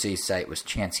first GOC site was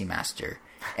Chansey Master.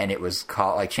 and it was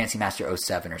called like Chansey Master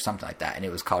 07 or something like that, and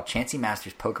it was called Chansey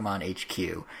Master's Pokemon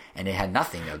HQ, and it had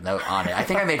nothing of note on it. I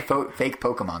think I made fake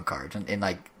Pokemon cards in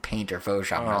like Paint or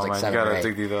Photoshop when I was like 7 or 8. You gotta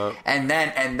dig these up. And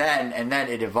then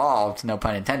it evolved, no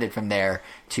pun intended, from there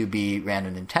to be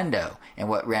Random Nintendo. And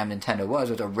what Random Nintendo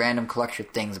was a random collection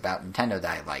of things about Nintendo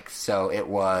that I liked. So it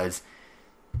was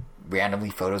randomly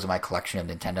photos of my collection of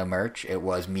Nintendo merch. It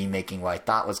was me making what I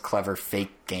thought was clever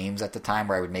fake games at the time,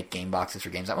 where I would make game boxes for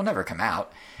games that will never come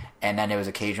out. And then it was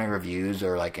occasionally reviews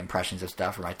or like impressions of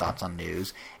stuff or my thoughts on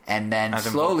news. And then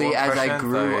slowly, as I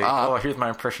grew up... Oh, here's my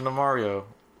impression of Mario.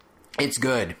 It's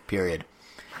good, period.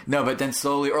 No, but then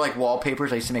slowly... Or like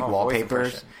wallpapers. I used to make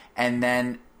wallpapers. And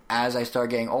then as I started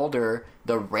getting older,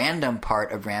 the random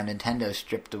part of Ram Nintendo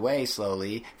stripped away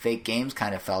slowly. Fake games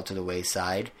kind of fell to the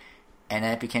wayside. And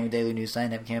then it became a daily news site,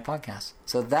 and it became a podcast.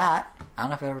 So that, I don't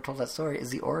know if I ever told that story, is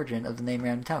the origin of the name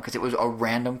Random Nintendo. Because it was a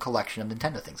random collection of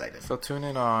Nintendo things I did. So tune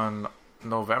in on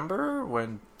November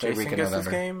when Jason gets this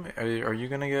game. Are you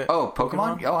going to get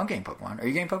Pokemon? Oh, I'm getting Pokemon. Are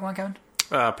you getting Pokemon, Kevin?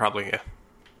 Probably, yeah.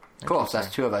 Cool, so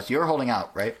that's 2 of us. You're holding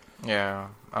out, right? Yeah,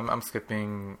 I'm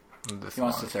skipping this He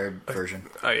wants the 3rd version.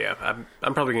 Oh, yeah.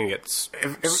 I'm probably going to get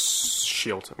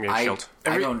Shield. I'm getting Shield.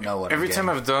 I don't know what Every time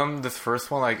I've done this first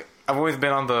one, like... I've always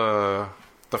been on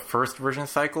the first version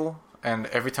cycle, and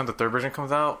every time the 3rd version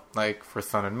comes out, like for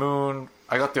Sun and Moon,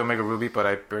 I got the Omega Ruby, but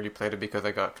I barely played it because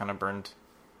I got kind of burned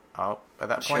out at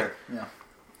that point. Sure,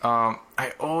 yeah.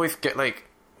 I always get like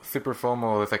super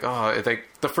FOMO. It's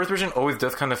like the first version always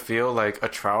does kind of feel like a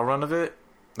trial run of it.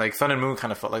 Like Sun and Moon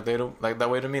kind of felt like they don't like that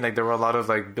way to me. Like there were a lot of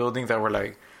like buildings that were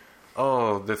like, there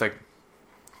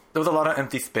was a lot of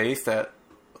empty space that,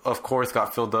 of course,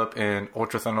 got filled up in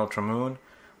Ultra Sun and Ultra Moon.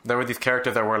 There were these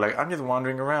characters that were like, I'm just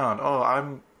wandering around. Oh,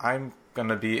 I'm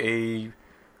gonna be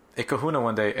a kahuna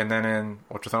one day. And then in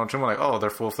Ultra Sun Ultra Moon, like, oh, they're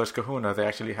full-fledged kahuna. They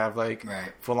actually have like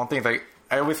full-on things. Like,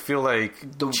 I always feel like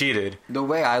cheated. The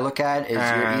way I look at it is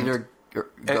you're either...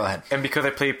 Go ahead. And because I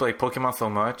play like Pokemon so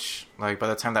much, like by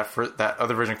the time that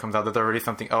other version comes out, there's already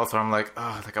something else where I'm like,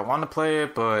 I want to play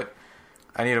it, but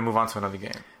I need to move on to another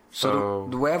game. So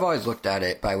the way I've always looked at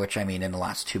it, by which I mean in the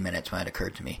last 2 minutes when it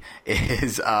occurred to me,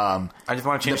 is... I just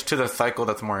want to change to the cycle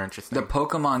that's more interesting. The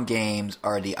Pokemon games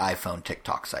are the iPhone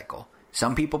TikTok cycle.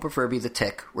 Some people prefer to be the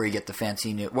tick, where you get the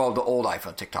fancy new... Well, the old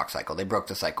iPhone TikTok cycle. They broke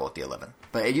the cycle with the 11.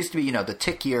 But it used to be, the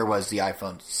tick year was the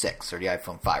iPhone 6, or the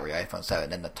iPhone 5, or the iPhone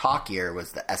 7, and the talk year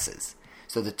was the S's.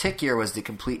 So the tick year was the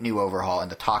complete new overhaul,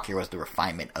 and the talk year was the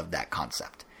refinement of that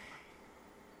concept.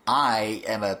 I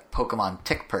am a Pokemon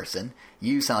tick person.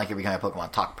 You sound like you're becoming a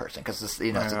Pokemon talk person, because it's a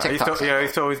TikTok cycle. I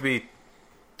used to always be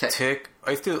tick.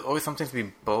 I used to always sometimes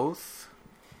be both.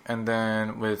 And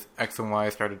then with X and Y, I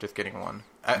started just getting one.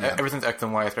 Ever since X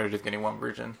and Y, I started just getting one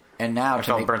version. And now I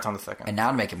felt burnt on the second. And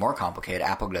now to make it more complicated,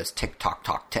 Apple does tick, talk,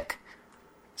 talk, tick.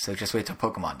 So just wait till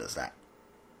Pokemon does that.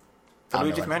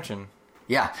 Luigi's Mansion.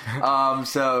 Yeah.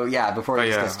 Before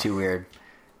this gets too weird.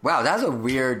 Wow, that was a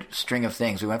weird string of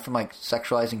things. We went from like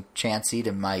sexualizing Chansey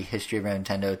to my history of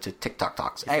Nintendo to TikTok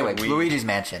talks. Anyway, Luigi's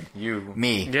Mansion.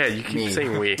 Me. Yeah, you keep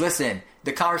saying we. Listen,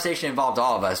 the conversation involved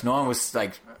all of us. No one was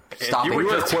like stopping. We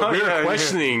were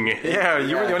questioning. Yeah,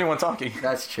 you were the only one talking.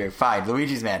 That's true. Fine,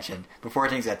 Luigi's Mansion. Before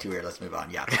things got too weird, let's move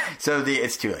on. Yeah. So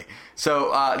it's too late.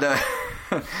 So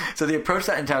the approach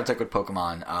that Nintendo took with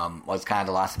Pokemon was kind of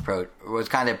the last approach. Was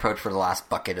kind of the approach for the last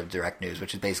bucket of direct news,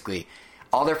 which is basically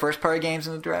all their first-party games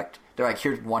in the direct. They're like,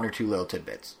 here's 1 or 2 little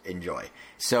tidbits. Enjoy.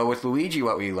 So with Luigi,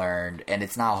 what we learned, and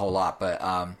it's not a whole lot, but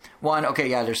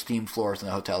there's themed floors in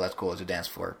the hotel. That's cool. It's a dance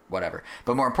floor, whatever.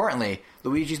 But more importantly,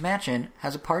 Luigi's Mansion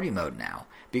has a party mode now,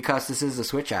 because this is the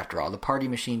Switch, after all, the party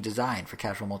machine designed for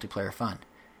casual multiplayer fun,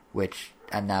 which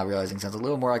I'm now realizing sounds a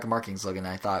little more like a marketing slogan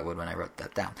than I thought it would when I wrote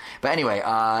that down. But anyway,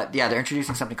 they're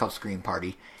introducing something called Scream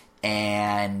Party,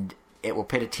 and it will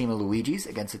pit a team of Luigis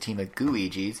against a team of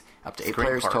Gooigis, up to 8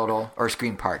 players total. Or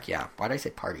Scream Park, yeah. Why did I say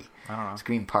party? I don't know.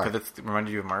 Scream Park. Because it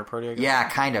reminded you of Mario Party, I guess? Yeah,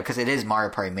 kind of, because it is Mario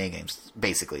Party minigames,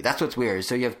 basically. That's what's weird.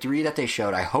 So you have 3 that they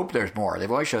showed. I hope there's more. They've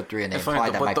only showed 3, and they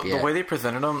implied that might be it. The way they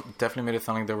presented them definitely made it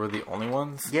sound like they were the only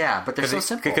ones. Yeah, but they're so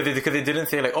simple. Because they didn't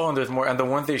say, like, and there's more. And the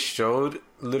ones they showed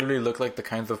literally look like the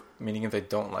kinds of minigames I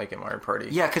don't like in Mario Party.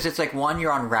 Yeah, because it's like, one,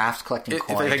 you're on rafts collecting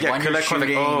coins. One, you're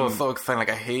shooting. So exciting. Like,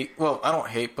 I don't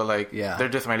hate, but, like, they're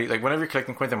just my least. Like, whenever you're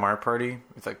collecting coins in Mario Party,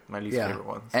 it's, like, my least favorite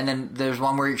ones. And then there's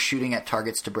one where you're shooting at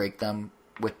targets to break them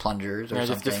with plungers or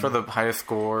something. Just for the highest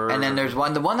score. And then there's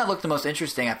the one that looked the most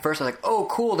interesting. At first I was like, oh,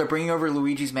 cool, they're bringing over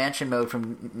Luigi's Mansion mode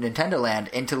from Nintendo Land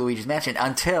into Luigi's Mansion,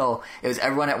 until it was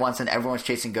everyone at once and everyone was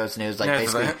chasing ghosts, and it was like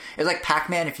it was like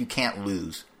Pac-Man if you can't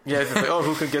lose. Yeah, it's just like,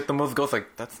 who could get the most ghosts?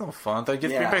 Like, that's no fun. Like,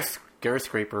 just bring back Garrett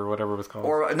Scraper or whatever it was called.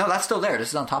 Or no, that's still there. This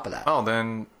is on top of that. Oh,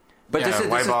 then. But yeah, this is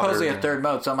bother? supposedly a third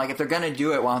mode, so I'm like, if they're gonna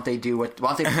do it, why don't they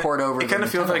port over? It kind of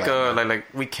feels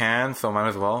like we can, so might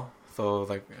as well. So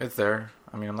like it's there.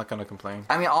 I mean, I'm not gonna complain.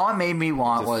 I mean, all it made me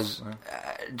want was,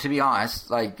 to be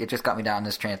honest, like it just got me down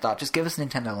this train of thought. Just give us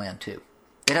Nintendo Land 2.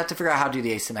 They'd have to figure out how to do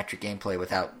the asymmetric gameplay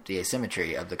without the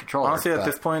asymmetry of the controller. Honestly, at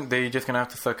this point, they're just gonna have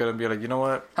to suck it and be like, you know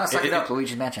what? Suck it up,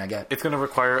 Luigi's Mansion. I get it. It's gonna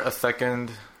require a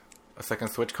second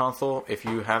Switch console. If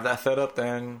you have that set up,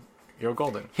 then you're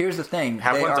golden. Here's the thing: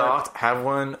 have one docked, have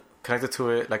one connected to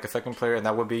it like a second player, and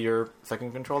that would be your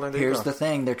second controller. Here's the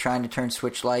thing: they're trying to turn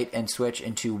Switch Lite and Switch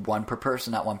into one per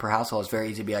person, not one per household. It's very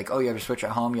easy to be like, oh, you have your Switch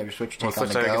at home, you have your Switch to take on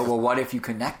the go. Well, what if you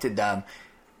connected them,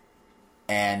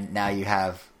 and now you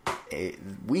have a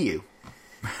Wii U?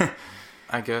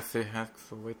 I guess it has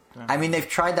to wait. I mean, they've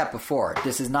tried that before.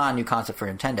 This is not a new concept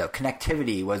for Nintendo.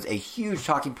 Connectivity was a huge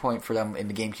talking point for them in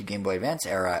the GameCube, Game Boy Advance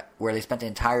era, where they spent the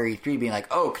entire E3 being like,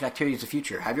 oh, connectivity is the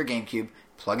future. Have your GameCube,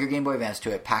 plug your Game Boy Advance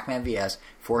to it, Pac-Man VS,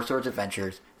 Four Swords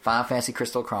Adventures, Final Fantasy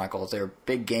Crystal Chronicles. They're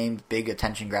big games, big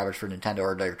attention grabbers for Nintendo,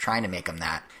 or they're trying to make them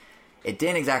that. It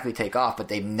didn't exactly take off, but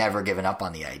they've never given up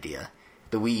on the idea.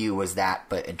 The Wii U was that,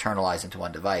 but internalized into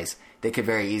one device. They could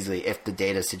very easily, if the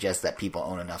data suggests that people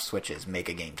own enough Switches, make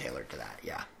a game tailored to that.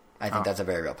 Yeah, I think that's a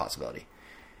very real possibility.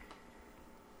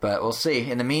 But we'll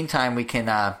see. In the meantime, we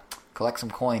can collect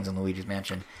some coins in Luigi's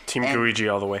Mansion. Team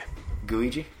Guigi all the way.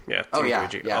 Guigi? Yeah, Team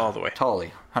Guigi all the way.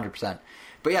 Totally, 100%.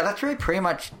 But yeah, that's really pretty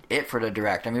much it for the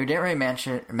Direct. I mean, we didn't really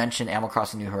mention Animal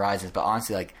Crossing New Horizons, but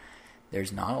honestly, like,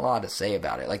 there's not a lot to say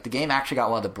about it. Like, the game actually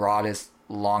got one of the broadest,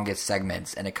 longest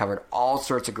segments, and it covered all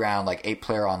sorts of ground, like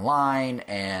 8-player online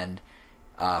and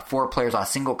 4 players on a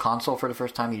single console for the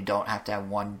first time. You don't have to have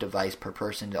one device per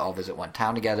person to all visit one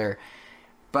town together.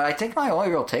 But I think my only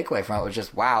real takeaway from it was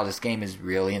just, wow, this game is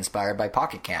really inspired by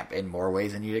Pocket Camp in more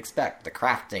ways than you'd expect. The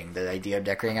crafting, the idea of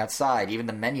decorating outside, even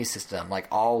the menu system, like,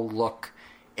 all look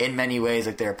in many ways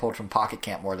like they're pulled from Pocket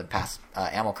Camp more than past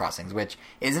Animal Crossings, which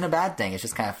isn't a bad thing. It's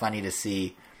just kind of funny to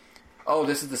see, oh,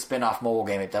 this is the spin-off mobile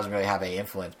game. It doesn't really have any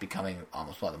influence, becoming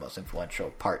almost one of the most influential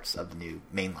parts of the new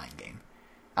mainline game.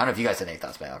 I don't know if you guys had any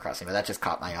thoughts about Animal Crossing, but that just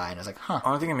caught my eye, and I was like, huh.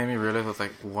 Only thing it made me realize was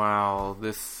like, wow,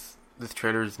 this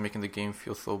trailer is making the game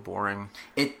feel so boring.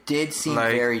 It did seem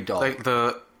very dull. Like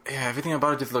everything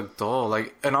about it just looked dull.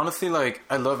 Like, and honestly, like,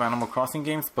 I love Animal Crossing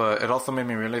games, but it also made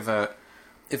me realize that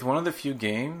it's one of the few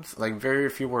games, like very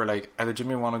few, where like I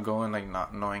legitimately want to go in like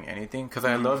not knowing anything, because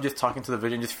I love just talking to the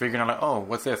video and just figuring out like, oh,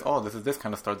 what's this? Oh, this is this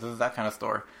kind of store. This is that kind of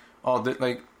store. Oh,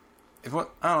 like. It's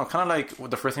what, I don't know, kind of like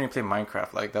the first time you play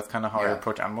Minecraft. Like, that's kind of how I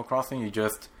approach Animal Crossing. You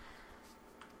just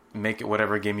make it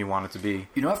whatever game you want it to be.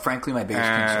 You know what, frankly, my biggest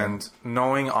concern... And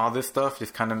knowing all this stuff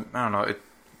just kind of, I don't know, it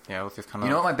was just kind of...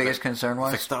 You know what my biggest concern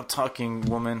was? Like, stop talking,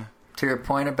 woman. To your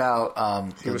point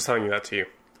about... he was telling you that to you.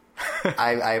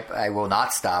 I will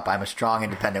not stop. I'm a strong,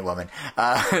 independent woman. No,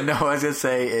 what I was going to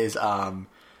say is...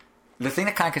 the thing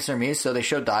that kind of concerned me is, so they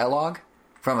showed dialogue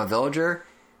from a villager...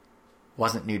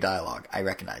 wasn't new dialogue. I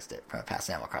recognized it from a past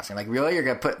Animal Crossing. I'm like, really? You're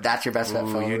going to put that's your best foot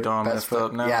forward? You don't messed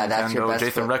up now. Yeah, that's your best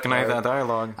Jason foot recognized forward. that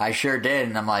dialogue. I sure did.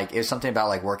 And I'm like, it was something about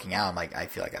like working out. I'm like, I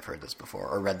feel like I've heard this before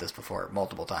or read this before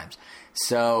multiple times.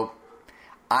 So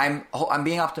I'm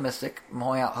being optimistic. I'm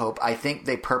holding out hope. I think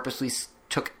they purposely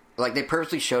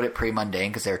showed it pretty mundane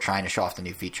because they were trying to show off the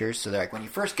new features. So they're like, when you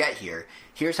first get here,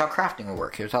 here's how crafting will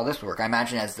work. Here's how this will work. I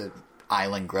imagine as the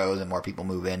island grows and more people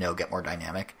move in, it'll get more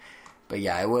dynamic. But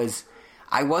yeah, I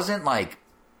wasn't like...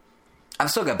 I'm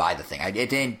still going to buy the thing. It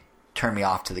didn't turn me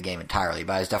off to the game entirely,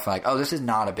 but I was definitely like, oh, this is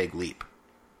not a big leap.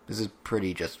 This is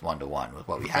pretty just one-to-one with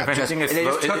what we have. They just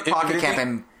took Pocket Camp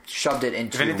and shoved it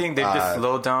into... If anything, they just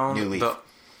slowed down New Leaf. The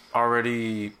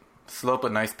already slow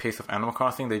but nice pace of Animal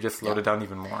Crossing. They just slowed it down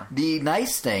even more. The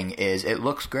nice thing is it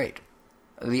looks great.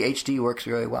 The HD works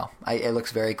really well. It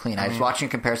looks very clean. I was watching a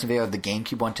comparison video of the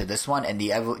GameCube one to this one, and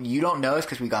you don't notice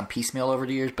because we've gone piecemeal over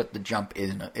the years, but the jump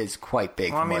is quite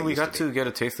big. Well, I mean, we got to get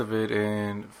a taste of it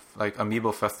in like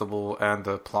Amiibo Festival and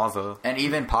the Plaza, and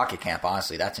even Pocket Camp.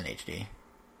 Honestly, that's in HD.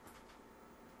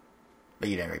 But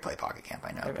you didn't really play Pocket Camp,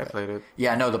 I know. I played it.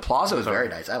 Yeah, no, the Plaza was very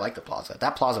nice. I like the Plaza.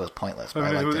 That Plaza was pointless, but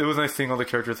I liked it. It was nice seeing all the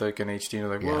characters like in HD, and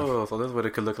like, whoa, so this is what it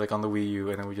could look like on the Wii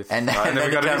U, and then we just... And then we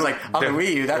got like, on the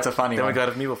Wii U, that's a funny one. Then we got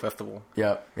Amiibo Festival.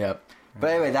 Yep. But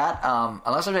anyway, that,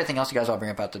 unless there's anything else you guys want to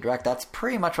bring up about the Direct, that's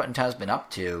pretty much what Nintendo's been up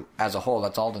to as a whole.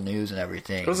 That's all the news and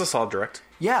everything. It was a solid Direct.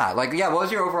 Yeah, what was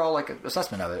your overall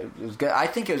assessment of it? It was good. I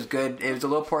think it was good. It was a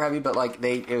little port heavy, but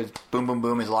it was boom, boom,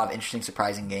 boom. There's a lot of interesting,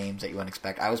 surprising games that you wouldn't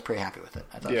expect. I was pretty happy with it.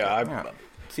 I thought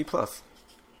C+.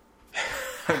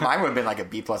 Mine would have been like a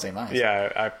B plus A minus.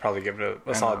 Yeah, I'd probably give it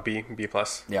a solid B+.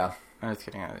 Yeah. I'm just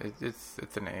kidding.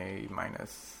 It's an A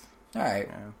minus. All right.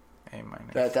 Yeah, A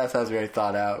minus. That sounds very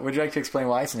thought out. Would you like to explain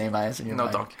why it's an A minus in your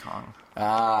mind? Donkey Kong.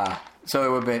 So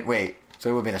it would have been So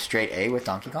it would have been a straight A with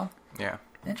Donkey Kong. Yeah.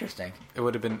 Interesting. It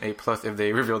would have been A plus if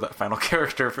they revealed that final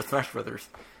character for Smash Brothers.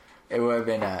 It would have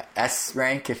been a S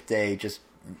rank if they just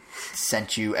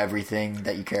sent you everything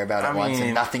that you care about at once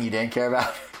and nothing you didn't care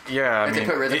about. Yeah,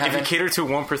 if you cater to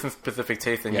one person's specific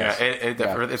taste, then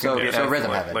it's so gonna be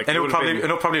Rhythm Heaven. Like, and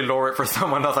it'll probably lower it for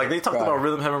someone else. Like they talked about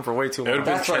Rhythm Heaven for way too long. It would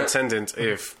have been transcendent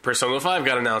if Persona 5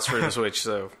 got announced for the Switch.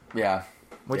 So yeah,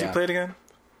 would you play it again?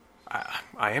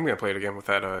 I am gonna play it again with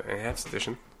that enhanced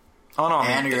edition. Oh no!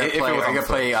 And you're gonna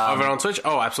play. Of it on Switch?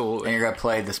 Oh, absolutely. And you're gonna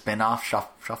play the spin-off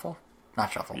Shuffle?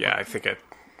 Not Shuffle. Yeah, I think I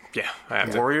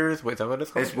have Warriors? Wait, is that what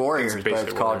it's called? It's Warriors, but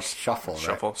it's called Shuffle. Right?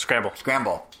 Shuffle.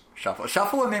 Scramble. Shuffle.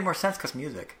 Shuffle would make more sense because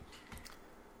music.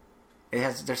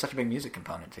 There's such a big music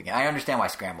component to the game. I understand why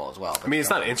Scramble as well. I mean, it's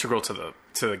not integral to the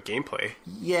gameplay.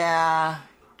 Yeah.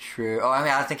 True. Oh, I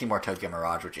mean, I was thinking more Tokyo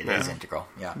Mirage, which is integral.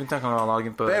 Yeah. I've been talking about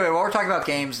logging, but anyway, while we're talking about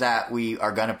games that we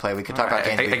are going to play, we could talk about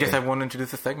games. I guess I want to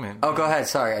introduce a segment. Oh, go ahead.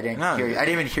 Sorry, I didn't hear you. I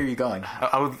didn't even hear you going.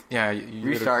 I was. Yeah.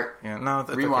 Restart. Yeah. No.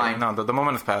 Rewind. Okay. No, the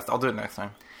moment has passed. I'll do it next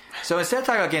time. So instead of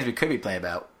talking about games we could be playing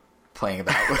about.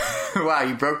 Wow,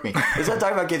 you broke me. Instead of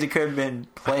talking about games we could have been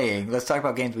playing, let's talk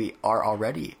about games we are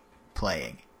already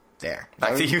playing. There.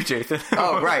 Back to you, Jason.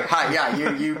 Oh, right. Hi.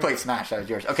 Yeah, you played Smash. That was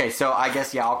yours. Okay, so I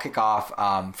guess, I'll kick off.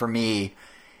 For me,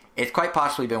 it's quite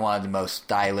possibly been one of the most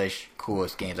stylish,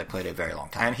 coolest games I played in a very long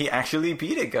time. And he actually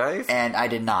beat it, guys. And I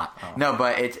did not. Oh. No,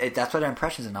 but that's what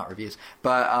impressions and not reviews.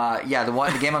 But,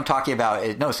 the game I'm talking about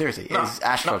is, no, seriously, is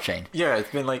Astral Chain. Yeah,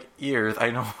 it's been like years. I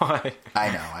know why.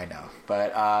 I know.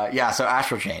 But, so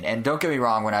Astral Chain. And don't get me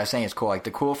wrong, when I was saying it's cool, like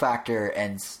the cool factor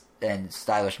and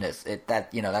stylishness,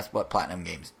 that's what Platinum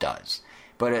Games does.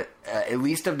 But at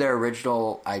least of their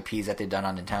original IPs that they've done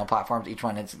on Nintendo platforms, each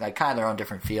one is like kind of their own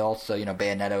different feel. So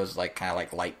Bayonetta was like kind of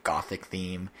like light gothic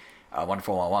theme.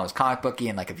 Wonderful 101 was comic booky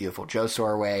in like a beautiful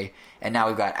JoSor way, and now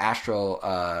we've got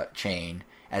Astral Chain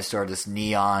as sort of this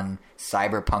neon,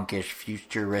 cyberpunkish,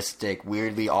 futuristic,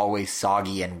 weirdly always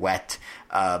soggy and wet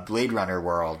Blade Runner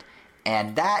world,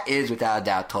 and that is without a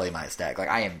doubt totally my aesthetic. Like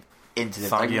I am into this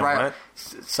soggy and wet,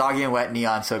 soggy and wet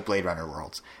neon soaked Blade Runner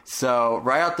worlds. So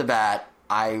right off the bat,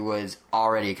 I was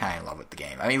already kind of in love with the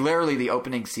game. I mean, literally the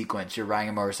opening sequence, you're riding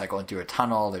a motorcycle into a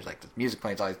tunnel, there's like this music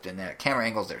playing, it's always in there, camera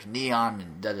angles, there's neon,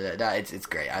 and da-da-da-da. It's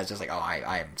great. I was just like,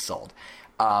 I am sold.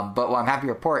 But what I'm happy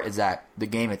to report is that the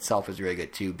game itself is really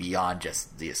good too, beyond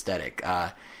just the aesthetic.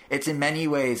 It's in many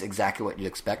ways exactly what you'd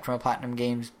expect from a Platinum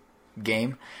Games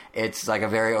game. It's like a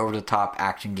very over-the-top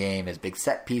action game, has big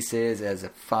set pieces, it has a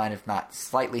fun, if not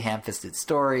slightly ham-fisted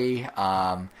story.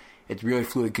 It's really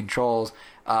fluid controls.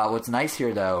 What's nice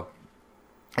here, though,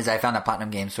 is I found that Platinum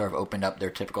Games sort of opened up their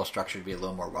typical structure to be a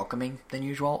little more welcoming than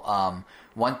usual.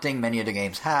 One thing many of the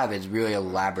games have is really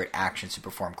elaborate actions to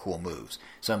perform cool moves.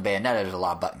 So in Bayonetta, there's a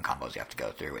lot of button combos you have to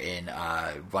go through. In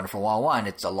Wonderful 101,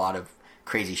 it's a lot of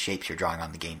crazy shapes you're drawing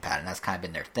on the gamepad, and that's kind of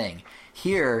been their thing.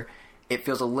 Here, it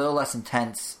feels a little less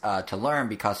intense to learn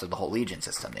because of the whole Legion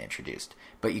system they introduced.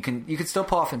 But you can still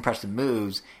pull off impressive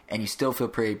moves, and you still feel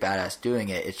pretty badass doing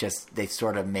it. It's just they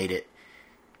sort of made it...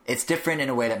 It's different in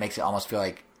a way that makes it almost feel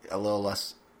like a little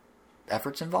less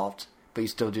effort's involved, but you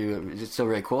still do... It's still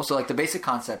really cool. So like the basic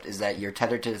concept is that you're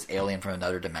tethered to this alien from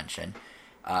another dimension,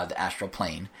 the astral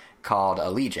plane, called a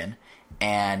Legion,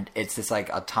 and it's this like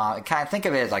kind of think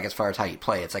of it as like as far as how you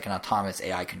play, it's like an autonomous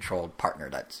AI controlled partner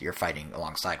that you're fighting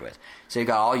alongside with. So you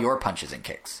got all your punches and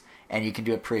kicks, and you can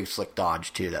do a pretty slick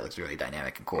dodge too that looks really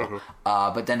dynamic and cool. Mm-hmm.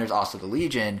 But then there's also the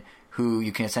Legion, who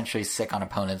you can essentially sick on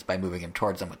opponents by moving him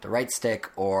towards them with the right stick,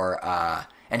 or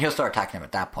and he'll start attacking them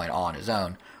at that point all on his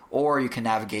own. Or you can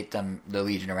navigate the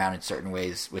Legion around in certain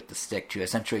ways with the stick to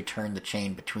essentially turn the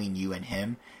chain between you and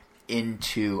him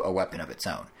into a weapon of its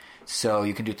own. So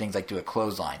you can do things like do a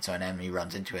clothesline, so an enemy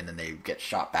runs into it and then they get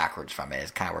shot backwards from it.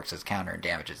 It kind of works as counter and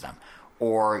damages them.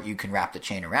 Or you can wrap the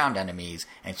chain around enemies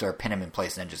and sort of pin them in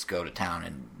place and then just go to town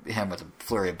and hit them with a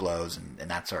flurry of blows and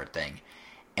that sort of thing.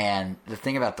 And the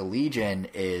thing about the Legion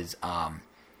is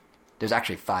there's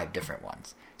actually 5 different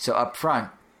ones. So up front,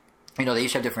 they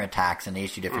each have different attacks and they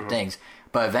each do different things,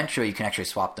 but eventually you can actually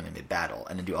swap them in mid-battle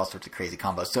and then do all sorts of crazy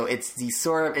combos. So it's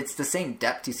it's the same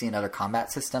depth you see in other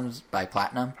combat systems by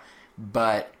Platinum,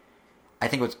 but I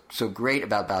think what's so great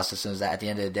about battle systems is that at the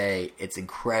end of the day, it's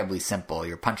incredibly simple.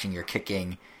 You're punching, you're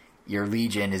kicking, your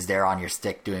Legion is there on your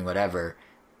stick doing whatever.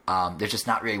 There's just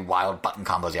not really wild button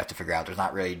combos you have to figure out. There's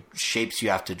not really shapes you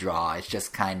have to draw. It's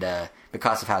just kind of,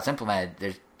 because of how it's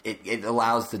implemented, it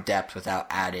allows the depth without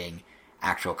adding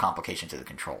actual complication to the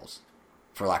controls.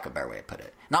 for lack of a better way to put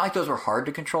it. Not like those were hard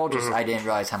to control, just I didn't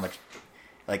realize how much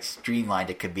like streamlined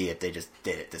it could be if they just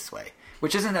did it this way.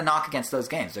 Which isn't a knock against those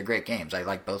games. They're great games. I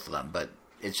like both of them, but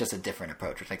it's just a different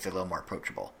approach, which makes it a little more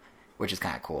approachable, which is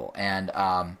kind of cool. And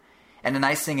the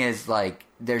nice thing is, like,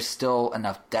 there's still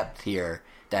enough depth here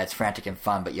that it's frantic and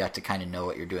fun, but you have to kind of know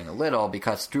what you're doing a little,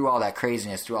 because through all that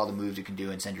craziness, through all the moves you can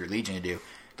do and send your Legion to do,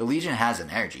 the Legion has an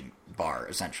energy bar,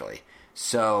 essentially.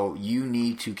 So you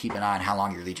need to keep an eye on how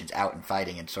long your Legion's out and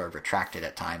fighting and sort of retract it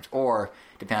at times, or,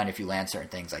 depending on if you land certain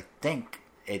things, I think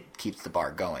it keeps the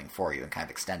bar going for you and kind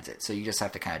of extends it. So you just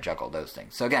have to kind of juggle those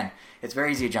things. So again, it's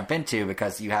very easy to jump into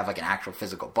because you have like an actual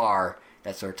physical bar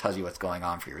that sort of tells you what's going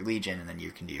on for your Legion, and then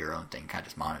you can do your own thing, kind of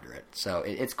just monitor it. So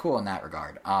it's cool in that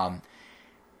regard.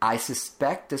 I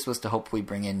suspect this was to hopefully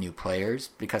bring in new players,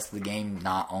 because the game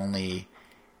not only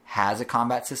has a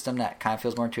combat system that kind of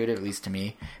feels more intuitive, at least to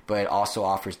me, but it also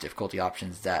offers difficulty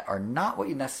options that are not what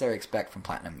you necessarily expect from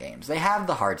Platinum games. They have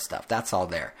the hard stuff, that's all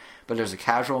there. But there's a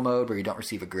casual mode where you don't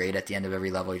receive a grade at the end of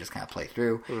every level, you just kind of play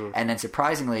through. And then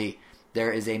surprisingly,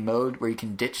 there is a mode where you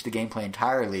can ditch the gameplay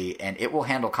entirely, and it will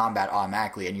handle combat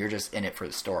automatically, and you're just in it for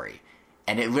the story.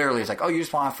 And it literally is like, oh, you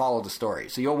just want to follow the story.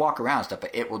 So you'll walk around and stuff,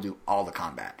 but it will do all the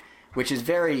combat, which is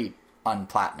very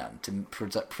un-Platinum to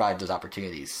provide those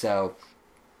opportunities. So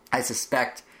I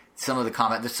suspect some of the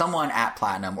combat, there's someone at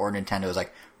Platinum or Nintendo is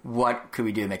like, what could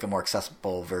we do to make a more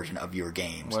accessible version of your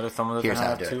games? What if someone doesn't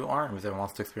have two arms and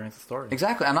wants to experience the story?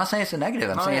 Exactly. I'm not saying it's a negative.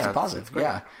 I'm saying it's a positive.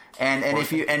 Yeah. And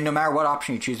if you, and no matter what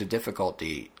option you choose of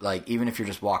difficulty, like even if you're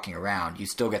just walking around, you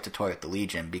still get to toy with the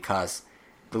Legion, because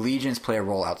the Legions play a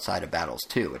role outside of battles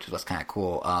too, which is what's kind of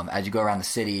cool. As you go around the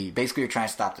city, basically you're trying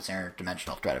to stop this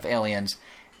interdimensional threat of aliens,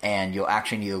 and you'll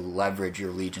actually need to leverage your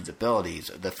Legion's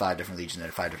abilities, the 5 different Legions that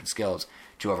have 5 different skills,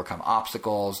 to overcome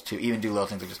obstacles, to even do little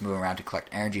things like just moving around to collect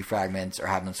energy fragments, or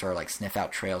have them sort of like sniff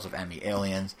out trails of enemy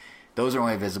aliens. Those are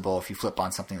only visible if you flip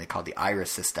on something they call the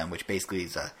Iris system, which basically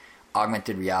is a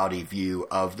augmented reality view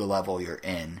of the level you're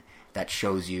in that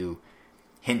shows you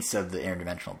hints of the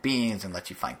interdimensional beings and lets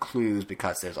you find clues,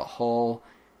 because there's a whole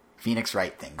Phoenix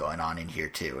Wright thing going on in here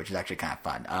too, which is actually kind of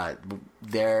fun.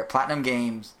 Their Platinum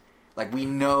games, like, we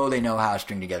know they know how to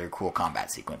string together cool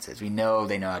combat sequences. We know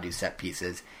they know how to do set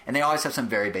pieces. And they always have some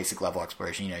very basic level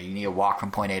exploration. You know, you need to walk from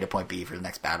point A to point B for the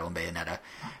next battle in Bayonetta.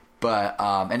 But,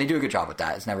 and they do a good job with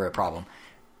that. It's never a problem.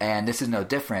 And this is no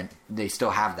different. They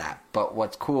still have that. But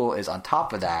what's cool is on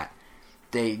top of that,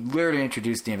 they literally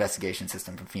introduced the investigation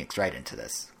system from Phoenix Wright into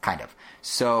this, kind of.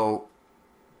 So,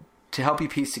 to help you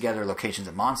piece together locations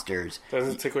and monsters...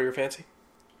 Doesn't it tickle your fancy?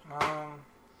 I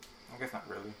guess not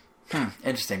really.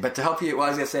 Interesting. But to help you, what I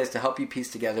was going to say is to help you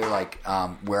piece together, like,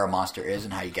 where a monster is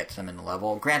and how you get to them in the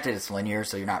level. Granted, it's linear,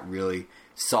 so you're not really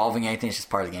solving anything. It's just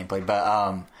part of the gameplay.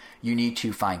 But you need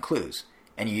to find clues.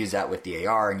 And you use that with the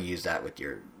AR, and you use that with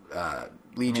your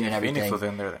Legion and everything. Phoenix was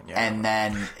in there then, yeah. And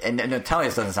then, and tell me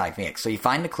this doesn't sound like Phoenix. So you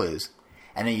find the clues,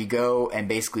 and then you go and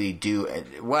basically do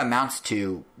what amounts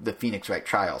to the Phoenix Wright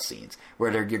trial scenes,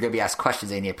 where you're going to be asked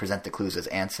questions and you need to present the clues as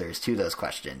answers to those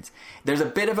questions. There's a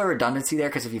bit of a redundancy there,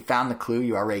 because if you found the clue,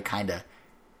 you already kind of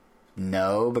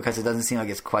know, because it doesn't seem like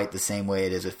it's quite the same way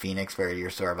it is with Phoenix, where you're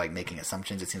sort of like making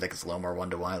assumptions. It seems like it's a little more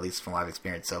one-to-one, at least from what I've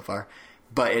experienced so far.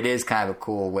 But it is kind of a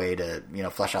cool way to, you know,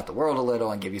 flesh out the world a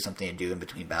little and give you something to do in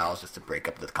between battles, just to break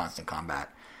up the constant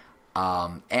combat.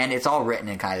 And it's all written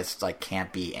in kind of this, like,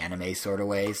 campy anime sort of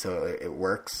way, so it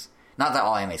works. Not that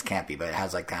all animes can't be, but it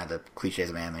has, like, kind of the cliches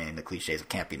of anime and the cliches of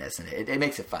campiness, and it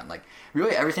makes it fun. Like,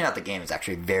 really everything about the game is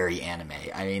actually very anime.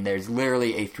 I mean, there's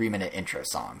literally a 3-minute intro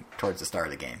song towards the start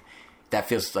of the game that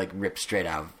feels like ripped straight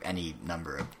out of any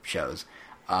number of shows.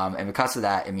 And because of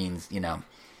that, it means, you know,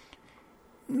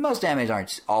 most animes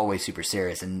aren't always super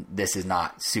serious, and this is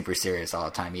not super serious all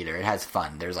the time either. It has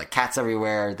fun. There's, like, cats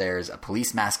everywhere. There's a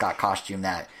police mascot costume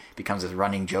that becomes this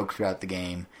running joke throughout the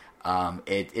game.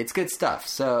 It's good stuff.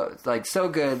 So, like, so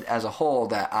good as a whole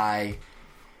that I,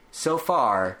 so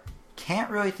far, can't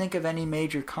really think of any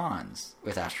major cons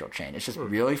with Astral Chain. It's just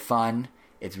really fun.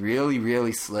 It's really,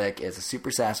 really slick. It's a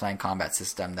super satisfying combat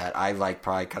system that I like,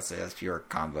 probably because it has fewer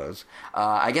combos.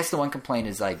 I guess the one complaint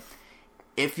is, like,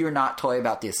 if you're not toy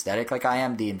about the aesthetic like I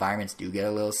am, the environments do get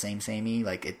a little samey.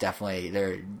 Like, it definitely,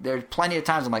 there's plenty of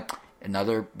times I'm like,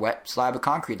 another wet slab of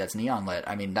concrete that's neon lit.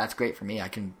 I mean, that's great for me. I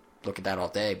can look at that all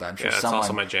day, but I'm sure that's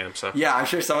also my jam, so. Yeah, I'm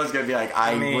sure someone's going to be like,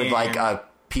 I would like a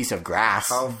piece of grass.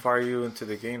 How far are you into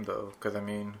the game, though? Because, I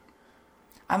mean...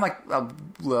 I'm like,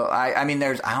 I mean,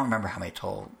 I don't remember how many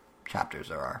total chapters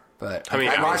there are, but I mean,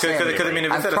 I'm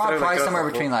probably somewhere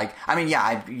between, like, I mean,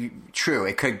 yeah, true,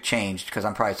 it could change, because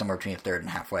I'm probably somewhere between a third and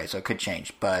halfway, so it could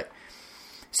change, but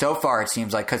so far it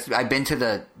seems like, because I've been to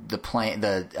the plane,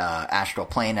 the astral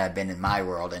plane. I've been in my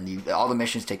world, and all the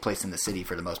missions take place in the city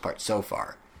for the most part. So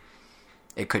far,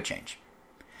 it could change.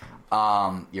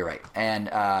 You're right, and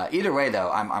either way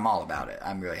though, I'm all about it.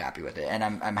 I'm really happy with it, and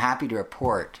I'm happy to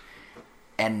report.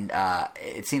 And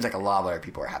it seems like a lot of other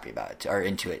people are happy about it, are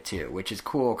into it too, which is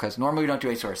cool because normally we don't do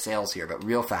any sort of sales here, but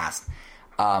real fast.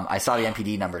 I saw the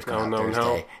NPD numbers come out Thursday.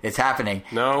 No. It's happening.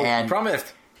 No, and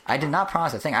promised. I did not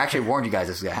promise a thing. I actually warned you guys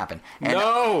this was going to happen.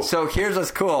 And so here's what's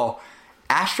cool.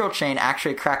 Astral Chain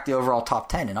actually cracked the overall top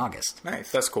 10 in August.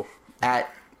 Nice. That's cool.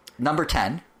 At number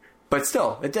 10. But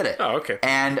still, it did it. Oh, okay.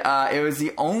 And it was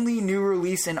the only new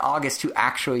release in August to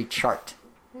actually chart.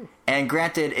 And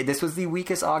granted, this was the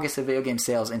weakest August of video game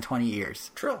sales in 20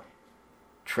 years. Trill.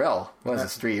 What was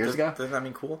this, 3 years ago? Doesn't that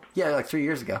mean cool? Yeah, like 3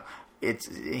 years ago.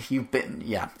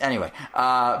 Anyway.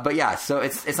 But yeah, so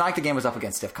it's not like the game was up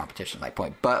against stiff competition at that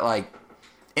point. But like,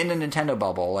 in the Nintendo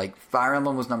bubble, like, Fire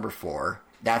Emblem was number 4.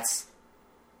 That's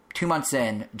 2 months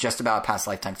in, just about past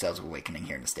lifetime sales of Awakening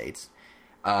here in the States.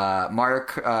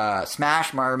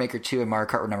 Smash, Mario Maker 2, and Mario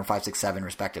Kart were number 5, 6, 7,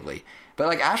 respectively. But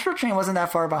like, Astral Chain wasn't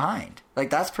that far behind. Like,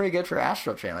 that's pretty good for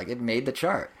Astral Chain. Like, it made the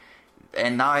chart.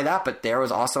 And not only that, but there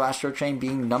was also Astral Chain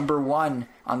being number 1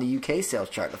 on the UK sales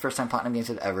chart. The first time Platinum Games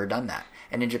had ever done that.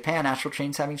 And in Japan, Astral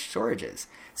Chain's having shortages.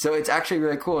 So it's actually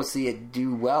really cool to see it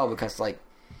do well because, like,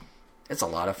 it's a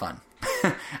lot of fun.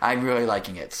 I'm really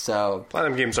liking it. So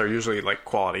Platinum Games are usually like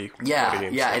quality. Yeah,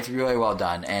 games, it's really well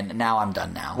done. And now I'm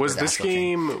done now. Was this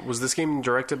game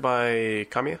directed by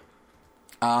Kamiya?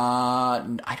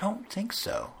 I don't think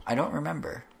so. I don't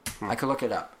remember. I could look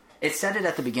it up. It said it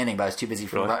at the beginning, but I was too busy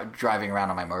driving around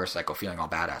on my motorcycle feeling all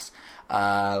badass.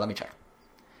 Let me check.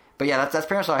 But yeah, that's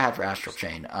pretty much all I had for Astral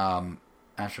Chain.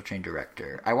 Astral Chain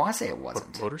director. I want to say it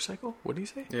wasn't. Motorcycle? What do you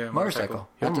say? Yeah, motorcycle.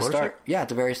 At the motorcycle? start. Yeah, at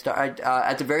the very start.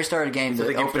 At the very start of the game,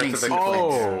 the opening sequence.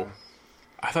 Oh,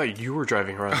 I thought you were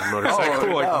driving around on a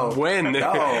motorcycle. No. When?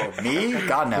 No, me?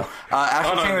 God no.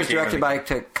 Astral Chain was directed by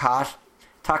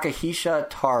Takahisa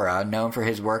Tara, known for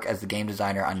his work as the game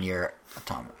designer on Nier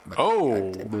Automata.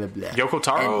 Yoko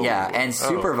Taro? And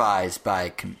supervised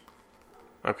by...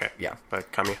 Okay. Yeah. By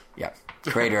Kamiya. Yeah.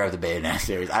 Creator of the Bayonetta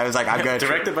series. I was like, I'm going to...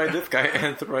 Directed by this guy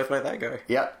and supervised by that guy.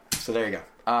 Yep. So there you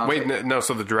go. Wait, no,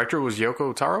 so the director was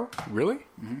Yoko Taro? Really?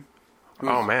 Mm-hmm.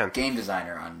 Oh, man. Game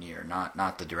designer on Nier,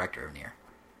 not the director of Nier.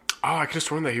 Oh, I could have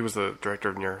sworn that he was the director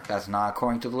of Nier. That's not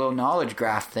according to the little knowledge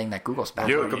graph thing that Google spat.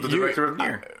 The director of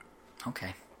Nier.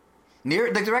 Okay.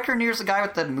 Nier, the director of Nier is the guy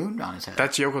with the moon on his head.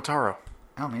 That's Yoko Taro.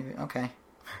 Oh, maybe. Okay.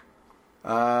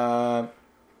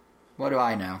 What do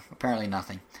I know? Apparently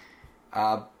nothing.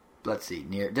 Let's see.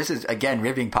 Nier. This is, again,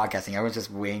 riveting podcasting. I was just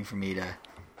waiting for me to...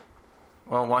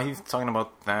 Well, while he's talking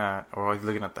about that, or while he's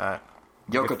looking at that...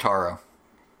 Yoko Taro.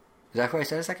 Is that who I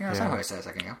said a second ago? That's not who I said a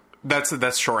second ago.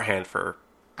 That's shorthand for...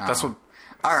 That's what...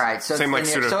 All right. So, same like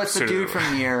so it's the dude from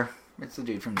Nier. It's the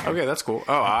dude from Nier. Okay, that's cool.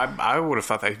 Oh, I would have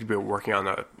thought that he'd be working on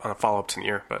a follow-up to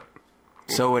Nier, but...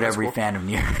 So would every fan of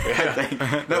Nier. Yeah. I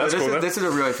think. No, this is a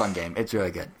really fun game. It's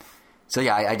really good. So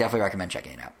yeah, I definitely recommend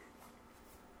checking it out.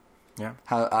 Yeah.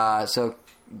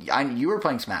 You were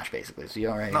playing Smash basically, so you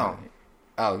don't really... No.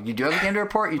 Oh, you do have a game to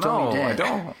report? You told me you did. I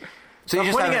don't. So you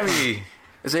just pointing at me.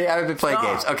 So you haven't been playing Stop.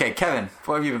 games. Okay, Kevin,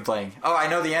 what have you been playing? Oh, I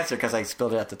know the answer because I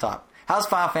spilled it at the top. How's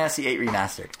Final Fantasy VIII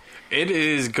Remastered? It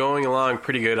is going along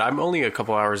pretty good. I'm only a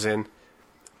couple hours in.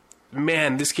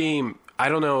 Man, this game, I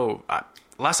don't know.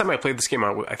 Last time I played this game,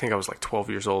 I think I was like 12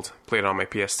 years old. Played it on my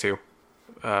PS2.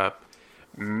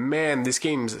 Man, this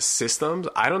game's systems,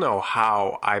 I don't know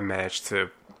how I managed to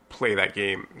play that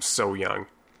game so young.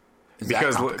 Is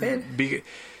that complicated?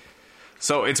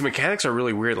 So its mechanics are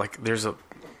really weird. Like, there's a...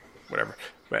 Whatever.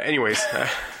 But anyways,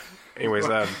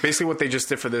 basically what they just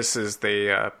did for this is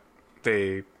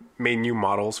they made new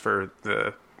models for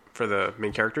the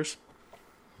main characters.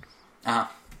 Uh-huh.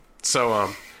 So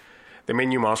they made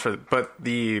new models but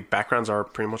the backgrounds are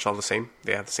pretty much all the same.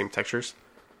 They have the same textures.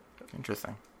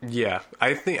 Interesting. Yeah,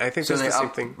 I think So that's the same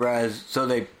thing. So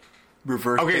they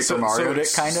reverse Paper Mario it,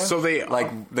 kind of? So they...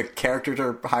 Like, the characters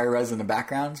are higher res in the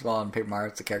backgrounds, while in Paper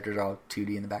Mario, the characters are all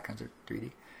 2D and the backgrounds are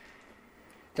 3D.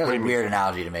 That's a weird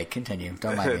analogy to make. Continue.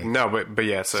 Don't mind me. No, but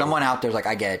yeah. So, someone out there's like,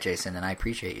 I get it, Jason, and I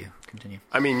appreciate you. Continue.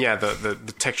 I mean, yeah,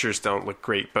 the textures don't look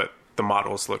great, but the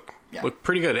models look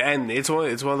pretty good. And it's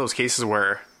one of those cases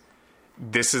where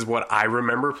this is what I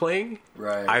remember playing.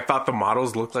 Right. I thought the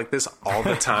models looked like this all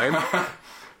the time.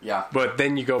 Yeah. But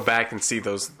then you go back and see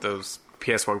those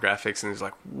PS1 graphics, and it's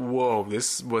like, whoa,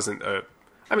 this wasn't a...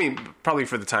 I mean, probably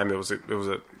for the time it was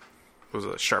a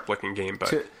sharp looking game,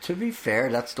 but to be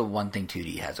fair, that's the one thing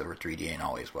 2D has over 3D and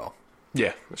always will.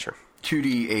 Yeah, that's true.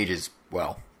 2D ages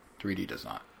well. 3D does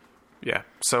not. Yeah.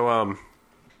 So,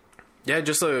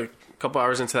 just a couple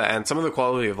hours into that, and some of the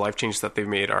quality of life changes that they've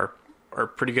made are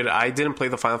pretty good. I didn't play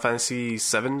the Final Fantasy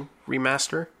VII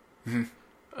remaster.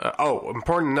 Mm-hmm.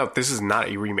 Important to note, this is not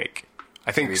a remake.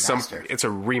 I think it's a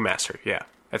remaster. Yeah.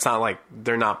 It's not like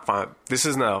they're not. This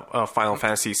isn't a Final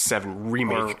Fantasy VII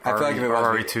remake. I feel like if it was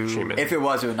RE2. If it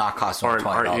was, it would not cost more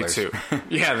 $20. RE2.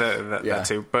 Yeah, that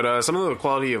too. But some of the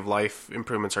quality of life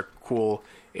improvements are cool.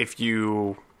 If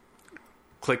you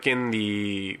click in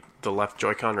the left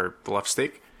Joy-Con or the left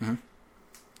stick,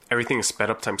 everything is sped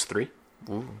up times 3.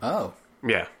 Ooh. Oh.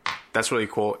 Yeah, that's really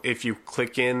cool. If you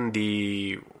click in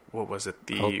the right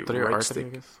R3, stick, I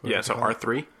guess? yeah, so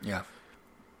R3. Yeah.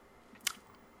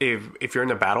 If you're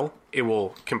in a battle, it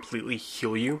will completely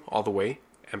heal you all the way,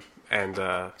 and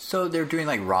so they're doing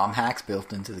like ROM hacks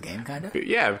built into the game, kind of.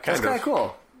 Yeah, that's kind of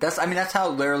cool. That's how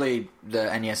literally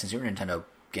the NES and Super Nintendo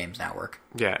games now work.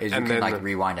 Yeah, is you can like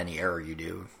rewind any error you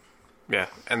do. Yeah,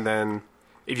 and then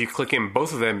if you click in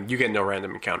both of them, you get no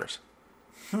random encounters.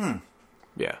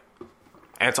 Yeah,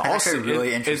 and it's all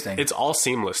really interesting. It's all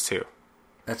seamless too.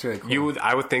 That's really cool.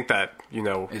 I would think that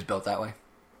is built that way.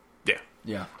 Yeah.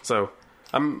 Yeah. So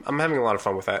I'm having a lot of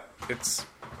fun with that. It's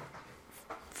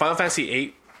Final Fantasy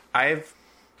VIII. I've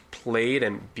played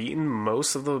and beaten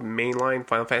most of the mainline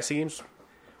Final Fantasy games,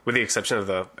 with the exception of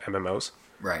the MMOs.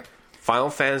 Right. Final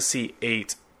Fantasy VIII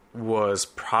was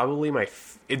probably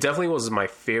it definitely was my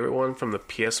favorite one from the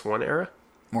PS1 era.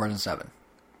 More than 7.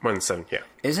 More than 7, yeah.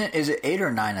 Is it 8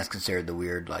 or 9 that's considered the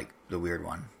weird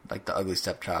one, like the ugly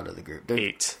stepchild of the group?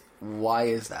 8. Why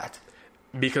is that?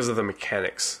 Because of the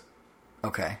mechanics.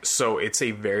 Okay. So it's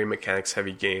a very mechanics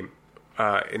heavy game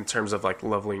in terms of like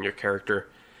leveling your character.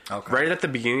 Okay. Right at the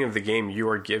beginning of the game, you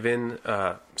are given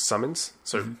summons.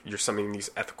 So you're summoning these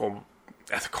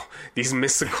these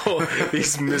mystical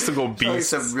beasts.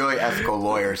 Some really ethical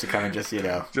lawyers to come and just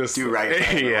do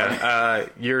right. Yeah,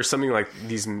 you're something like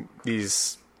these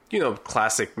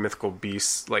classic mythical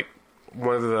beasts. Like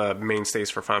one of the mainstays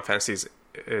for Final Fantasy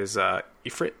is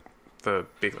Ifrit, the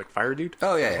big like fire dude.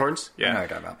 Oh yeah, horns. Yeah, I know what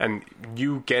you're talking about. And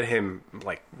you get him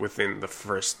like within the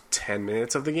first 10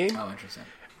 minutes of the game. Oh, interesting.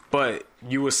 But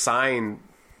you assign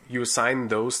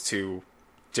those to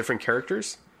different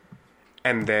characters,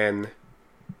 and then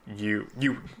you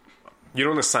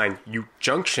don't assign, you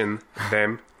junction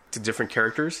them to different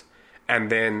characters, and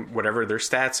then whatever their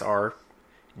stats are,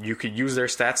 you could use their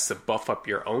stats to buff up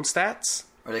your own stats.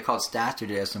 Are they called stats, or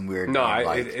do they have some weird? No,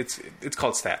 it's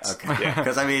called stats. Okay, yeah.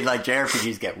 Because like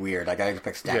JRPGs get weird. Like I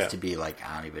expect stats to be like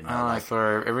I don't even know.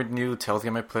 For every new Tales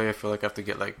game I play, I feel like I have to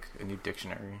get like a new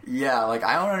dictionary. Yeah, like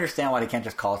I don't understand why they can't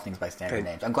just call things by standard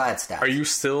names. I'm glad it's stats. Are you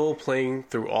still playing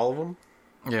through all of them?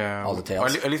 Yeah, all the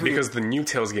Tales. At least because the new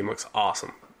Tales game looks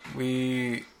awesome.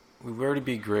 We've already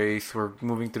beat Grace. We're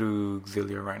moving through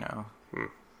Xillia right now, and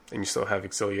you still have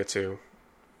Xillia too,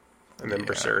 and then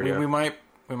Berseria.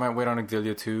 We might wait on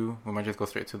Xillia 2. We might just go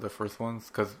straight to the first ones.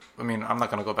 Because, I'm not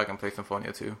going to go back and play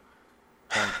Symphonia 2.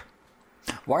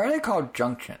 Why are they called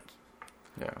junctions?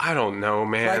 Yeah. I don't know,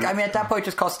 man. Like, at that point,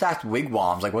 just call stats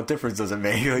wigwams. Like, what difference does it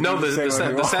make? Like, no, the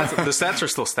stats are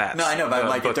still stats. No, I know,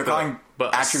 but if they're calling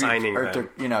attributes, or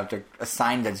they're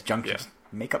assigned as junctions,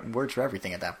 make up words for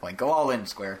everything at that point. Go all in,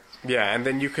 Square. Yeah, and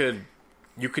then you can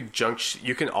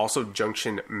also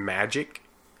junction magic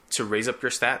to raise up your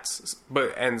stats,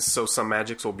 so some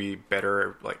magics will be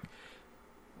better. Like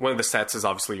one of the stats is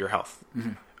obviously your health.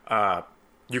 Mm-hmm.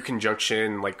 You can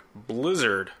junction like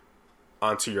Blizzard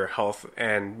onto your health,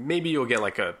 and maybe you'll get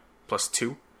like a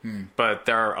 +2. But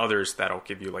there are others that'll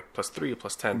give you like +3,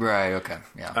 +10. Right. Okay.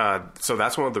 Yeah. So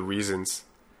that's one of the reasons.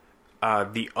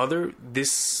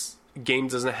 This game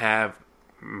doesn't have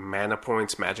mana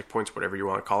points, magic points, whatever you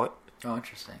want to call it. Oh,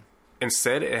 interesting.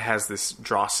 Instead, it has this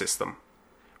draw system,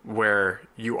 where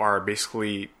you are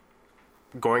basically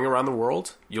going around the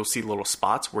world. You'll see little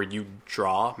spots where you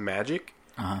draw magic.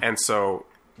 And so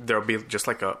there'll be just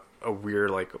like a weird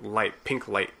like pink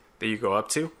light that you go up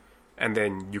to, and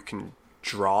then you can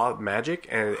draw magic,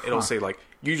 and it'll say like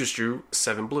you just drew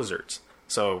 7 blizzards.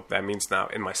 So that means now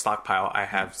in my stockpile I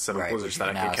have 7 blizzards that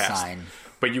I can cast.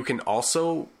 But you can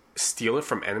also steal it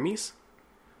from enemies.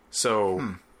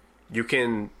 So you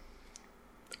can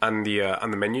on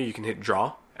the menu you can hit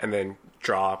draw, and then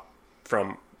draw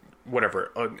from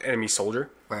whatever, an enemy soldier.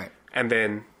 Right. And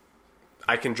then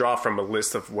I can draw from a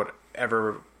list of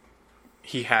whatever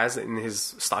he has in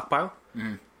his stockpile.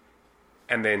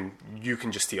 And then you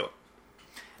can just steal it.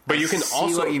 But you can also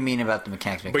see what you mean about the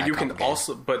mechanics. But you can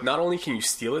also, but not only can you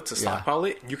steal it to stockpile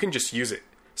it, you can just use it.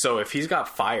 So if he's got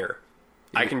fire,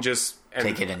 I can just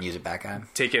take it and use it back on.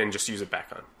 Take it and just use it back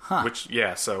on. Huh. Which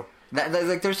so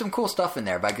Like, there's some cool stuff in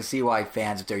there, but I can see why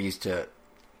fans, if they're used to,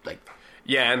 like,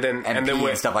 yeah, and then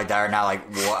and stuff like that, are now like,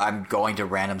 well, I'm going to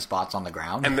random spots on the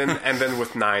ground. And then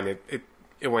with 9,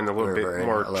 it went a little bit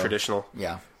more traditional.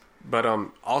 Yeah, but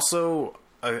also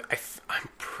I'm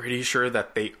pretty sure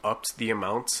that they upped the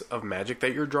amount of magic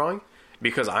that you're drawing,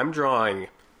 because I'm drawing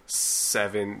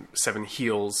 7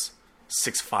 heals,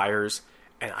 6 fires,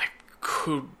 and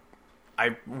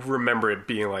I remember it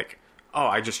being like, oh,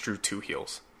 I just drew 2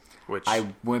 heals. Which I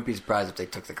wouldn't be surprised if they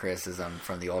took the criticism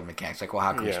from the old mechanics, like, well,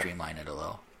 how can we streamline it a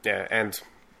little? Yeah, and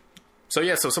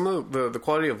so some of the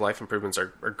quality of life improvements are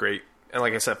great. And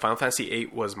like I said, Final Fantasy VIII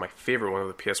was my favorite one of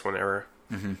the PS1 era.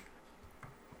 Mm-hmm.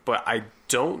 But I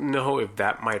don't know if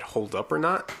that might hold up or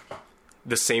not.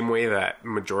 The same way that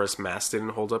Majora's Mask didn't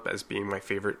hold up as being my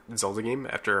favorite Zelda game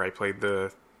after I played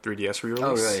the 3DS re-release.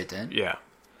 Oh, really? It didn't? Yeah.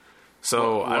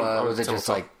 So was it just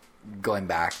like going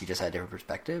back, you just had a different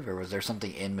perspective, or was there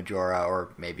something in Majora or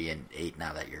maybe in 8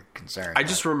 now that you're concerned? I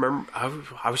just remember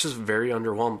I was just very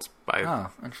underwhelmed by. Oh,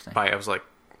 interesting. I was like,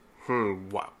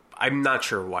 why? I'm not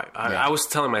sure why. I was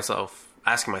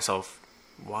asking myself,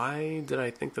 why did I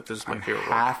think that this is my favorite one?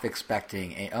 Half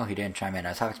expecting. Oh, he didn't chime in. I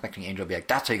was half expecting Angel to be like,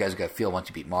 "That's how you guys are gonna feel once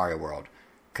you beat Mario World,"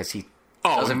 because he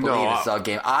doesn't believe it's a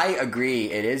game. I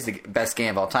agree, it is the best game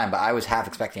of all time, but I was half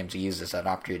expecting him to use this as an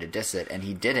opportunity to diss it, and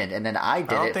he didn't. And then I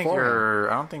did it for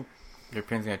him. I don't think your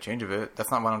opinion's gonna change of it.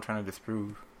 That's not what I'm trying to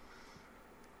disprove.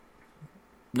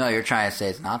 No, you're trying to say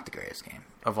it's not the greatest game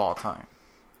of all time,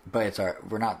 but it's our.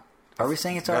 We're not. Are we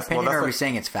saying it's our opinion, or are we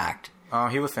saying it's fact?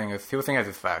 He was saying as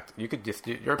it's fact. You could just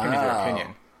your opinion is your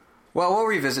opinion. Well, we'll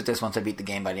revisit this once I beat the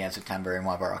game by the end of September in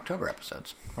one of our October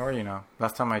episodes. Or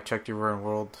last time I checked, you were in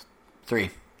World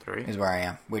 3 is where I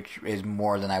am, which is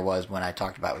more than I was when I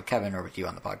talked about it with Kevin or with you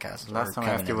on the podcast. Last time I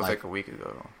asked you was like a week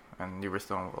ago, and you were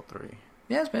still in World 3.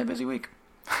 Yeah, it's been a busy week.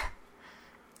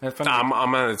 I'm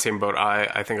on the same boat.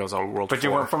 I think I was on World 4. But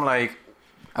you went from like...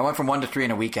 I went from 1 to 3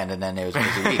 in a weekend, and then it was a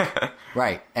busy week.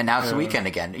 Right. And now it's the weekend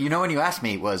again. When you asked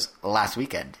me, it was last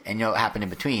weekend. And what happened in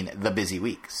between? The busy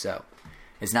week. So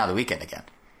it's now the weekend again.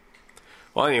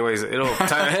 Well, anyways,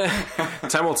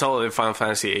 time will tell if Final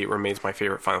Fantasy VIII remains my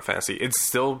favorite Final Fantasy. It's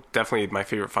still definitely my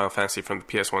favorite Final Fantasy from the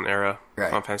PS1 era. Right.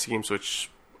 Final Fantasy games, which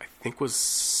I think was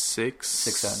 6,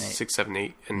 7,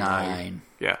 8, and 9.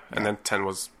 Yeah, and then 10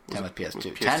 was 10 was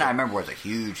PS2. 10, I remember, was a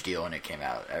huge deal when it came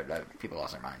out. People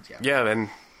lost their minds. Yeah, and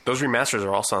those remasters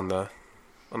are also on the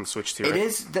Switch too. Right? It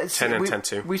is 10 and 10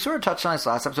 too. We sort of touched on this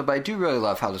last episode, but I do really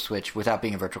love how the Switch, without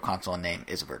being a virtual console in name,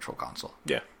 is a virtual console.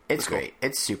 Yeah, it's great. Cool.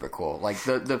 It's super cool. Like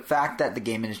the fact that the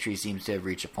game industry seems to have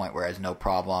reached a point where it has no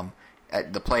problem.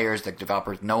 The players, the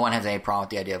developers, no one has any problem with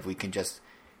the idea of we can just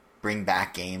bring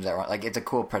back games that like it's a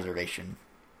cool preservation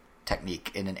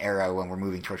technique in an era when we're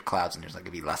moving towards clouds and there's like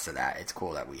going to be less of that. It's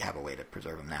cool that we have a way to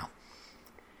preserve them now.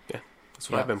 Yeah, that's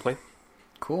what I've been playing.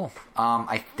 Cool.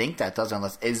 I think that does.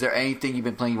 Unless is there anything you've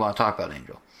been playing you want to talk about,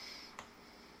 Angel?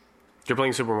 You're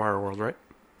playing Super Mario World, right?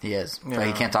 He is, but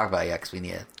he can't talk about it yet because we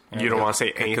need it. You don't want to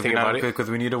say anything about it because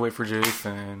we need to wait for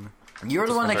Jason. You're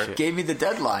the one that gave me the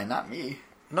deadline, not me.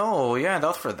 No, yeah, that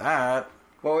was for that.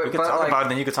 Well, we could talk about it,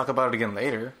 then you could talk about it again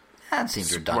later. That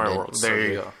seems redundant. Mario World, there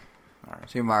you go. All right.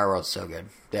 Super Mario World's so good.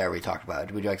 There, we talked about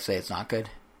it. Would you like to say it's not good?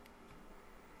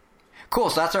 Cool,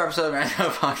 so that's our episode of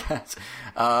Random Podcast.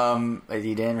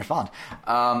 You didn't respond.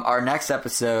 Our next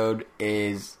episode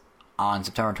is on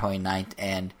September 29th,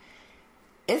 and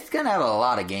it's going to have a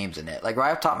lot of games in it. Like,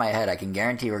 right off the top of my head, I can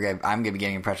guarantee I'm going to be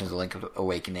getting impressions of Link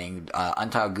Awakening.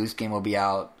 Untitled Goose Game will be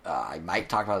out. I might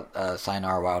talk about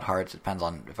Sayonara Wild Hearts. It depends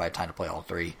on if I have time to play all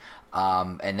 3.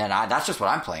 And then that's just what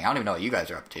I'm playing. I don't even know what you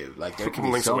guys are up to. Like, there can be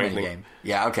Link's so Awakening. many games.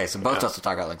 Yeah, okay, so both of us will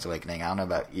talk about Link's Awakening. I don't know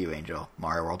about you, Angel,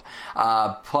 Mario World.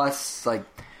 Plus, like,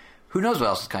 who knows what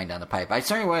else is coming down the pipe. I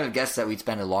certainly wanted to guess that we'd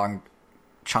spend a long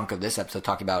chunk of this episode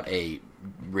talking about a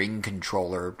ring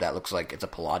controller that looks like it's a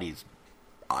Pilates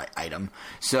item.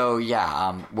 So,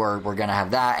 yeah, we're going to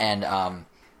have that. And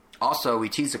also, we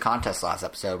teased a contest last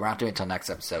episode. We're not doing it until next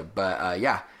episode. But,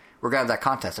 yeah. We're going to have that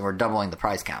contest, and we're doubling the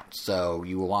prize count. So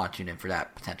you will want to tune in for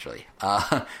that, potentially. Not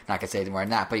going to say anything more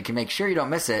than that, but you can make sure you don't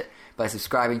miss it by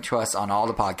subscribing to us on all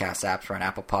the podcast apps. We're on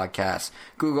Apple Podcasts,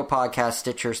 Google Podcasts,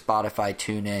 Stitcher, Spotify,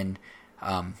 TuneIn.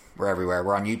 We're everywhere.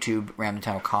 We're on YouTube.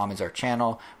 RamNintendo.com is our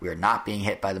channel. We are not being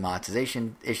hit by the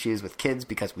monetization issues with kids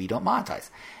because we don't monetize.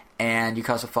 And you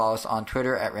can also follow us on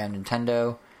Twitter at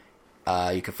RamNintendo.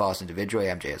 You can follow us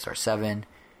individually. I'm JSR7.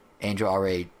 Angel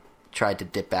already tried to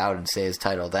dip out and say his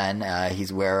title then.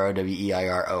 He's Weiro,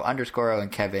 WEIRO_O,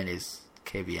 and Kevin is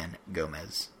KVN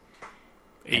Gomez.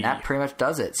 And that pretty much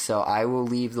does it. So I will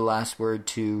leave the last word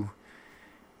to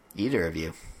either of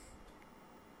you.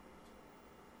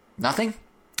 Nothing.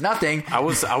 I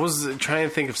was trying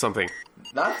to think of something.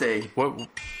 Nothing. What?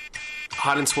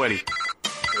 Hot and sweaty.